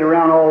I've just laid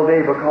around all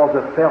day because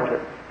I felt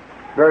it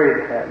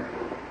very bad.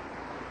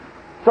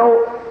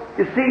 So,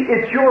 you see,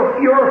 it's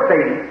your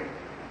faith.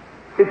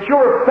 It's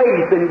your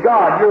faith in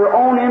God, your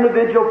own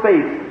individual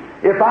faith.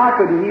 If I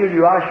could heal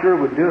you, I sure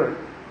would do it.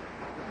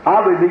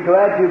 I would be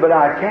glad to, but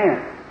I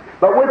can't.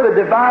 But with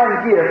the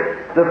divine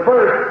gift, the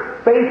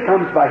first, faith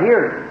comes by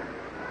hearing.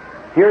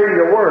 Hearing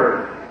the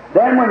Word.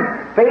 Then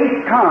when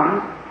faith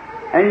comes,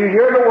 and you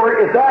hear the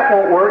Word, if that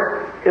won't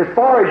work, as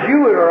far as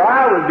you or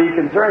I would be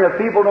concerned, if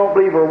people don't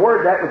believe her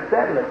Word, that would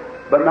settle it.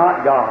 But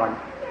not God.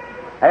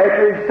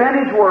 After He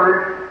sent His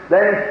Word,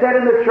 then He set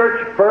in the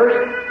church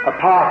first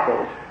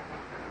apostles,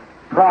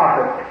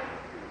 prophets,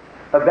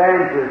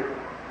 evangelists,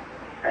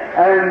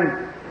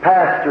 and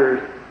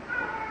pastors,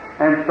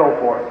 and so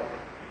forth.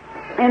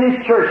 In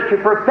His church to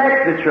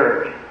perfect the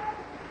church.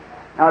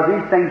 Now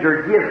these things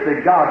are gifts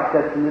that God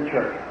sets in the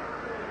church.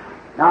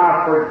 Now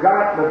I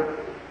forgot,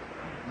 but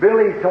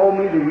Billy told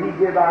me that he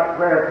give out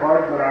prayer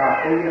cards, but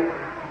I ate it.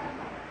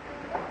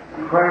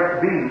 Prayer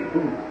B.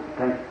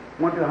 Thanks.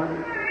 1 to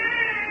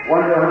 100.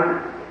 1 to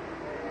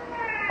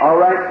 100. All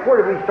right. Where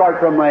did we start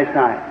from last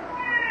night?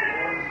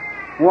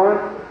 1.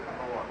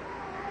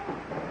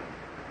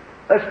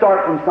 Let's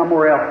start from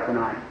somewhere else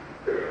tonight.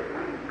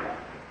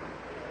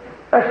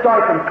 Let's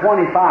start from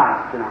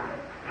 25 tonight.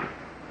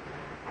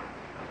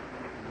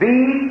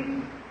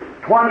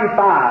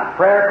 B25,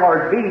 prayer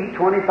card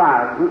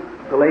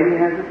B25. The lady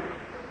has it?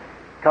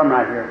 Come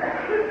right here.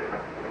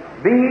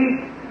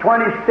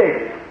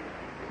 B26.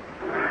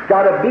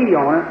 Got a B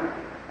on it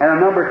and a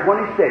number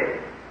 26.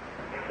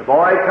 The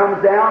boy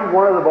comes down,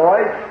 one of the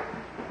boys,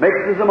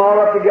 mixes them all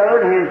up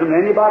together and hands them to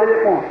anybody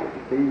that wants it.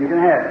 See, you can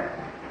have it.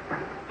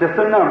 Just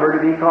a number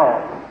to be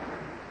called.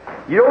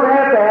 You don't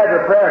have to have the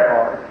prayer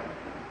card.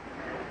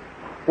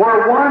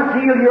 Where one's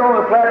healed here on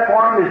the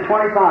platform is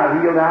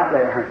 25 healed out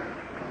there.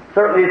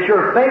 Certainly it's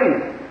your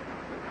faith.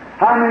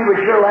 How many were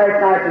sure last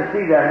night to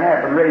see that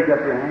happen? Raise up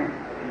your hand.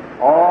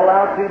 All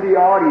out through the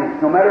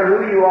audience, no matter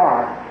who you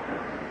are.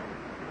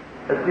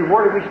 Let's see,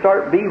 where did we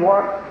start? B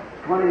what?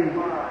 20,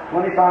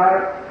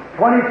 25,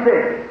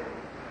 26,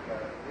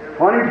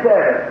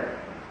 27,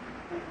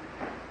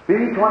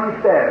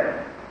 B27,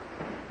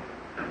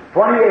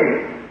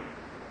 28,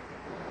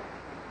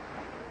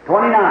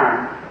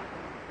 29,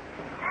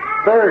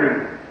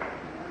 30,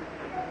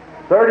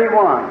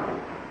 31.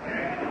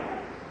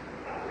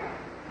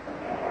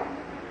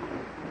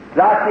 Did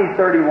I see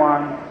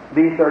 31?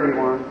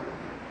 B31,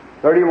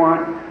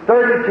 31,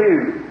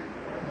 32.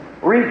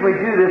 The reason we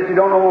do this, we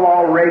don't know them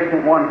all racing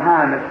at one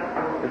time.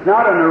 It's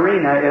not an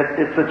arena,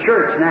 it's a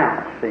church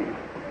now, see.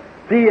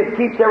 See, it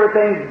keeps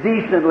everything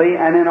decently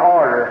and in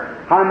order.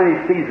 How many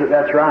sees that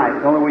that's right?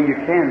 The only way you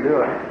can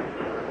do it.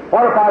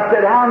 What if I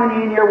said, how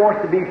many in here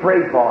wants to be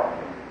prayed for?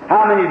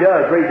 How many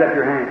does? Raise up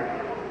your hand.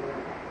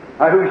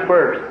 Now, who's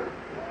first?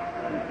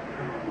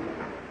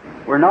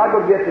 We're not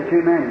going to get to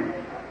too many.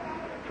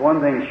 It's one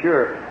thing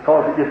sure,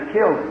 because it just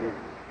kills you.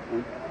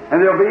 And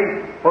there'll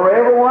be, for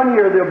every 1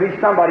 year, there'll be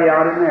somebody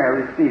out in there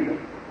receiving.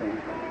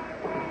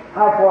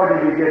 How far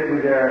did you get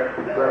through there,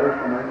 brother?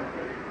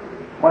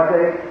 What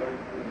day?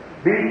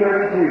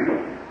 B32.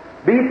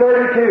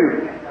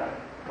 B32.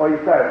 Oh, you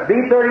started.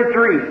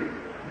 B33.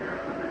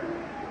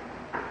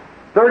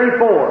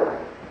 34.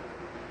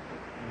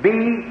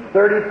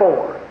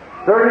 B34.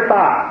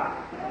 35.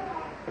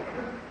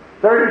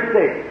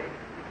 36.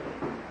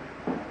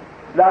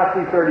 Did I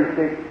see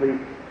 36,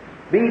 please?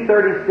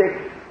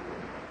 B36.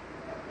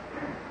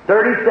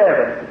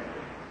 37.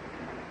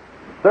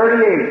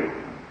 38.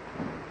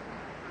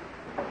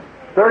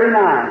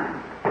 39.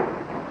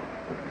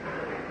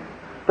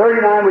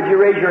 39, would you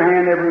raise your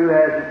hand, everyone who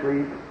has it,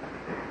 please?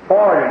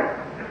 40.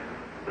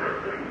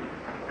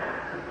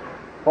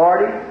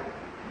 40.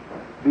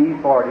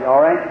 B40.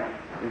 All right?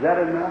 Is that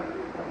enough?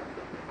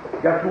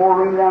 Got some more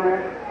room down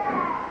there?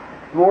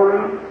 Some more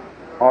room?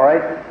 All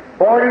right.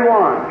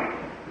 41.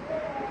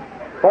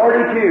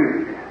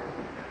 42.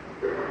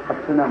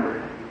 What's the number?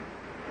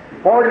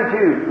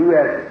 42. Who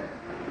has it?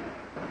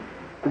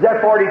 Is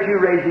that 42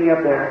 raising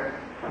up there?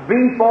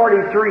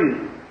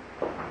 B43.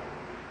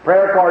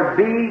 Prayer card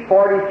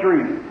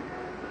B43.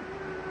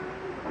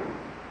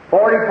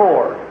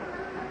 44.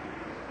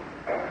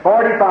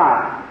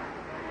 45.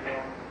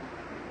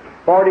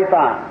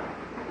 45.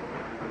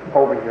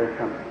 Over here it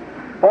comes.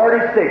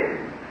 46.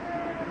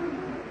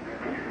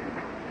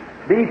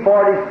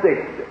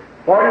 B46.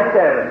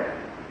 47.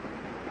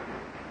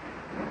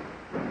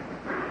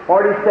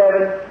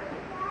 47.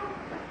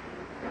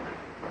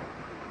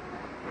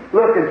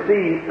 Look and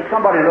see.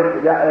 Somebody look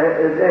at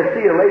that.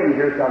 See a lady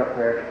here's got a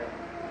prayer.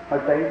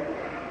 What's that?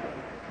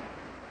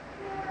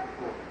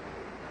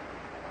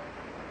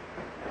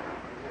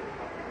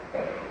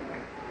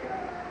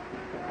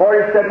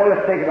 $47. Well,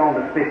 let's take it on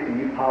to 50.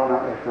 You piling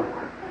out there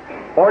somewhere.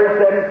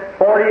 47.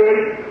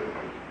 48.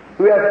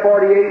 Who has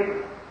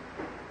 48?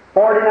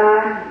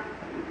 49.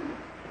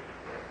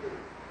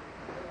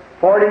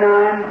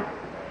 49.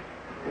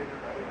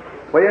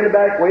 Way in the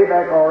back, way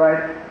back, all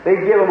right. They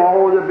give them all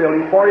over the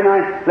building.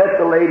 49, let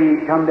the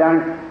lady come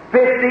down.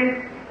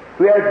 50,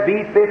 who has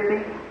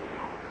B50?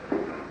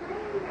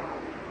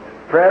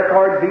 Prayer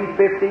card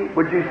B50,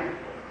 would you,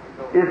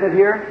 isn't it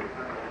here?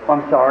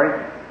 I'm sorry.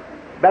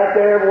 Back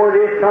there where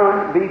it is,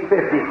 come,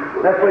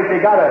 B50. That's why they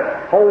got a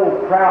whole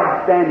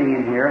crowd standing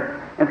in here.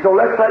 And so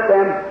let's let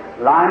them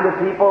line the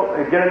people,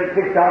 get them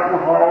kicked out in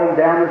the hall and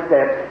down the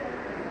steps.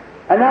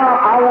 And now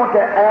I want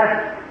to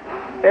ask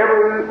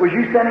was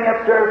you standing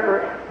upstairs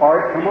for? All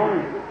right, come on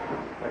in.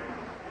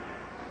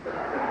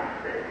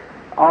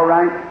 All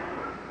right.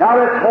 Now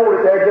let's hold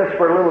it there just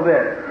for a little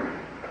bit.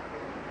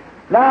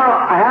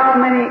 Now, how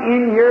many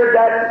in here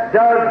that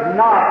does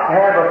not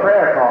have a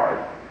prayer card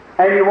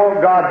and you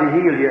want God to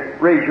heal you?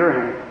 Raise your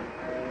hand.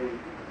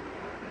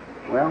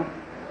 Well,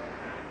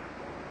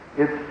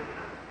 it's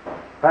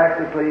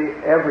practically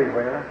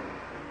everywhere.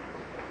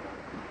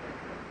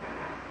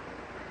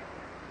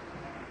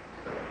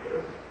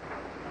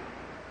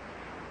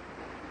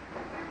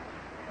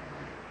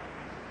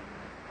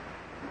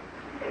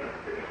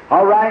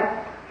 All right?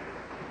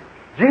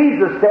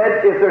 Jesus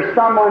said, if there's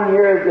someone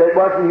here that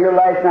wasn't here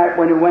last night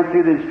when he went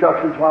through the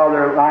instructions while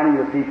they're lining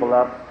the people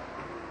up,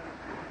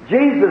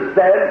 Jesus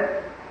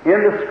said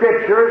in the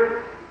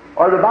Scriptures,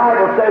 or the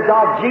Bible says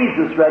of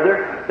Jesus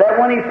rather, that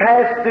when he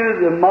passed through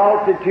the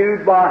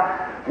multitude,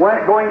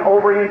 going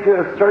over into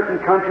a certain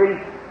country,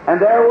 and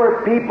there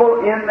were people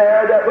in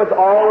there that was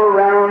all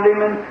around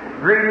him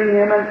and greeting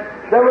him, and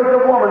there was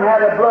a woman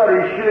had a blood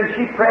issue, and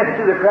she pressed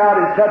to the crowd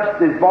and touched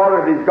the border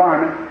of his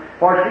garment,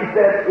 for she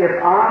said,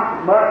 if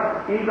I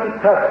must even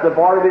touch the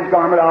border of his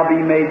garment, I'll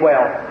be made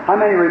well. How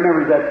many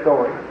remembers that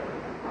story?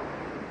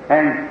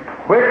 And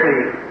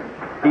quickly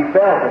he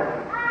felt it.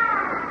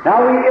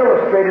 Now we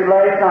illustrated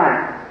last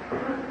night.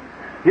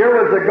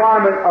 Here was a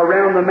garment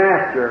around the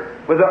Master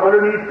with an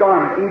underneath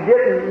garment. He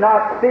did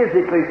not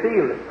physically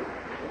feel it,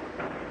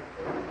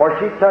 for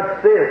she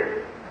touched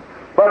this,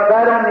 but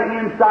right on the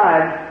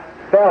inside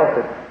felt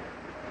it.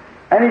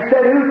 And he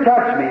said, who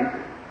touched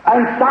me?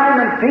 And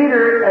Simon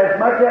Peter as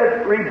much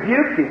as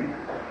rebuked him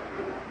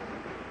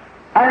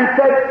and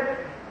said,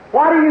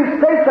 why do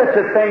you say such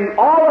a thing?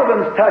 All of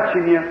them's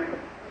touching you.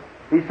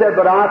 He said,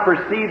 but I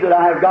perceive that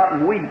I have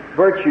gotten weak.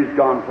 Virtue's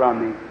gone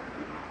from me.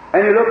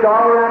 And he looked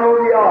all around over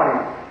the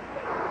audience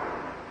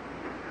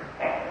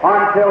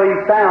until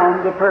he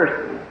found the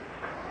person.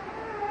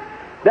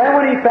 Then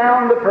when he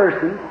found the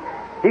person,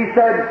 he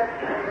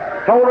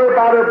said, told her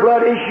about her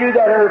blood issue,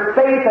 that her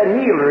faith had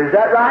healed her. Is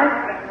that right?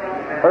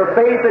 Her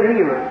faith had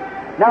healed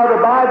her. Now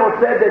the Bible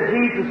said that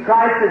Jesus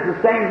Christ is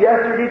the same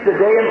yesterday,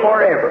 today, and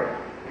forever.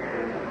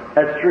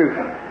 That's true.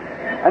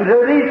 And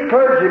to these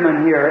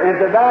clergymen here, and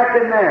to back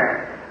in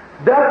there,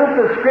 doesn't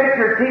the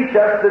Scripture teach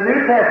us, the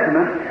New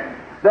Testament,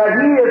 that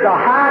He is a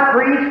high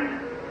priest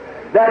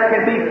that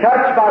can be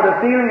touched by the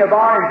feeling of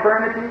our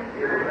infirmities?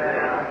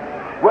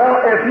 Well,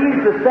 if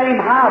He's the same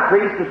high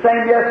priest, the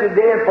same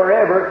yesterday and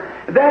forever,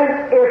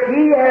 then if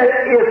He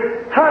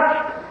is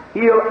touched,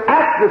 He'll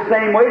act the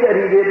same way that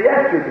He did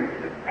yesterday.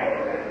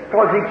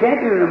 Because He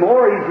can't do no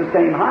more, He's the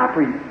same high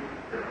priest.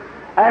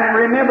 And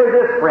remember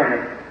this,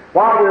 friends,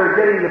 while we're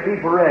getting the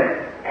people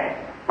ready,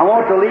 I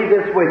want to leave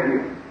this with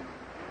you.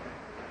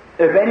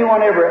 If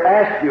anyone ever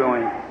asks you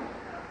anything,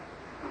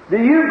 do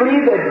you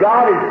believe that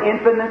God is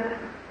infinite?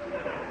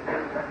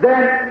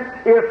 Then,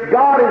 if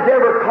God has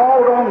ever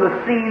called on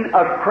the scene,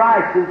 a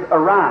crisis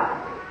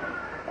arrives.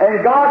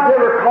 And God's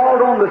ever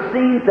called on the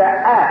scene to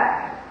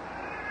act.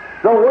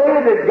 The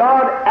way that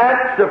God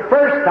acts the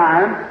first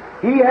time,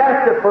 He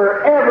has to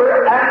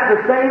forever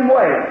act the same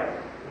way.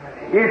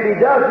 If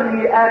He doesn't,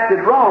 He acted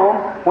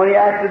wrong when He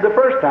acted the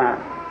first time.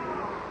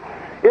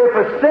 If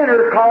a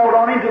sinner called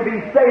on Him to be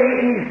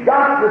saved, He's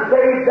got to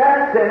save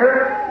that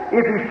sinner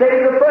if He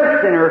saved the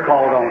first sinner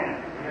called on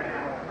Him.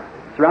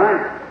 That's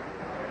right.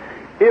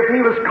 If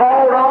He was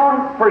called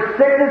on for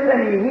sickness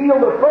and He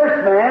healed the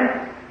first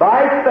man,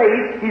 by His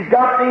faith, He's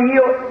got to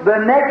heal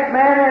the next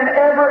man and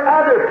every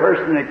other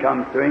person that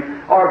comes to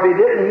Him. Or if He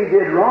didn't, He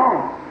did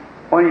wrong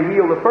when He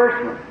healed the first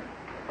one.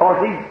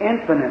 Because He's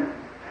infinite.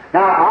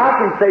 Now, I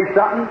can say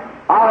something,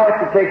 I'll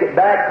have to take it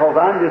back because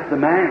I'm just a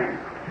man.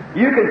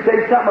 You can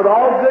say something with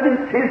all good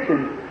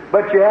intentions,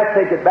 but you have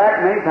to take it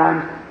back many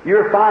times.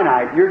 You're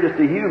finite. You're just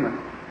a human.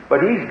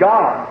 But He's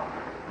God.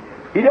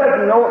 He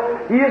doesn't know,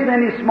 He isn't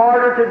any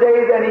smarter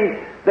today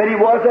than he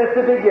was at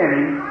the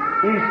beginning.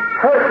 He's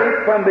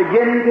perfect from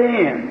beginning to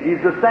end.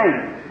 He's the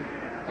same.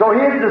 So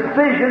His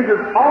decisions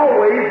is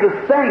always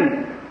the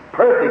same,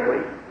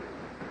 perfectly.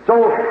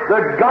 So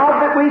the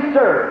God that we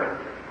serve,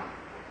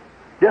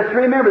 just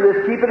remember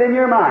this, keep it in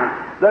your mind.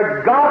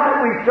 The God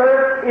that we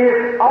serve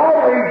is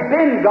always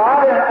been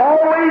God and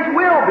always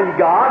will be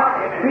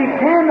God. He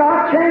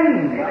cannot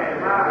change.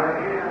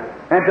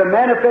 And to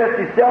manifest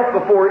Himself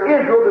before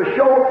Israel to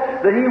show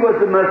that He was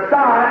the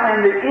Messiah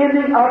and the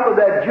ending up of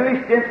that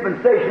Jewish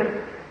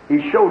dispensation,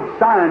 He showed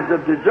signs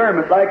of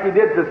discernment like He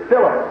did to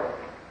Philip.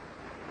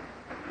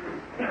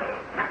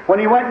 When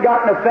he went and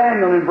got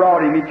Nathanael and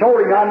brought him, He told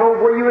him, I know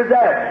where you was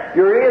at.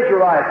 You're an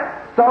Israelite.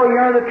 Saw you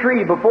under the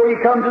tree before you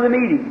come to the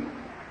meeting.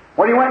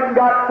 When he went and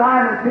got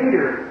Simon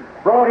Peter,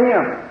 brought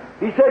him,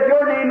 He said,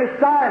 your name is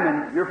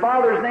Simon. Your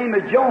father's name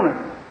is Jonas.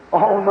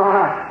 Oh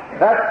my,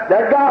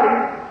 that got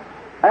him.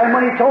 And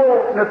when He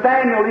told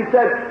Nathanael, He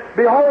said,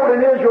 behold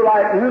an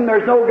Israelite in whom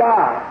there's no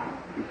God.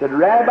 He said,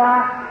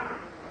 Rabbi,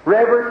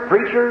 Reverend,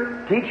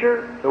 preacher,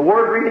 teacher. The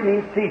word really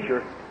means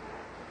teacher.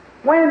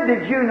 When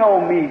did you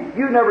know me?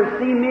 You've never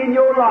seen me in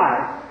your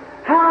life.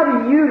 How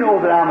do you know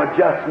that I'm a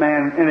just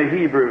man in a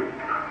Hebrew?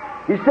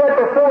 He said,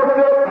 before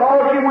Philip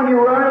called you when you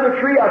were under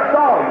the tree, I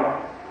saw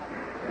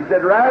you. He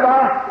said,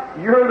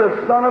 Rabbi, you're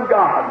the Son of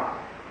God.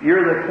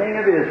 You're the King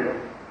of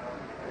Israel.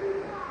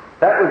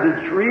 That was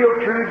a real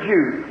true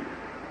Jew.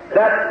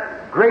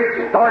 That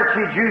great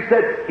starchy Jew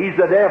said, he's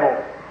the devil.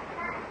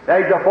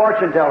 He's a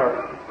fortune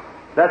teller.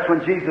 That's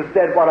when Jesus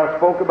said what I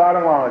spoke about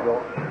a while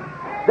ago.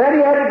 Then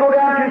He had to go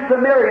down to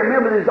Samaria.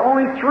 Remember, there's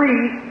only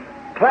 3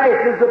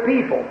 classes of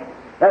people.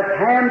 That's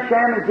Ham,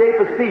 Shem, and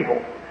Japheth's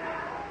people.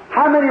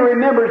 How many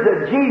remembers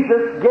that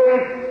Jesus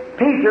gave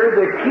Peter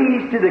the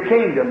keys to the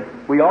kingdom?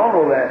 We all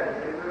know that.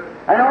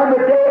 And on the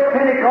day of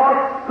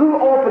Pentecost, who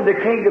opened the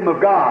kingdom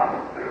of God?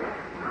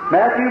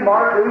 Matthew,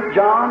 Mark, Luke,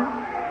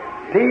 John,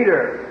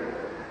 Peter.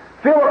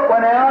 Philip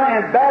went out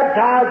and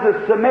baptized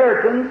the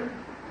Samaritans,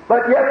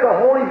 but yet the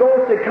Holy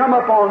Ghost had come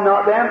upon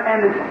them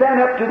and had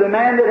sent up to the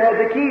man that had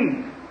the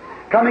keys.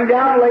 coming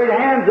down, laid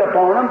hands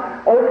upon them,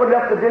 opened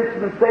up the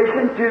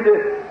dispensation to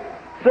the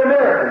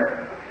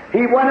Samaritans.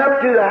 He went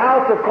up to the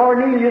house of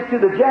Cornelius, to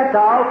the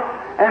Gentiles,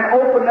 and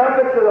opened up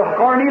it to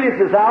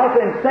Cornelius' house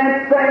and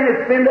sent saying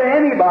it's been to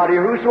anybody,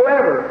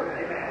 whosoever.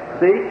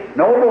 See?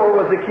 No more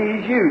was the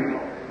keys used,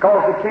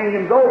 because the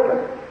kingdom's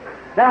open.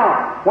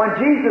 Now, when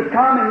Jesus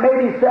come and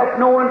made Himself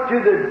known to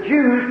the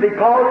Jews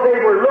because they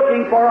were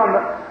looking for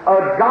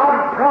a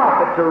God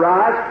prophet to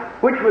rise,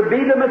 which would be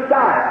the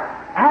Messiah.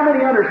 How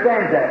many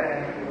understand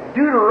that?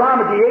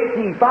 Deuteronomy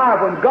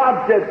 18:5, when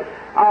God said,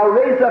 I'll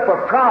raise up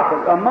a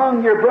prophet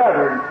among your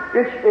brethren.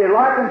 It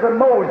likens to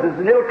Moses,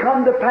 and it'll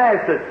come to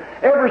pass that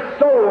every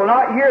soul will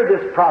not hear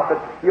this prophet.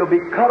 He'll be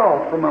cut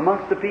off from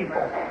amongst the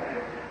people.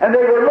 And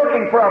they were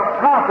looking for a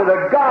prophet,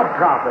 a God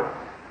prophet,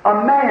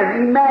 a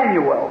man,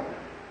 Emmanuel.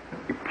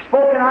 He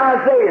spoke in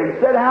Isaiah and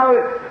said how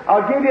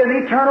I'll give you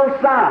an eternal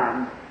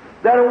sign,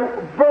 that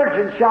a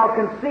virgin shall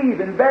conceive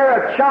and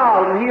bear a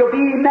child, and he'll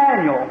be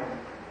Emmanuel,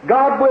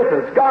 God with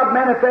us, God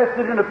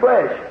manifested in the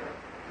flesh.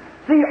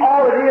 See,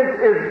 all it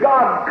is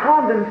God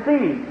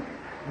condescending,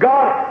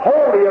 God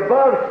holy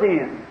above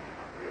sin.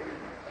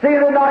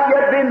 Sin had not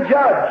yet been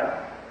judged.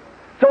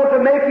 So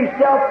to make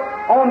Himself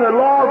on the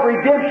law of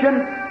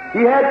redemption, He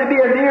had to be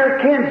a near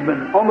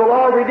kinsman on the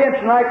law of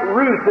redemption, like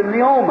Ruth and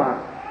Naomi,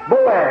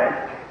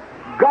 Boaz.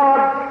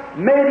 God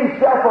made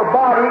Himself a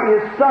body,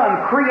 His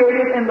Son,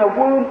 created in the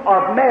womb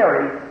of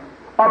Mary,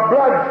 a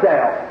blood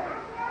cell.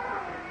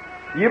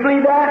 You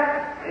believe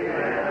that?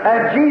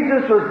 And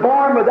Jesus was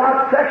born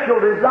without sexual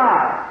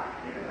desire.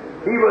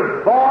 He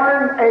was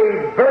born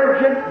a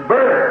virgin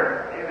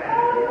birth.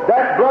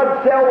 That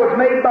blood cell was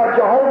made by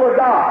Jehovah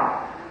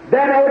God.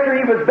 Then after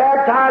He was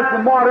baptized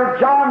in water,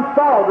 John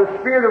saw the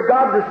Spirit of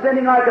God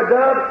descending like a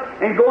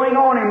dove and going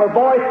on Him, a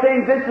voice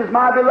saying, This is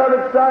my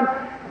beloved Son,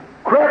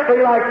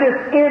 correctly like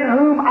this, in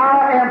whom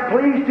I am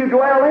pleased to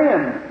dwell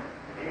in.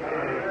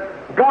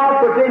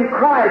 God was in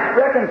Christ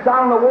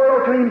reconciling the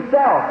world to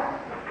Himself.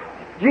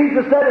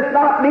 Jesus said, It's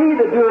not me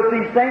that doeth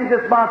these things,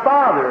 it's my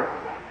Father.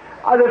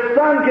 The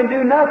Son can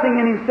do nothing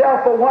in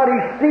Himself but what He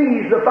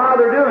sees the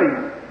Father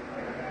doing.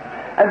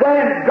 And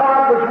then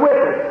God was with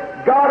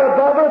us. God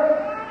above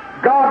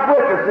us, God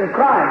with us in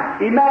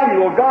Christ.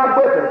 Emmanuel,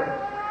 God with us.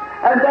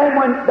 And then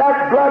when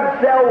that blood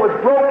cell was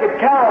broke at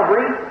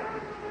Calvary,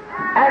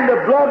 and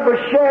the blood was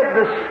shed,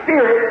 the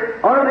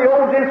Spirit, under the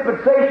old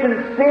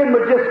dispensation, sin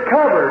was just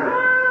covered,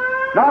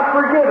 not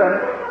forgiven,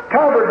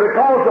 covered,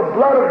 because the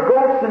blood of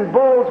goats and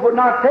bulls would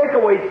not take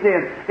away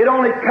sin. It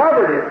only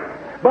covered it.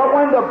 But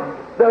when the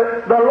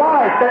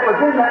life that was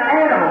in the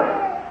animal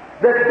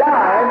that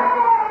died,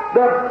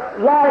 the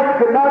life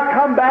could not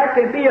come back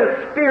and be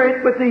a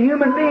spirit with the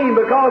human being,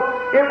 because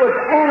it was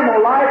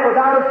animal life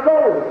without a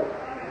soul.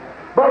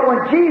 But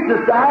when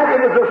Jesus died,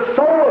 it was the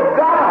soul of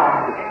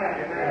God.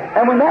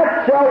 And when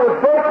that cell was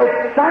broke,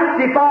 it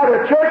sanctified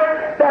a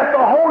church that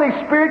the Holy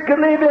Spirit could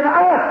live in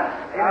us,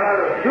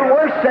 who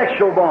were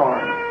sexual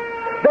born.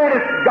 Then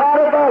it's God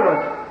above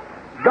us,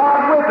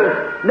 God with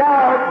us,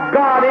 now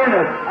God in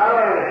us.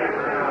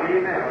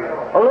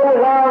 A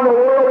little while the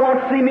world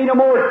won't see me no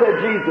more,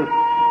 said Jesus.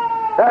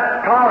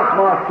 That's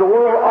cosmos, the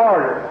world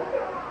order.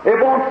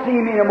 It won't see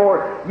me no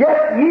more.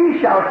 Yet ye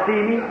shall see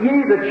me,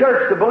 ye the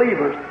church, the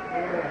believers.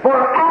 For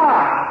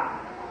I,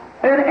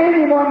 and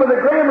anyone with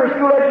a grammar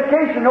school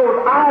education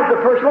knows I is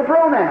a personal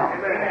pronoun.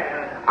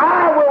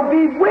 I will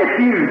be with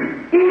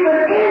you,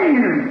 even in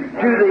you,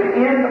 to the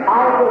end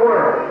of the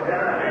world.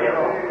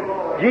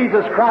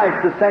 Jesus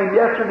Christ, the same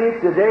yesterday,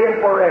 today,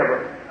 and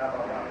forever.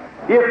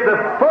 If the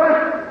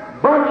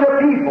first bunch of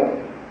people,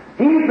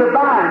 He's the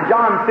vine,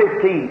 John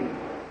 15,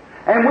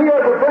 and we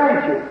are the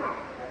branches.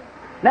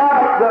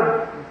 Now,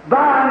 the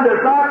vine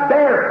does not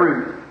bear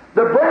fruit.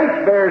 The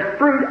branch bears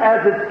fruit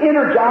as it's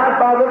energized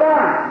by the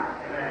vine.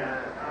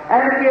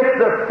 And if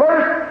the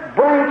first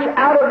branch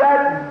out of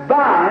that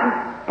vine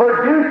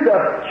produced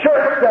a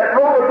church that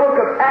wrote the book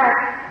of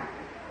Acts,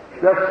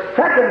 the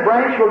second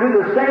branch will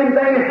do the same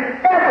thing.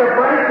 Every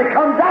branch that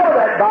comes out of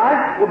that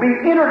vine will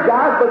be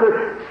energized by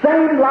the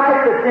same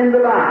life that's in the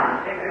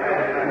vine.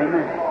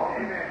 Amen.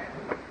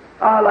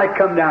 I'd like to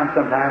come down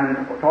sometime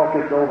and talk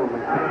this over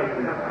with you.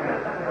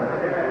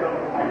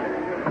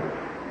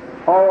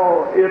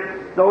 Oh,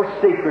 it's no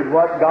secret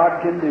what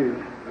God can do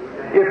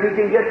if He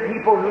can get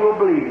people who will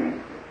believe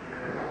Him.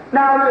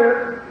 Now,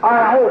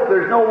 I hope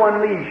there's no one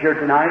leaves here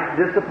tonight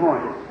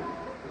disappointed.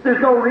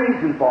 There's no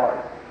reason for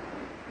it.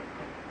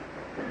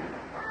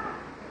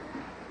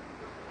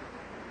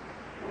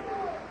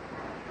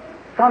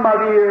 Some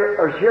of you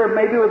are here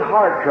maybe with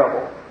heart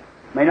trouble.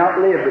 May not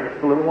live but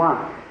just a little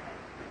while.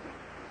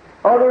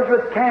 Others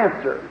with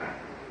cancer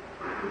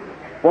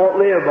won't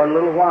live but a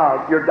little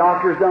while. Your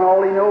doctor's done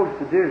all he knows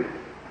to do.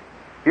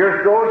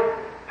 Here's those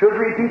 2 or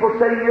 3 people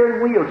sitting here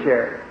in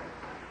wheelchairs.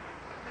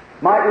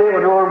 Might live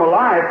a normal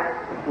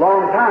life,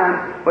 long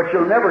time, but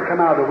you'll never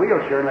come out of the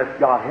wheelchair unless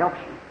God helps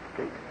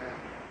you.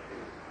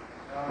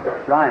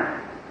 That's right.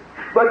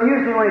 But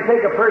usually when you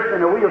take a person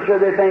in a wheelchair,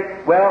 they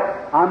think,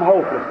 well, I'm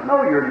hopeless.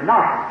 No, you're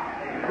not.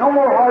 No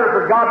more harder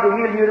for God to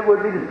heal you than it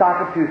would be to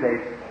stop a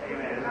toothache.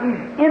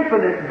 He's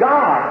infinite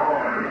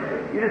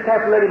God. You just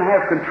have to let Him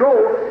have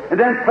control, and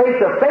then place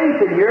a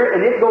faith in here,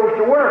 and it goes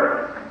to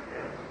work.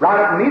 Right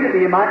up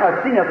immediately, you might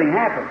not see nothing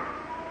happen.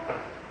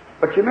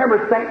 But you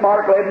remember St.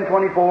 Mark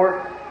 11:24?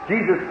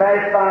 Jesus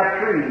passed by a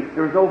tree.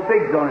 There was no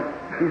figs on it.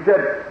 He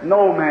said,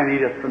 "No man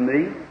eateth from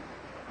thee."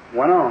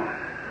 Went on.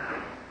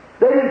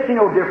 They didn't see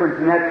no difference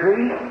in that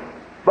tree.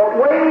 But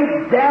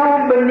way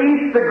down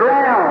beneath the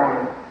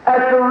ground,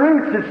 as the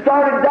roots had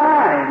started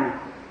dying,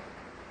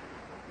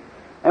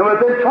 and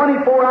within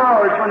 24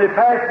 hours, when they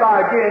passed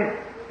by again,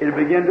 it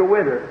began to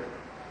wither.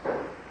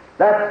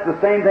 That's the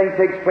same thing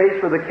takes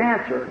place with the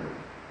cancer.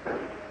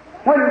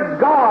 When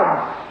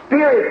God's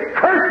Spirit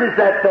curses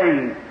that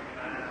thing,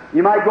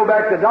 you might go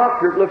back to the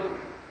doctor, it looks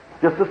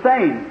just the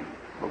same.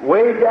 But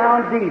way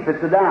down deep,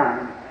 it's a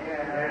dying.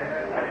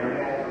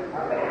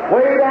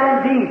 Way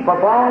down deep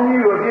upon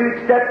you, if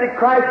you accepted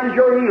Christ as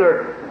your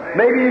healer,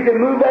 maybe you can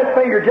move that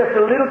finger just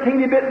a little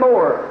teeny bit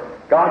more.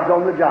 God's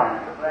on the job.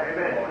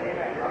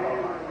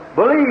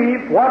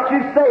 Believe what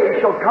you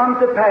say shall come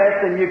to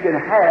pass, and you can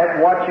have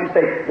what you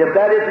say. If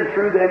that isn't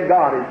true, then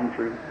God isn't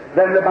true.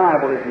 Then the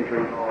Bible isn't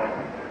true.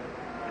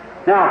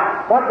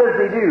 Now, what does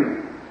He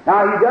do?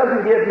 Now, He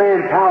doesn't give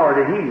man power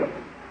to heal,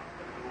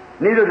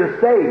 neither to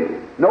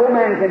save. No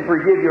man can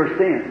forgive your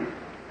sins.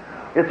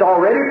 It's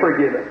already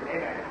forgiven.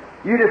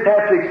 You just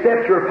have to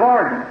accept your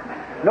pardon.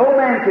 No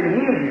man can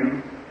heal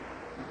you,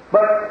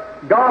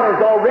 but God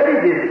has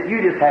already did it.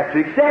 You just have to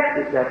accept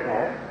it, that's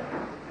all.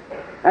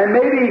 And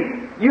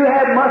maybe you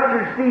have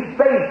mustard seed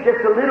faith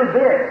just a little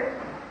bit.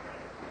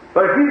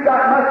 But if you've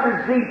got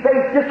mustard seed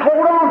faith, just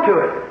hold on to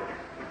it.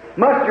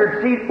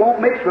 Mustard seed won't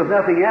mix with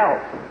nothing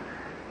else.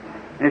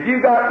 And if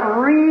you've got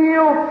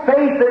real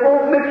faith that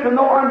won't mix with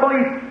no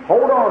unbelief,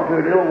 hold on to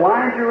it. It'll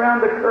wind you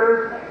around the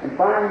curve and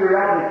find you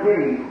around the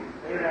kidney.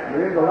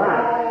 There's the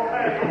life.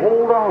 Just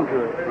hold on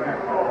to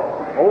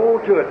it.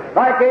 Hold to it.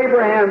 Like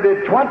Abraham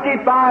did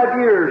 25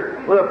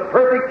 years with a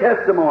perfect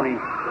testimony.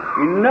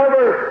 He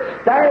never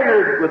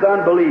staggered with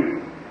unbelief.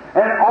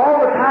 And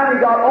all the time he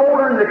got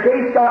older and the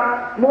case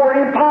got more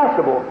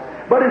impossible.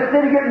 But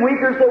instead of getting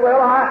weaker, said,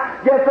 "Well, I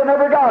guess I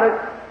never got it."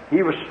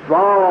 He was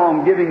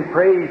strong, giving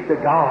praise to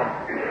God.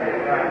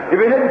 If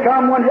it didn't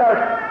come when I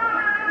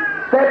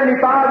was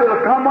 75,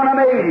 it'll come when I'm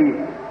 80.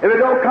 If it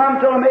don't come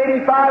till I'm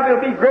 85,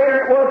 it'll be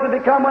greater than it was if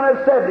it come when I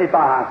was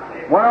 75.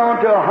 Went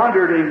on to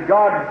 100, and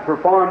God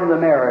performed the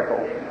miracle.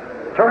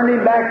 Turned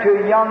him back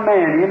to a young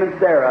man, him and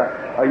Sarah,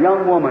 a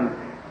young woman.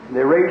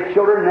 They raised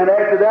children, and then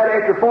after that,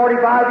 after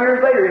 45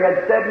 years later, he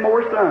had 7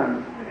 more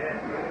sons.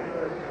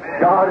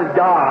 God is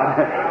God.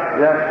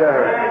 Yes,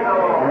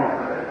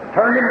 sir.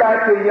 Turned him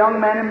back to a young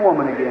man and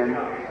woman again.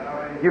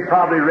 You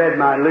probably read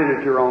my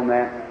literature on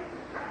that.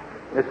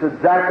 It's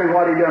exactly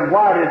what he done.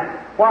 Why did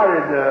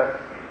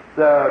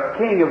the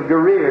king of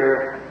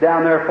Gerar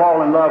down there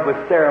fall in love with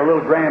Sarah, a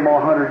little grandma,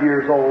 100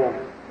 years old,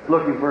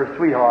 looking for a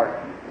sweetheart?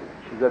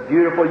 She's a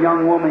beautiful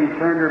young woman. He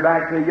turned her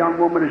back to a young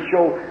woman to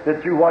show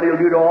that through what He'll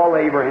do to all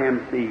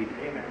Abraham's seed.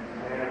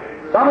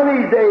 Some of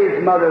these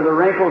days, Mother, the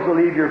wrinkles will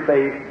leave your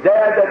face.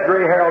 Dad, that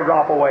gray hair will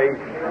drop away.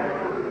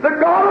 The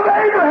God of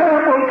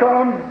Abraham will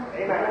come.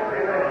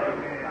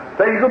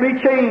 Things will be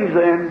changed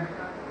then.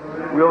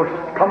 We'll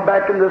come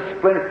back in this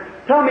splendor.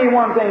 Tell me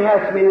one thing,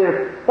 ask me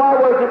this. Why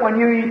was it when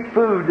you eat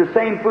food, the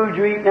same food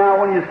you eat now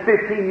when you're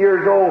 15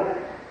 years old,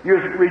 you're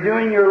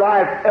renewing your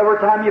life? Every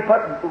time you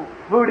put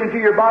food into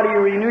your body, you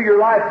renew your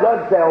life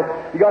blood cells.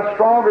 You got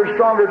stronger and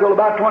stronger until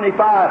about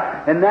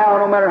 25. And now,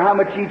 no matter how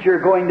much you eat, you're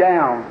going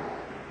down.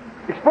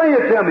 Explain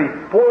it to me.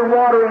 Pour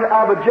water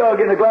out of a jug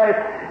in a glass,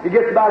 it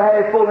gets about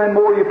half full, and then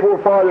more you pour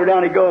farther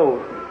down it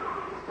goes.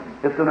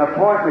 It's an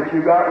appointment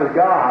you got with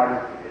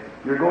God.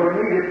 You're going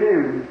to need it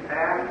too.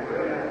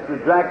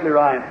 That's exactly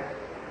right.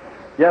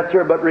 Yes,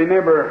 sir, but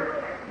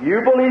remember,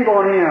 you believe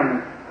on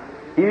Him.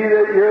 He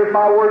that heareth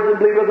my words and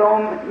believeth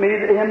on me,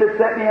 Him that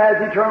sent me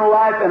has eternal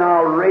life, and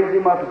I'll raise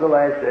him up at the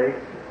last day.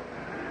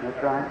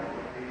 That's right.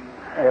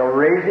 They'll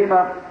raise him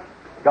up.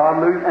 God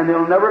lose, and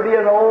there'll never be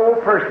an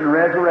old person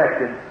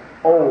resurrected.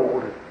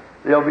 Old.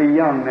 They'll be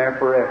young there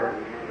forever.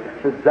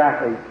 That's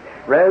exactly.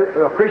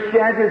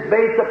 Christianity is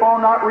based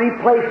upon not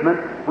replacement,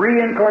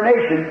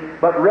 reincarnation,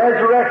 but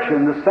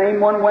resurrection. The same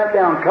one went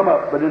down, come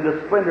up, but in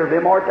the splendor of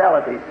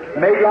immortality,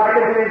 made like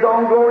unto His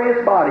own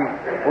glorious body,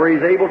 where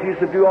He's able to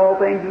subdue all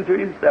things unto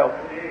Himself.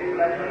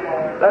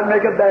 That'd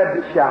make a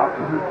Baptist shout.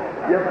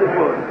 Yes, it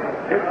would.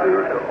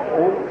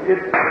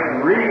 It's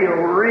real.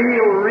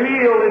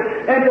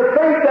 And to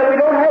think that we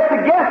don't have to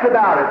guess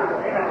about it.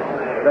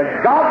 The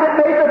God that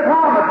made the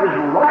promise is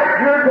right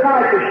here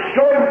tonight to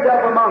show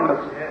Himself among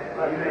us.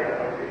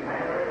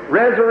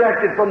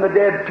 Resurrected from the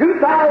dead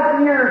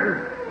 2,000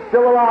 years and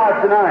still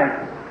alive tonight.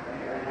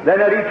 Then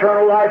that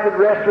eternal life that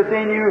rests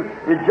within you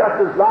is just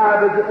as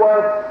live as it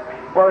was,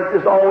 for it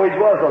just always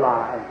was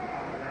alive.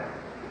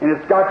 And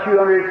it's got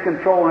you under its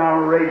control now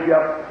and will raise you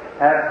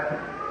up at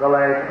the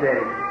last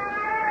day.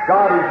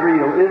 God is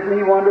real. Isn't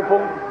He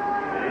wonderful?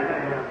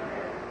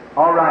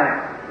 All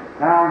right.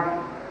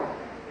 Now,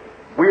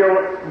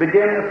 We'll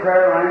begin the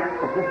prayer line.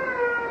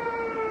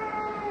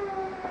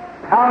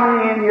 How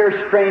many in here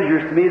are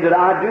strangers to me that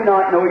I do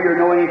not know you or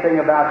know anything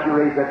about you?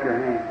 Raise up your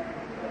hand.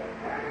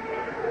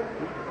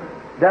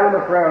 Down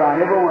the prayer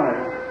line, every one of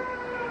you.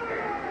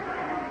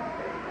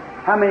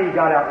 How many you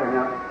got out there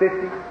now?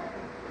 50?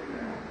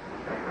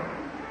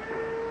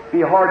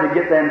 Be hard to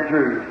get them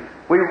through.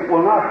 We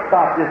will not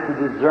stop just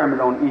the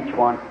discernment on each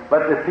one,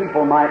 but that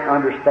people might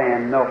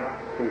understand. No.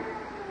 See,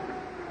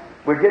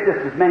 we'll get just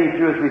as many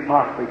through as we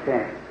possibly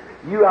can.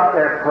 You out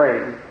there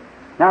praying.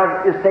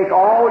 Now, just take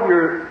all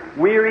your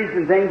wearies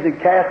and things and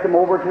cast them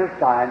over to the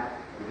side.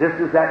 This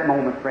is that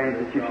moment, friends,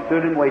 that you've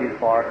stood and waited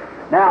for.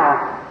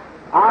 Now,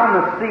 I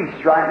must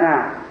cease right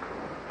now,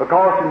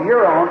 because from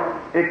here on,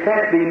 it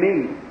can't be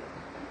me.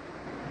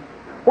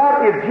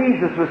 What if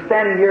Jesus was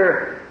standing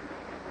here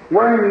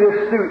wearing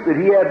this suit that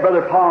he had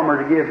Brother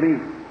Palmer to give me?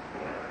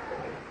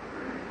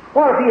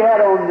 What if he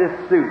had on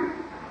this suit?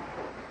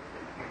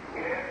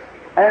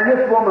 And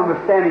this woman was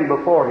standing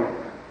before him.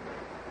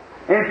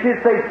 And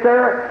she'd say,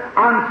 "Sir,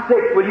 I'm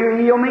sick. Will you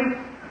heal me?"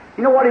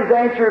 You know what his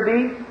answer would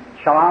be?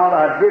 "Child,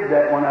 I did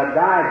that when I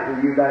died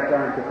for you back there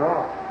at the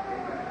cross."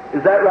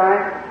 Is that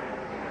right?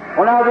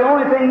 Well, now the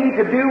only thing he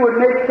could do would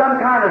make some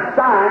kind of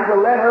sign to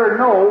let her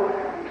know,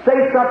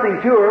 say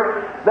something to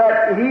her,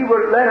 that he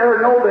would let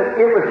her know that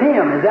it was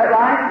him. Is that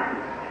right?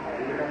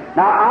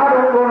 Now, I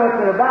don't know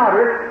nothing about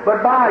her,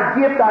 but by a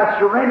gift I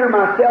surrender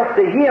myself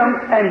to him,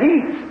 and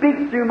he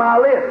speaks through my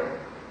lips.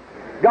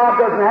 God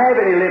doesn't have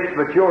any lips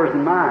but yours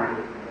and mine.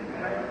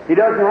 He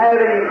doesn't have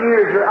any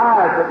ears or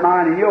eyes but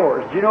mine and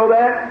yours. Do you know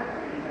that?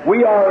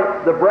 We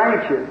are the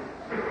branches.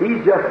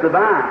 He's just the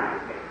vine.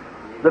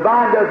 The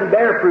vine doesn't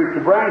bear fruit,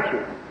 the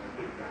branches.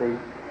 See?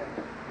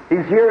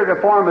 He's here in the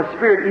form of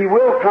spirit. He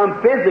will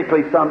come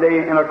physically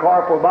someday in a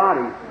corporal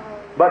body.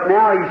 But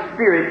now he's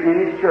spirit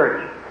in his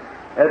church.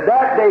 At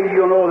that day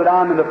you'll know that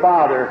I'm in the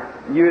Father,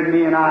 you and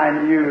me and I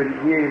and you and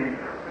he and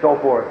so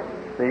forth.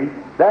 See?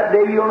 That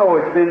day you'll know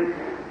it's been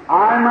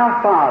I and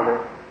my Father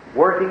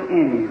working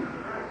in you.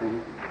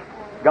 See?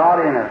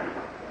 God in us.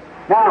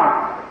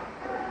 Now,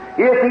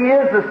 if he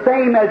is the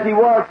same as he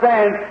was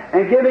then,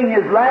 and giving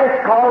his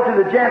last call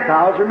to the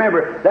Gentiles,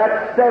 remember,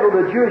 that settled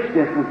the Jewish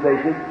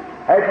dispensation.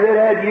 After they'd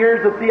had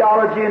years of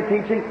theology and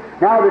teaching,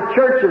 now the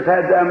church has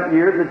had them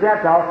years, the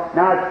Gentiles,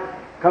 now it's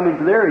coming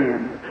to their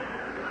end.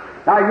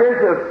 Now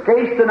here's a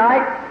case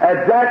tonight,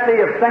 exactly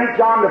of St.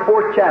 John, the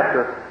 4th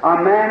chapter. A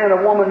man and a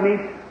woman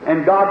meet,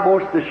 and God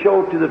wants to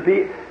show to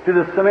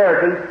the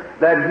Samaritans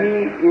that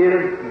he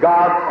is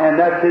God, and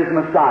that's his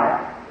Messiah.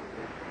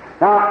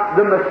 Now,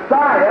 the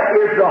Messiah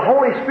is the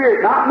Holy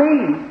Spirit, not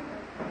me.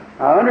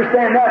 I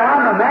understand that.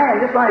 I'm a man,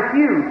 just like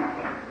you.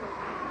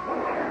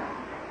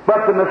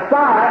 But the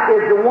Messiah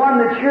is the one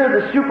that's here,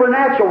 the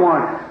supernatural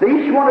one.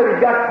 Each one of you's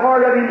got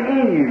part of him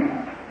in you.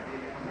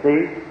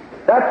 See?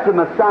 That's the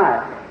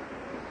Messiah.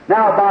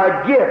 Now, by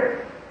a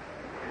gift,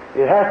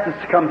 it has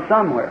to come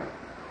somewhere.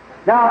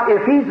 Now,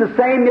 if he's the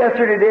same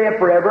yesterday, today, and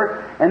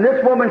forever, and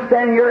this woman's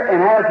standing here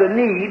and has a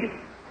need,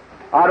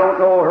 I don't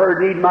know, her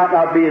need might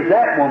not be as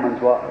that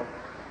woman's was.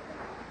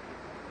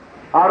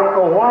 I don't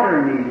know what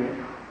her need is.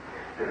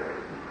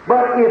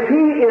 But if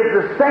he is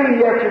the same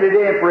yesterday,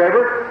 today, and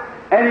forever,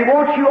 and he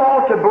wants you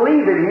all to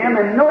believe in him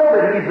and know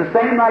that he's the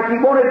same, like he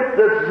wanted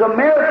the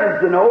Samaritans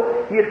to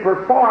know he had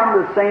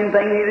performed the same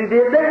thing that he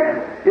did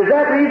then. Is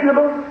that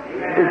reasonable?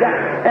 Is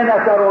that? And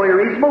that's not only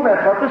reasonable,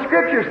 that's what the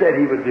Scripture said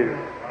he would do.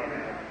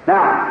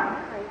 Now,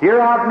 here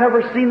I've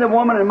never seen the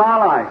woman in my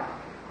life.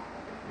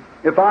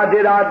 If I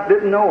did, I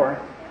didn't know her.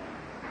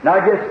 Now, I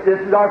guess this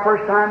is our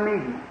first time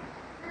meeting.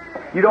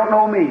 You don't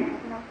know me.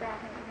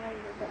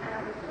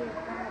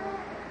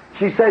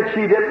 She said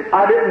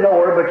I didn't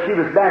know her, but she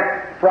was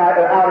back out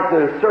at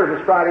the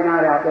service Friday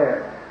night out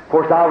there. Of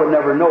course, I would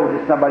never know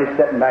just somebody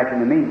sitting back in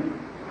the meeting.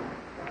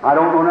 I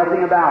don't know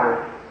nothing about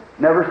her.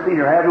 Never seen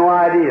her. Have no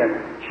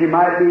idea. She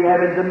might be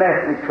having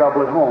domestic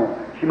trouble at home.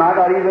 She might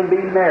not even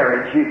be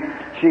married. She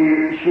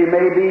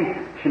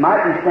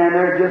might be standing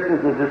there just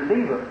as a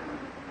deceiver.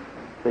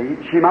 See,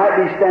 she might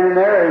be standing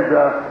there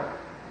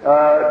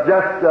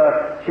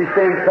as she's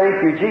saying,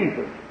 "Thank you,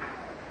 Jesus."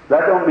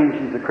 That don't mean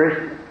she's a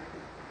Christian.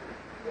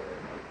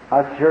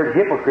 I've heard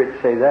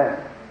hypocrites say that.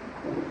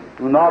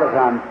 A lot of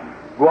times,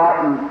 go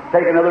out and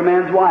take another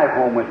man's wife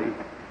home with him.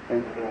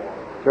 And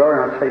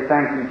sure, and I'll say,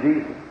 "Thank you,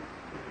 Jesus."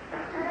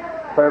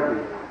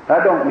 Certainly.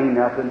 That don't mean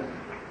nothing.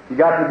 You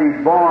got to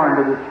be born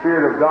to the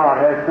Spirit of God.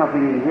 Has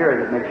something in here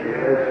that makes you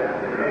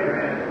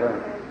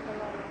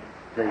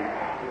Christian.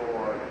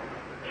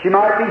 She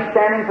might be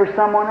standing for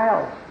someone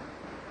else.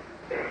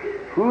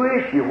 Who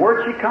is she?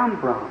 Where'd she come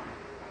from?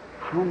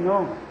 I don't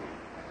know.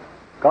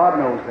 God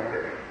knows that.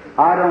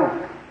 I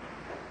don't.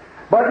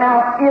 But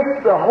now,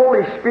 if the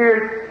Holy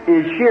Spirit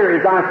is here,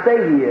 as I say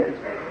He is,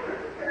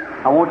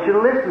 I want you to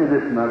listen to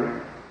this, mother,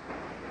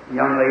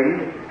 young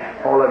lady,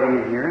 all of you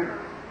in here.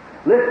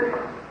 Listen.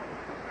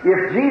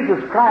 If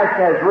Jesus Christ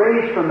has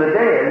raised from the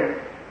dead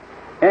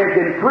and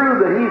can prove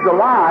that He's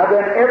alive,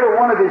 then every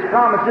one of His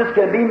promises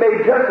can be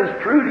made just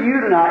as true to you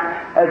tonight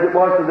as it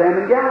was to them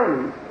in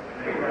Galilee.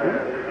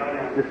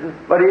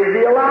 But is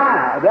he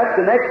alive? That's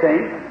the next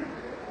thing.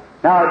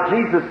 Now,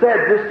 Jesus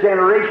said this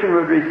generation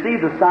would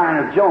receive the sign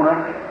of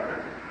Jonah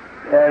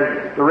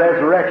as the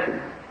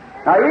resurrection.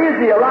 Now, is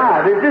he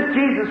alive? Is this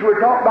Jesus we're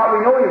talking about?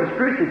 We know he was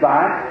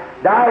crucified,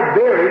 died,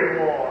 buried.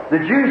 The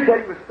Jews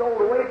said he was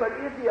stowed away, but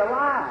is he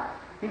alive?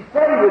 He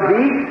said he would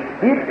be.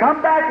 He'd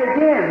come back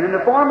again in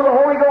the form of the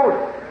Holy Ghost,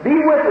 be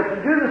with us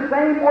and do the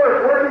same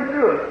work, working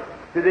through us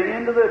to the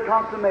end of the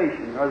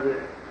consummation or the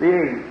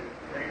age.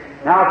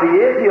 Now, if he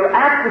is, he'll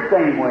act the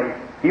same way.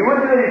 He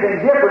wouldn't do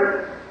anything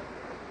different.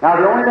 Now,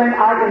 the only thing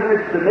I can do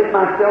is submit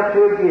myself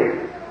to a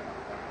gift.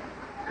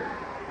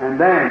 And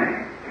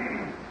then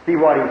see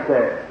what he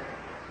says.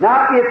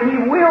 Now, if he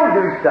will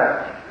do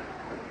such,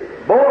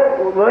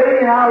 both the lady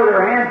and I with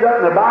our hands up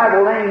in the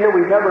Bible laying here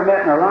we've never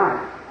met in our life.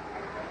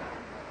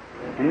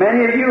 And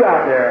many of you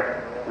out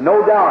there,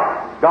 no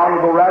doubt, God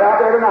will go right out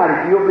there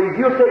tonight if you'll believe.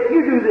 You'll say,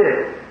 you do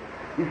this.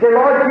 You say,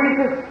 Lord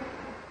Jesus,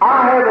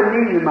 I have a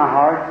need in my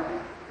heart.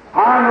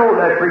 I know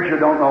that preacher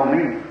don't know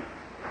me.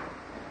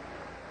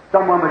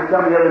 Someone was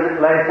telling me the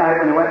other last night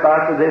when they went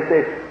by, so they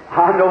said,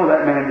 I know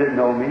that man didn't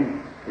know me.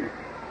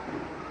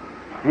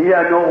 He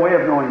had no way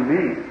of knowing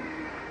me.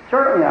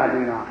 Certainly I do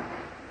not.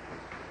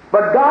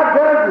 But God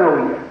does know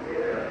you.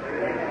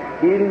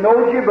 He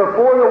knows you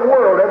before the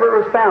world ever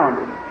was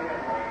founded.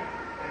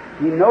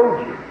 He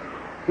knows you.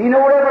 He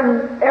knows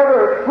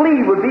every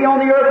flea would be on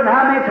the earth and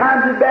how many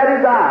times as bad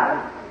as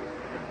I.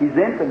 He's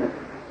infinite.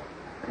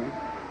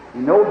 He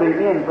knows the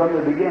end from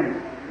the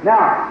beginning.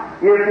 Now,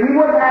 if he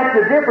wouldn't act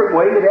a different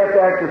way, he'd have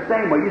to act the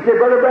same way. You say,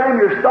 Brother Branham,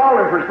 you're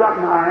stalling for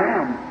something. I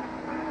am.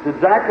 It's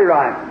exactly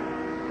right.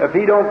 If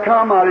he don't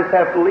come, I'll just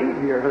have to leave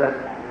here.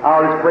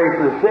 I'll just pray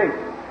for the sick.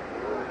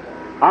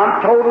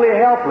 I'm totally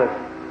helpless.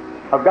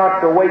 I've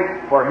got to wait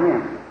for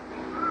him.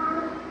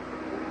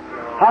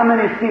 How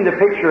many have seen the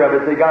picture of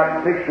it? They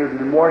got pictures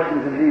in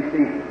Washington, D.C.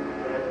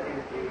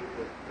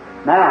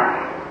 Now,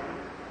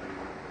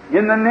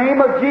 in the name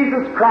of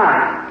Jesus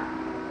Christ,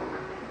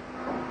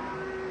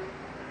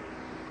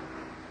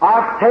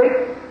 I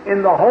take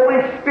in the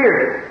Holy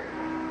Spirit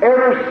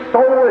every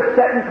soul that's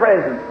set in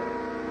presence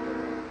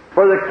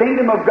for the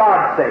kingdom of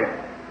God's sake.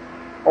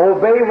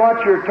 Obey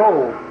what you're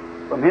told.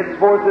 From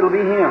henceforth it'll be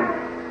Him.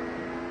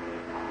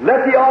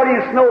 Let the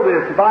audience know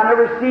this. If I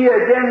never see you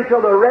again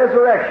until the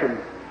resurrection,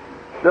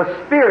 the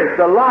Spirit,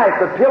 the life,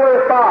 the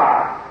pillar of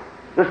fire,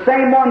 the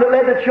same one that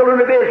led the children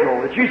of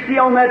Israel that you see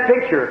on that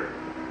picture,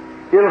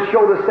 it'll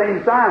show the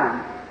same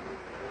sign.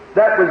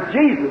 That was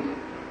Jesus.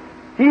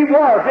 He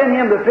was in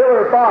Him the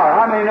pillar of fire.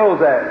 How many knows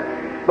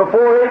that?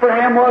 Before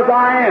Abraham was,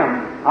 I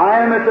am. I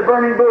am at the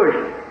burning bush.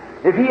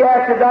 If He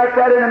acted like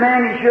that in a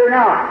man, He's sure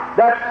now.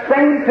 That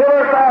same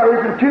pillar of fire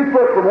isn't 2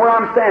 foot from where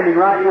I'm standing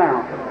right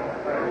now.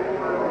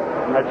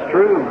 And that's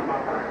true.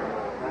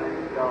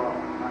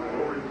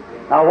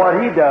 Now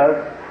what He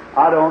does,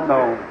 I don't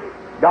know.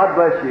 God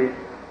bless you.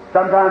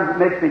 Sometimes it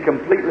makes me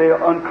completely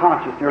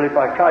unconscious, nearly, if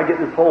I try to get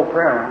this whole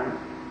prayer line.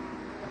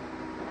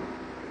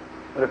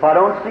 But if I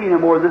don't see no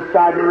more this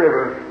side of the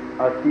river,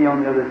 I'll see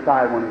on the other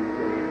side one of these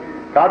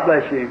days. God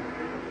bless you.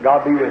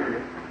 God be with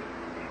you.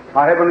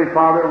 Our Heavenly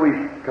Father,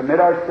 we commit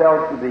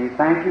ourselves to Thee.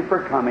 Thank You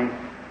for coming.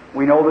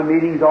 We know the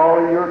meeting's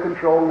all in Your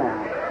control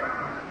now.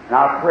 And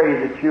I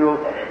pray that You'll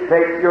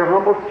take Your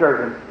humble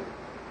servant,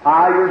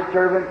 I, Your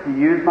servant, to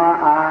use my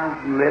eyes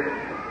and lips.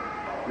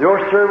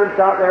 Your servants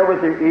out there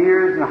with their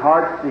ears and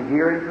hearts to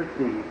hear and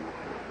perceive.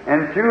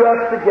 And through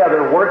us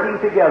together, working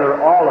together,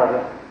 all of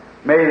us,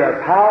 may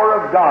the power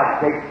of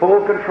God take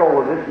full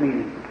control of this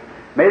meeting.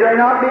 May there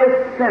not be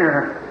a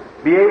sinner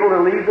be able to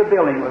leave the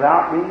building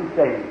without being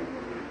saved.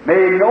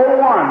 May no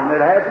one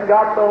that hasn't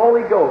got the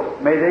Holy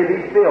Ghost, may they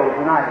be filled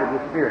tonight with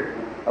the Spirit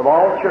of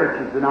all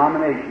churches,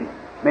 denominations.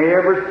 May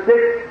every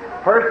sick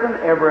person,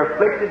 every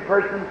afflicted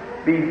person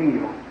be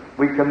healed.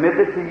 We commit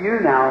it to You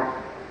now.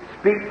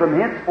 Speak from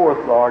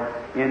henceforth, Lord,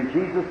 in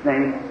Jesus'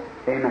 name,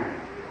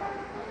 amen.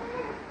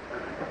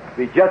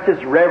 Be just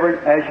as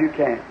reverent as you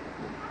can.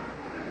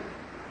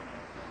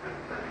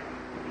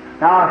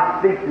 Now I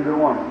speak to the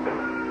woman.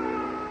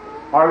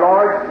 Our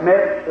Lord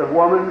met the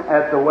woman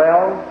at the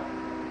well,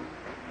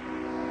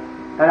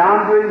 and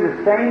I'm doing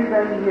the same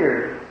thing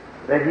here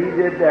that He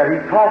did there.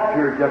 He talked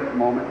to her just a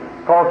moment,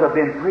 because I've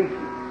been preaching.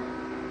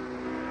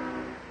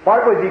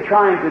 What was He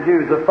trying to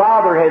do? The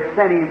Father had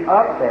sent Him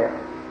up there.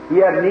 He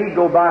had need to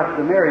go by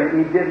Samaria,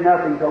 and He did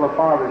nothing till the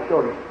Father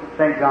showed Him.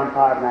 St. John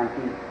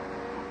 5:19.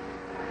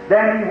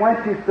 Then He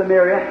went to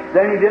Samaria.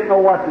 Then He didn't know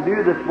what to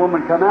do. This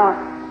woman come out.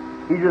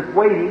 He's just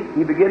waiting.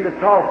 He began to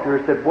talk to her.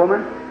 Said,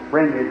 "Woman,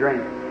 bring me a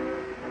drink."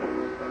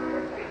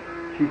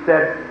 She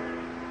said,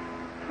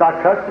 "It's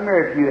not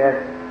customary if you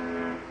ask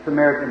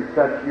Samaritans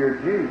such, you're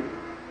Jews."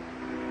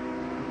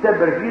 He said,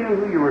 "But if you knew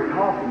who you were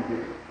talking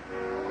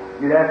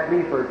to, you'd ask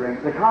me for a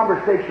drink." The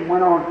conversation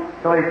went on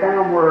till he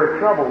found where her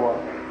trouble was.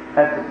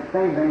 That's the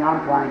same thing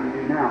I'm trying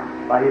to do now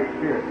by His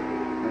Spirit.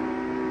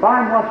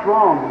 Find what's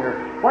wrong here.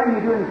 What are you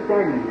doing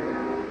standing here?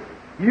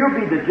 You'll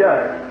be the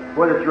judge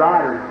whether it's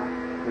right or not.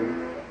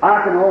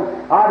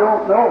 I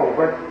don't know,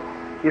 but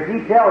If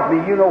he tells me,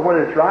 you know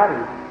whether it's right or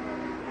not.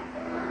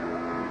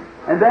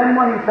 And then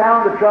when he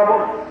found the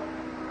trouble,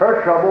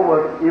 her trouble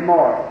was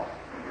immoral.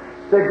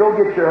 He said, go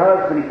get your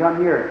husband and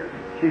come here.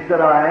 She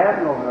said, I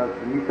have no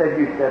husband. He said,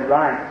 you said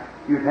right.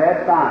 You've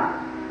had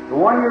fine. The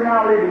one you're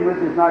now living with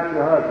is not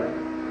your husband.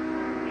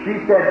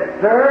 She said,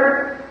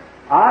 sir,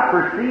 I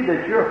perceive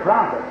that you're a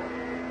prophet.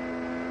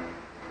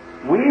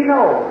 We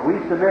know, we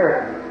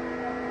Samaritans,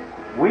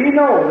 we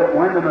know that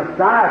when the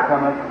Messiah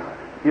cometh,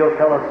 He'll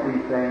tell us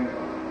these things.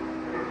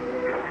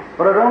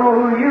 But I don't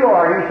know who you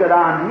are. He said,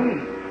 I'm He.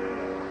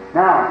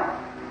 Now,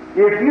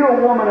 if you're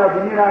a woman of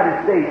the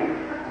United States,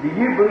 do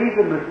you believe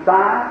the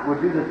Messiah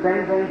would do the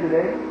same thing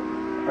today?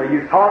 Are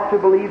you taught to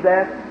believe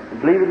that?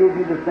 And believe it would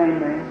do the same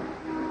thing?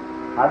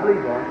 I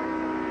believe that.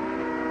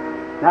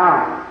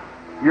 Now,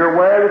 you're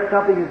aware that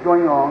something is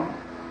going on.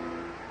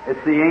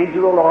 It's the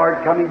angel of the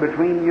Lord coming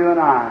between you and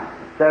I,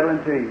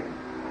 settling to you.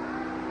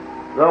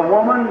 The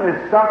woman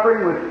is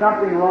suffering with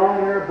something wrong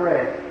in her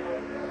breast.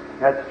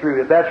 That's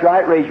true. If that's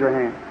right, raise your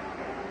hand.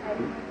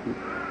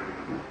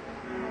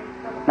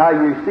 Now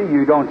you see,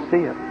 you don't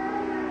see it.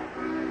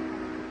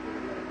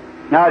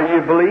 Now do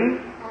you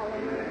believe?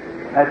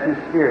 That's His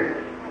Spirit.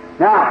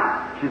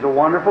 Now, she's a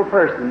wonderful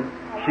person.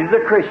 She's a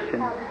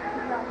Christian.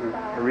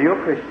 A real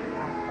Christian.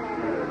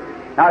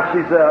 Now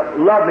she's a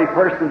lovely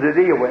person to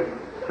deal with.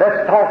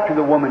 Let's talk to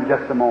the woman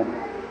just a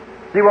moment.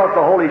 See what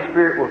the Holy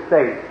Spirit will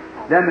say.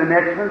 Then the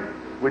next one,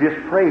 we'll just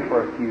pray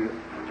for a few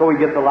so we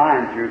get the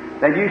line through.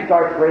 Then you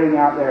start praying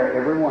out there,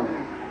 every one of you.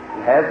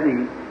 It has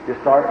need. Just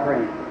start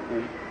praying.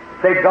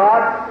 Say,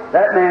 God,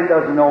 that man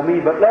doesn't know me,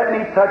 but let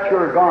me touch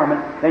your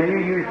garment. Then you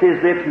use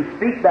his lips and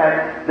speak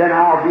that. Then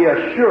I'll be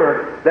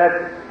assured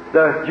that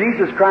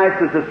Jesus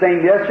Christ is the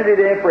same yesterday,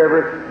 today, and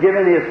forever,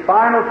 giving His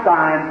final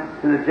sign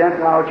to the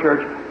Gentile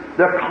church,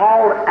 the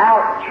called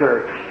out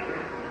church.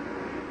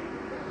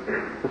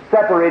 The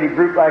separated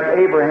group like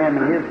Abraham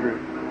and his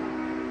group.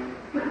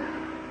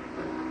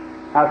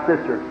 Now,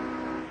 sister,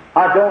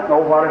 I don't know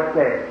what it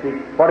says. See,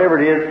 whatever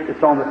it is,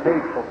 it's on the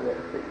page over there.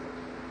 See?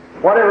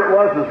 Whatever it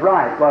was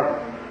right, wasn't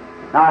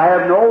it? Now, I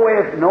have no way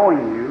of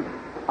knowing you.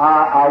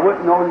 I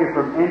wouldn't know you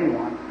from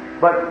anyone.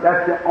 But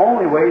that's the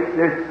only way.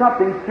 There's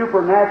something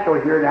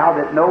supernatural here now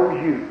that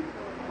knows you.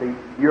 See,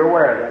 you're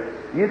aware of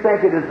that. You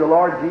think it is the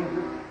Lord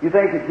Jesus? You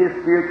think it's His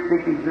Spirit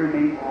speaking through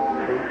me?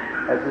 See,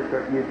 that's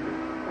just you.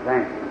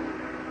 Thank you.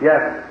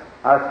 Yes,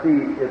 I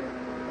see it's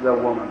the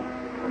woman.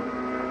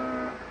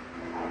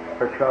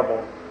 Her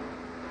trouble.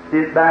 See,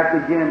 it's back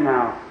again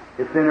now.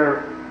 It's in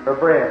her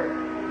breast.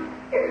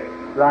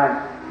 Right.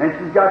 And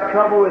she's got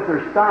trouble with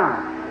her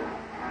spine.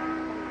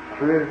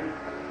 True.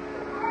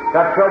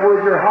 Got trouble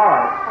with your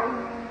heart.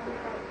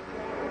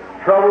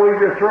 Trouble with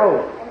your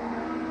throat.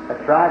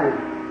 That's right, isn't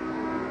it?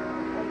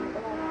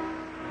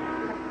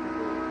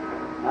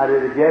 Now,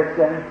 did it guess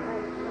that?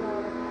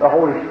 The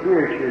Holy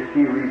Spirit here,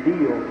 she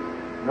reveals.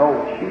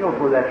 No, she knows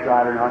whether that's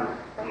right or not.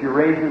 She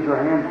raises her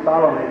hands,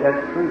 follow me.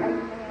 That's true.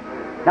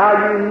 Now,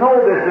 you know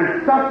that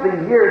there's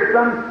something here,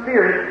 some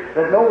spirit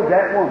that knows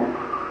that woman.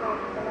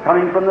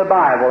 Coming from the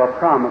Bible, a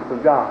promise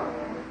of God.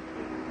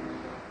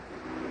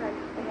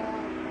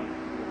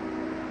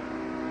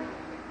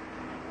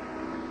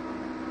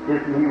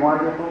 Isn't He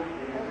wonderful?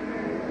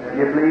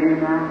 You believe Him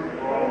now?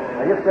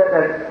 I just let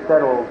that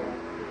settle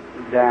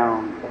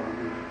down for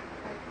me.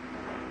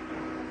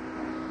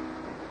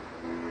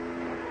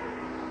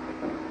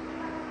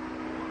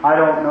 I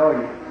don't know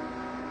you.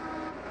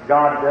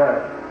 God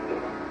does.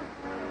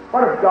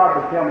 What if God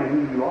would tell me who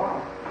you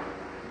are?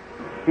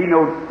 He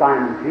knows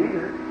Simon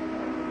Peter.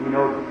 He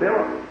knows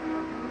Philip.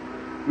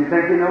 You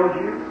think He knows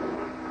you?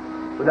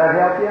 Would that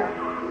help you?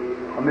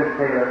 Miss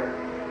Taylor,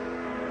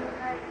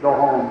 go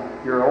home.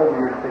 You're over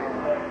your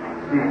sickness.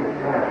 Jesus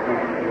has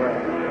sent you away.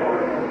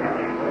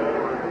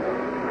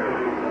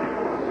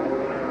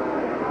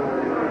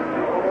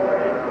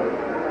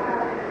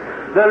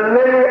 The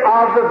lily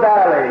of the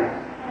valley,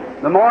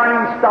 the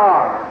morning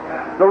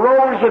star, the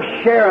rose of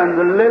Sharon,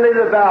 the lily of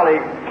the valley,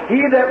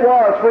 He that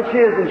was, which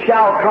is, and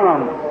shall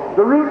come,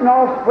 the root and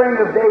offspring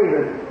of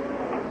David.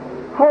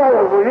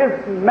 Oh,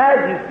 His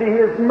majesty,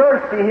 His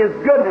mercy, His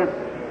goodness,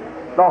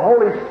 the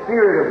Holy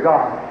Spirit of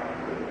God.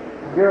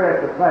 Here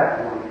at the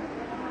platform.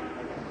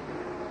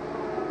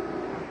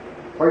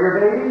 For your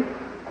baby?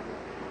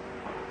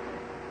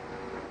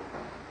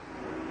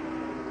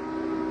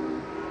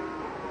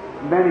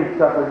 Many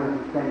suffer with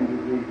the same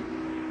disease.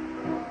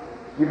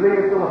 You believe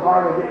it's a little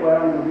hard to get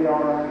well and it'll be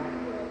all right?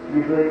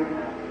 You believe?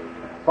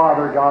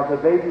 Father God, the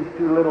baby's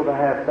too little to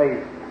have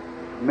faith.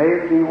 May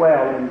it be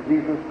well in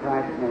Jesus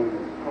Christ's name.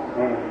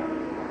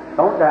 Amen.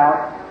 Don't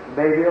doubt, the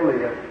baby will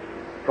live.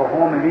 Go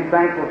home and be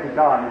thankful to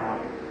God now.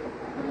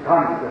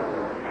 Come, sister.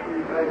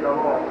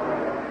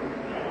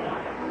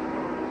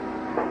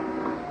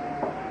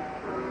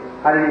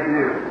 How do you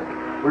do?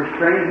 We're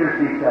strangers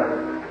to each other.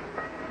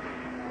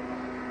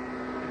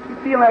 You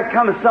feel like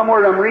coming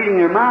somewhere I'm reading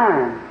your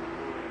mind.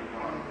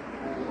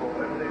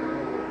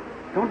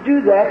 Don't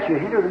do that. You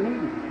hinder the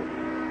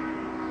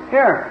meeting.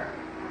 Here.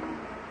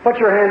 Put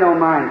your hand on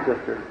mine,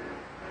 sister.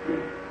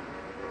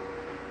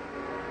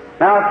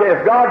 Now,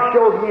 if God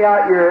shows me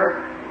out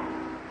here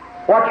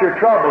what your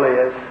trouble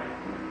is,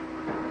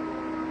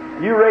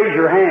 you raise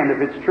your hand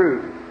if it's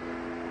true.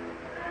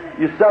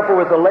 You suffer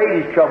with a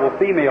lady's trouble,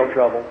 female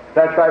trouble.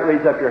 That's right,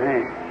 raise up your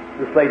hand.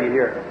 This lady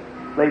here.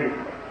 Lady.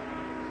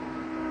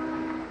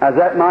 Now, is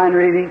that mine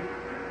reading?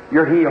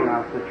 You're healed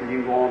now, sister.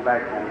 You can go on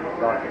back home.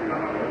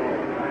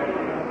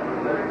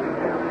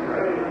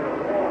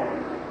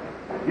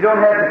 You don't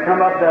have to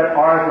come up that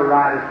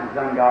arthritis has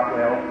done got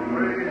well.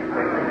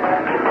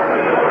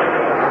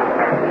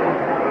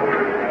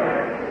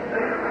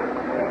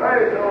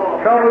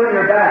 Trouble in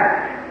your back.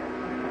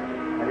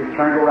 I just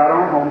turn go right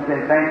on home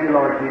saying, thank you,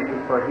 Lord Jesus,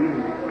 for healing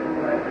me.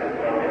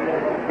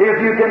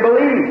 If you can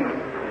believe.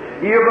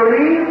 Do you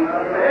believe?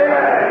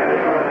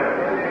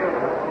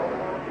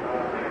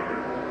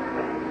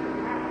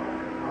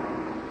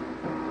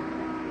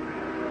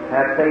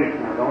 Have faith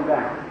now, don't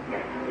doubt.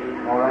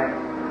 All right?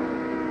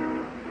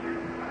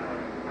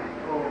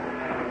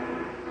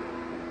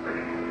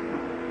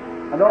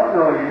 I don't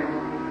know you.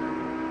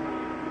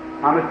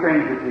 I'm a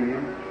stranger to you.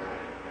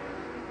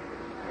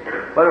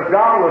 But if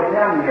God will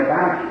tell me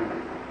about you,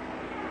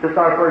 this is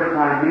our first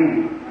time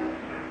meeting.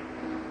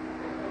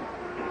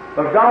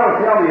 But if God will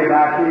tell me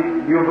about you,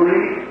 you'll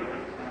believe?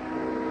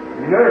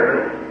 You're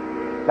nervous,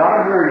 got a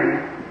hernia,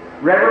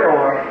 Reverend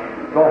or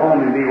go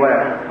home and be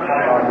well.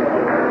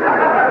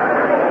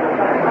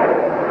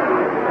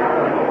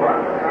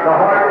 The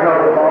heart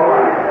trouble is all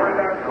right.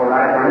 Go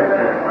right down the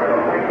stairs.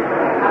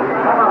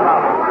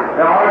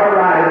 The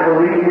arthritis,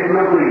 believe if you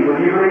believe. Will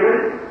you believe it?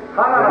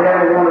 The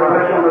devil want to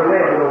put you on the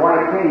bed with a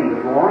white cane.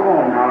 Go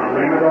on now,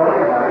 believe it all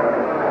right.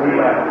 Be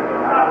well.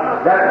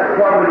 That's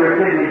trouble your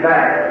kidney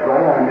back. Go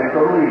on, make a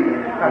believe. You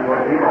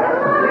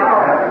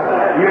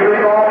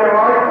believe all your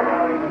heart?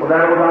 Well,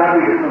 that was I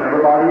believe from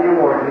everybody in the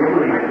world. You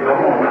believe it. Go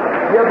on.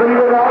 You believe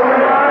with all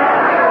your heart?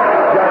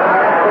 Just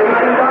have faith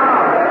in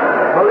God.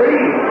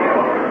 Believe.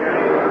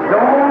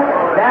 Don't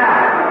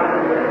doubt.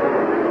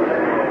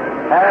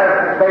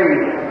 Have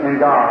faith in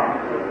God.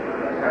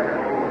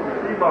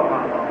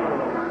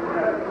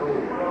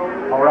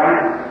 All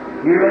right?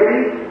 You ready?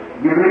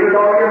 You believe with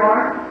all your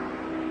heart?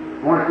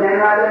 You want to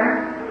stand right there?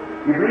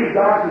 You believe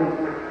God can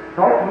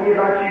talk to me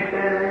about you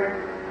standing there?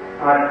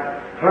 I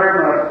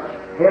turned my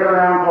head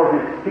around because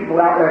there's people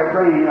out there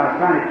praying. I was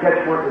trying to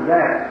catch what was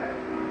at.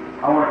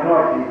 I want to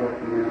talk to you just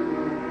a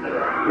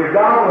minute. If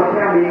God will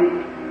tell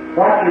me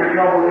what your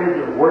trouble is,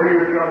 or where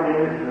your trouble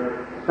is,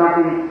 or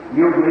something,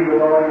 you'll believe with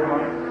all your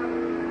heart.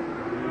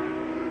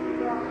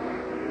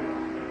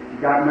 You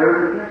got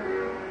nervousness?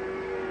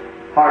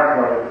 Heart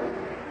trouble.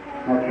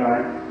 That's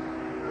right.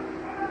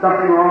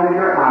 Something wrong with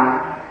your eye.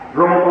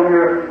 Growth on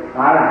your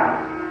right eye.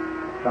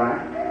 Right?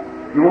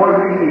 You want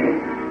to be healed.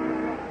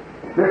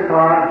 This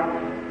time,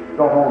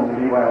 go home and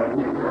be well.